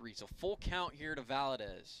ball 3. So full count here to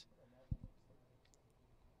Valadez.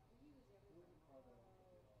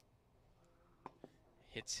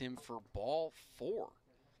 Hits him for ball 4.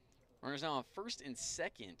 Runners now on first and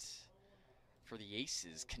second for the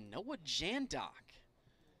Aces. Kanoa Jandok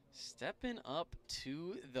stepping up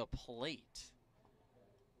to the plate.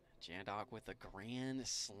 Jandok with a grand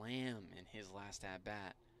slam in his last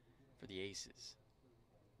at-bat for the Aces.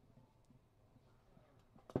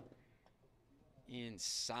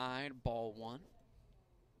 Inside, ball 1.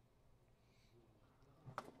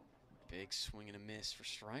 Big swing and a miss for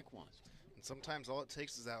strike 1. And sometimes all it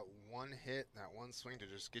takes is that one hit, that one swing to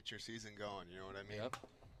just get your season going, you know what I mean?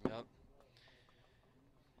 Yep.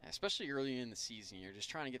 Especially early in the season, you're just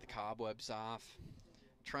trying to get the cobwebs off.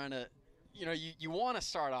 Trying to, you want to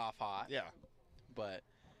start off hot. Yeah. But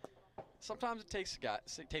sometimes it takes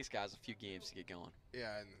guys a few games to get going.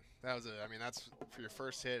 Yeah, and that was that's for your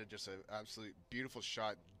first hit, just an absolute beautiful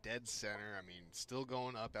shot, dead center. I mean, still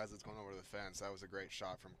going up as it's going over the fence. That was a great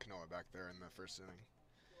shot from Kanoa back there in the first inning.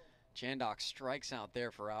 Jandok strikes out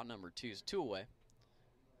there for out number 2. It's 2 away.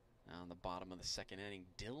 Now on the bottom of the second inning,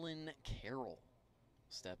 Dylan Carroll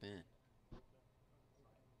step in.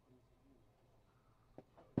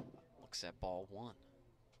 Looks at ball 1.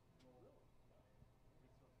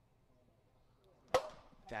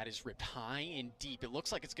 That is ripped high and deep. It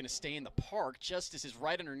looks like it's going to stay in the park. Justice is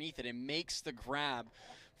right underneath it and makes the grab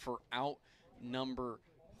for out number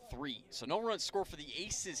 3. So no runs scored for the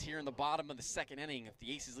Aces here in the bottom of the second inning. If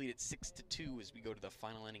the Aces lead at 6-2 as we go to the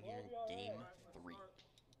final inning here in game 3.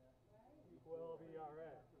 We'll be all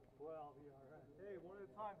right. We'll be all right. Hey, one at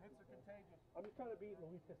a time. Hits are contagious. I'm just trying to beat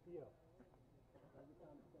Luis Castillo.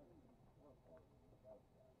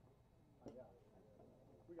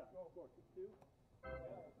 We got score 6-2.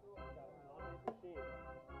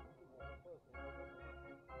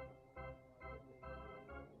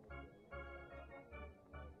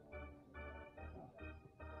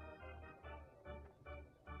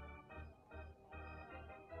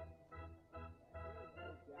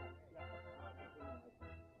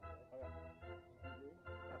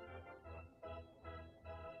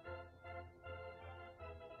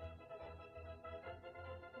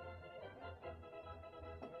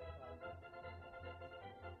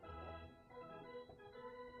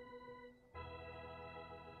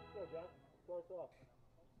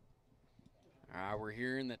 All right, we're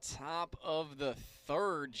here in the top of the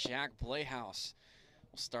third. Jack Playhouse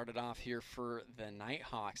will start it off here for the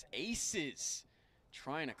Nighthawks. Aces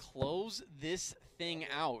trying to close this thing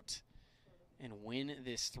out and win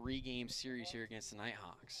this 3-game series here against the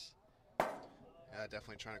Nighthawks. Yeah,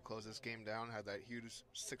 definitely trying to close this game down. Had that huge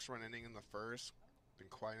 6-run inning in the first. Been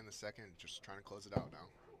quiet in the second. Just trying to close it out now.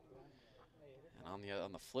 And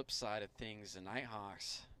on the flip side of things, the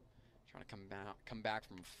Nighthawks trying to come back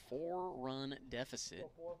from a 4-run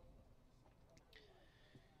deficit.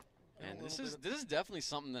 And this is definitely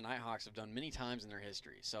something the Nighthawks have done many times in their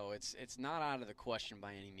history. So it's not out of the question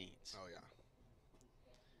by any means. Oh yeah.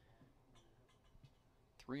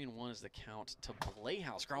 3-1 is the count to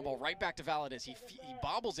Playhouse. Ground ball right back to Valadez. He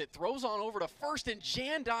bobbles it, throws on over to first, and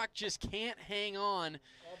Jandok just can't hang on.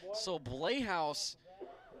 So Playhouse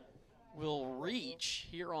will reach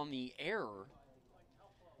here on the error.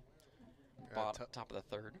 Yeah, top of the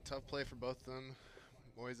third. Tough play for both of them.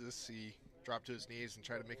 Moises, he dropped to his knees and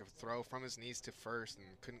tried to make a throw from his knees to first and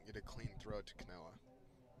couldn't get a clean throw to Kanoa.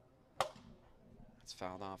 That's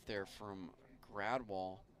fouled off there from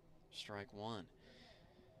Gradwall. Strike 1.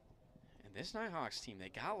 And this Nighthawks team, they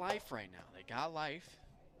got life right now. They got life.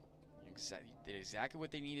 Did exactly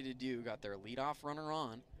what they needed to do. Got their leadoff runner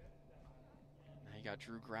on. you got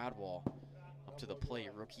Drew Gradwall up to the plate,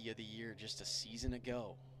 Rookie of the Year just a season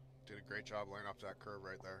ago. Did a great job laying off that curve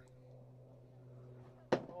right there.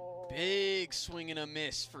 Big swing and a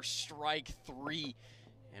miss for strike 3.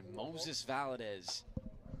 And Moses Valadez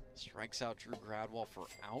strikes out Drew Gradwall for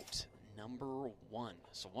out number 1.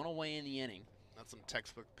 So 1 away in the inning. That's some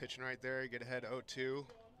textbook pitching right there. Get ahead 0-2.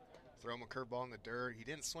 Throw him a curveball in the dirt. He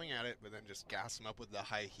didn't swing at it, but then just gas him up with the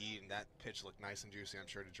high heat, and that pitch looked nice and juicy, I'm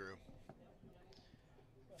sure, to Drew.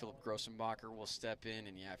 Philip Grossenbacher will step in,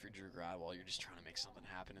 and yeah, if you're Drew Gradwall, you're just trying to make something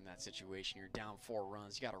happen in that situation. You're down 4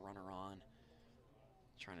 runs. You got a runner on.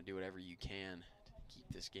 Trying to do whatever you can to keep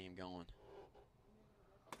this game going.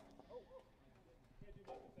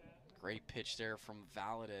 Great pitch there from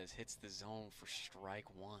Valadez. Hits the zone for strike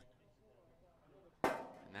 1. And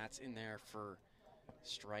that's in there for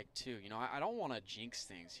strike 2. You know, I don't want to jinx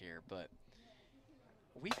things here, but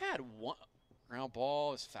we've had one ground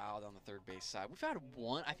ball is fouled on the third base side. We've had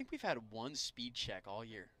one. I think we've had one speed check all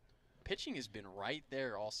year. Pitching has been right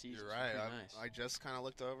there all season. You're right. Nice. I just kind of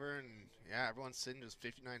looked over, and yeah, everyone's sitting just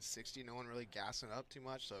 59-60. No one really gassing up too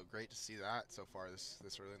much. So great to see that so far this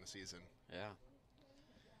early in the season. Yeah,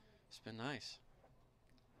 it's been nice.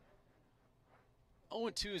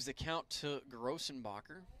 0-2 is the count to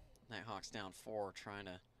Grossenbacher. Nighthawks down 4, trying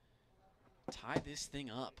to tie this thing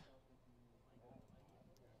up.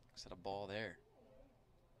 Looks at a ball there.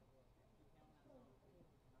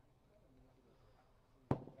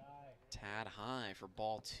 Tad high for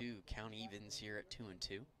ball 2. Count evens here at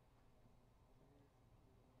 2-2.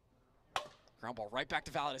 Ground ball right back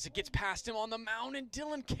to Valadez. It gets past him on the mound, and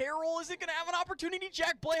Dylan Carroll isn't going to have an opportunity.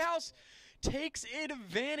 Jack Playhouse takes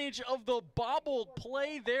advantage of the bobbled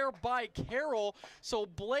play there by Carroll. So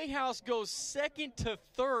Playhouse goes second to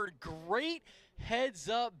third. Great heads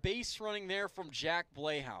up base running there from Jack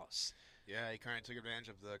Playhouse. Yeah, he kind of took advantage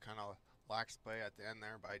of the kind of lax play at the end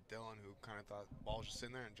there by Dylan, who kind of thought the ball was just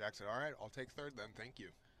in there, and Jack said, all right, I'll take third then, thank you.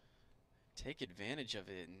 Take advantage of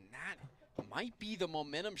it, and that might be the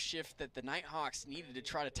momentum shift that the Nighthawks needed to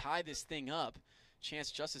try to tie this thing up.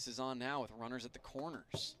 Chance Justice is on now with runners at the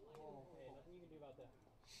corners.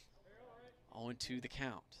 0-2 the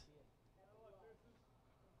count.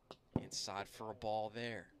 Inside for a ball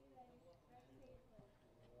there.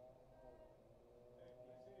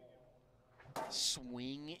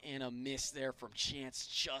 Swing and a miss there from Chance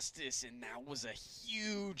Justice, and that was a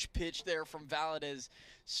huge pitch there from Valadez.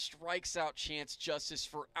 Strikes out Chance Justice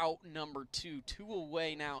for out number 2. 2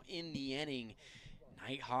 away now in the inning.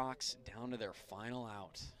 Nighthawks down to their final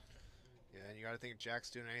out. Yeah, and you got to think Jack's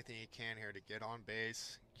doing anything he can here to get on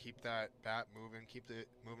base, keep that bat moving, keep it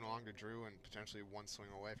moving along to Drew, and potentially one swing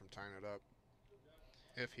away from tying it up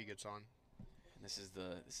if he gets on. This is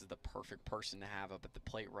the perfect person to have up at the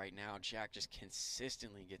plate right now. Jack just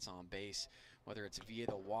consistently gets on base, whether it's via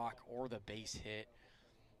the walk or the base hit.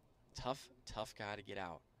 Tough guy to get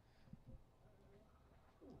out.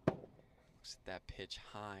 Looks at that pitch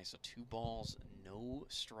high, so 2 balls, no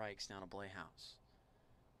strikes down to Playhouse.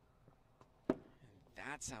 And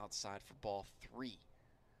that's outside for ball 3.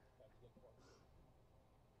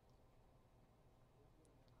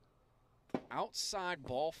 Outside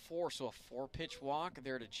ball 4, so a 4-pitch walk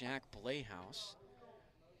there to Jack Playhouse.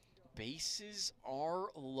 Bases are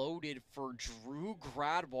loaded for Drew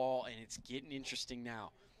Gradwall, and it's getting interesting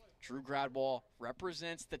now. Drew Gradwall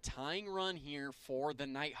represents the tying run here for the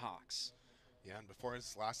Nighthawks. Yeah, and before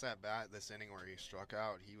his last at-bat this inning where he struck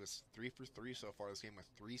out, he was 3 for 3 so far this game with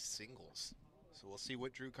 3 singles. So we'll see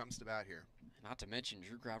what Drew comes to bat here. Not to mention,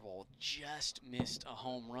 Drew Gradwall just missed a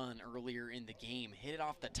home run earlier in the game. Hit it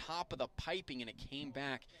off the top of the piping, and it came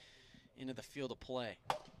back into the field of play.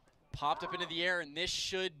 Popped up into the air, and this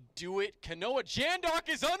should do it. Kanoa Jandok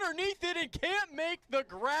is underneath it and can't make the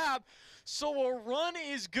grab. So a run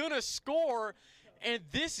is going to score, and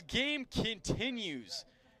this game continues.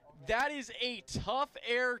 That is a tough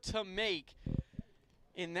error to make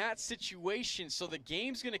in that situation. So the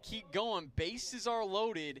game's going to keep going. Bases are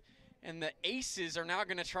loaded, and the Aces are now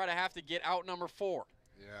going to try to have to get out number 4.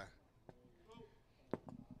 Yeah.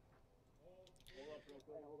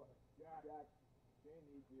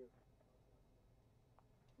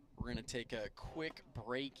 We're going to take a quick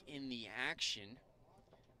break in the action.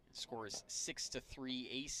 The score is 6-3.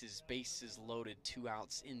 Aces, bases loaded, 2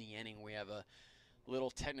 outs in the inning. We have a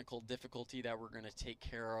little technical difficulty that we're going to take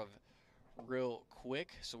care of real quick,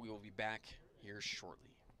 so we will be back here shortly.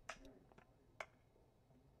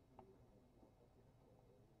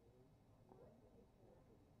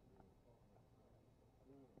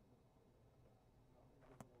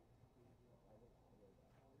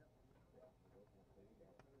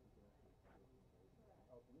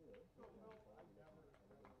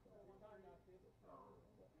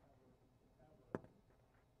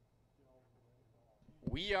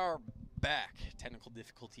 We are back. Technical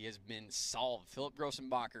difficulty has been solved. Philip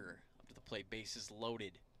Grossenbacher up to the plate, bases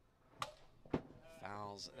loaded.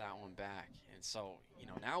 Fouls that one back. And so, you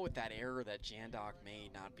know, now with that error that Jandok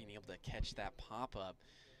made, not being able to catch that pop-up,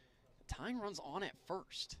 tying runs on at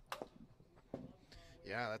first.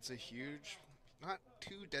 Yeah, that's a huge, not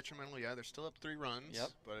too detrimental. Yeah, they're still up 3 runs. Yep.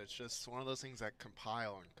 But it's just one of those things that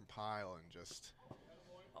compile and just.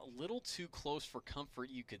 A little too close for comfort,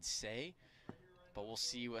 you could say. But we'll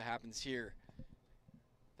see what happens here.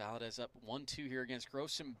 Valadez up 1-2 here against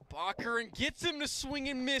Grossenbacher and gets him to swing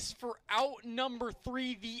and miss for out number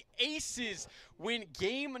 3. The Aces win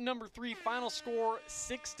game number 3. Final score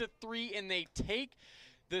 6-3, and they take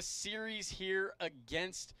the series here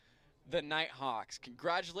against the Nighthawks.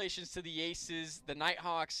 Congratulations to the Aces. The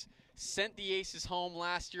Nighthawks sent the Aces home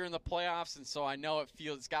last year in the playoffs, and so I know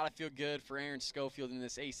it's got to feel good for Aaron Schofield and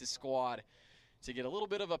this Aces squad to get a little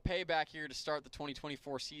bit of a payback here to start the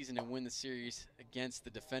 2024 season and win the series against the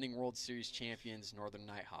defending World Series champions, Northern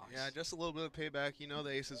Nighthawks. Yeah, just a little bit of payback. You know the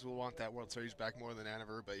Aces will want that World Series back more than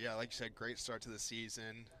ever. But, yeah, like you said, great start to the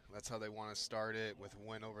season. That's how they want to start it, with a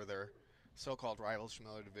win over their so-called rivals from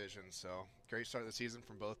other divisions. So, great start of the season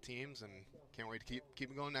from both teams, and can't wait to keep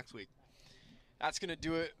it going next week. That's going to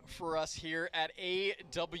do it for us here at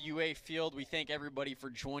AWA Field. We thank everybody for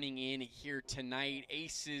joining in here tonight.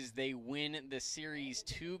 Aces, they win the series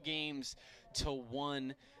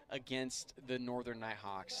 2-1 against the Northern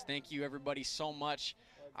Nighthawks. Thank you, everybody, so much.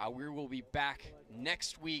 We will be back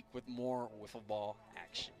next week with more wiffle ball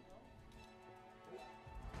action.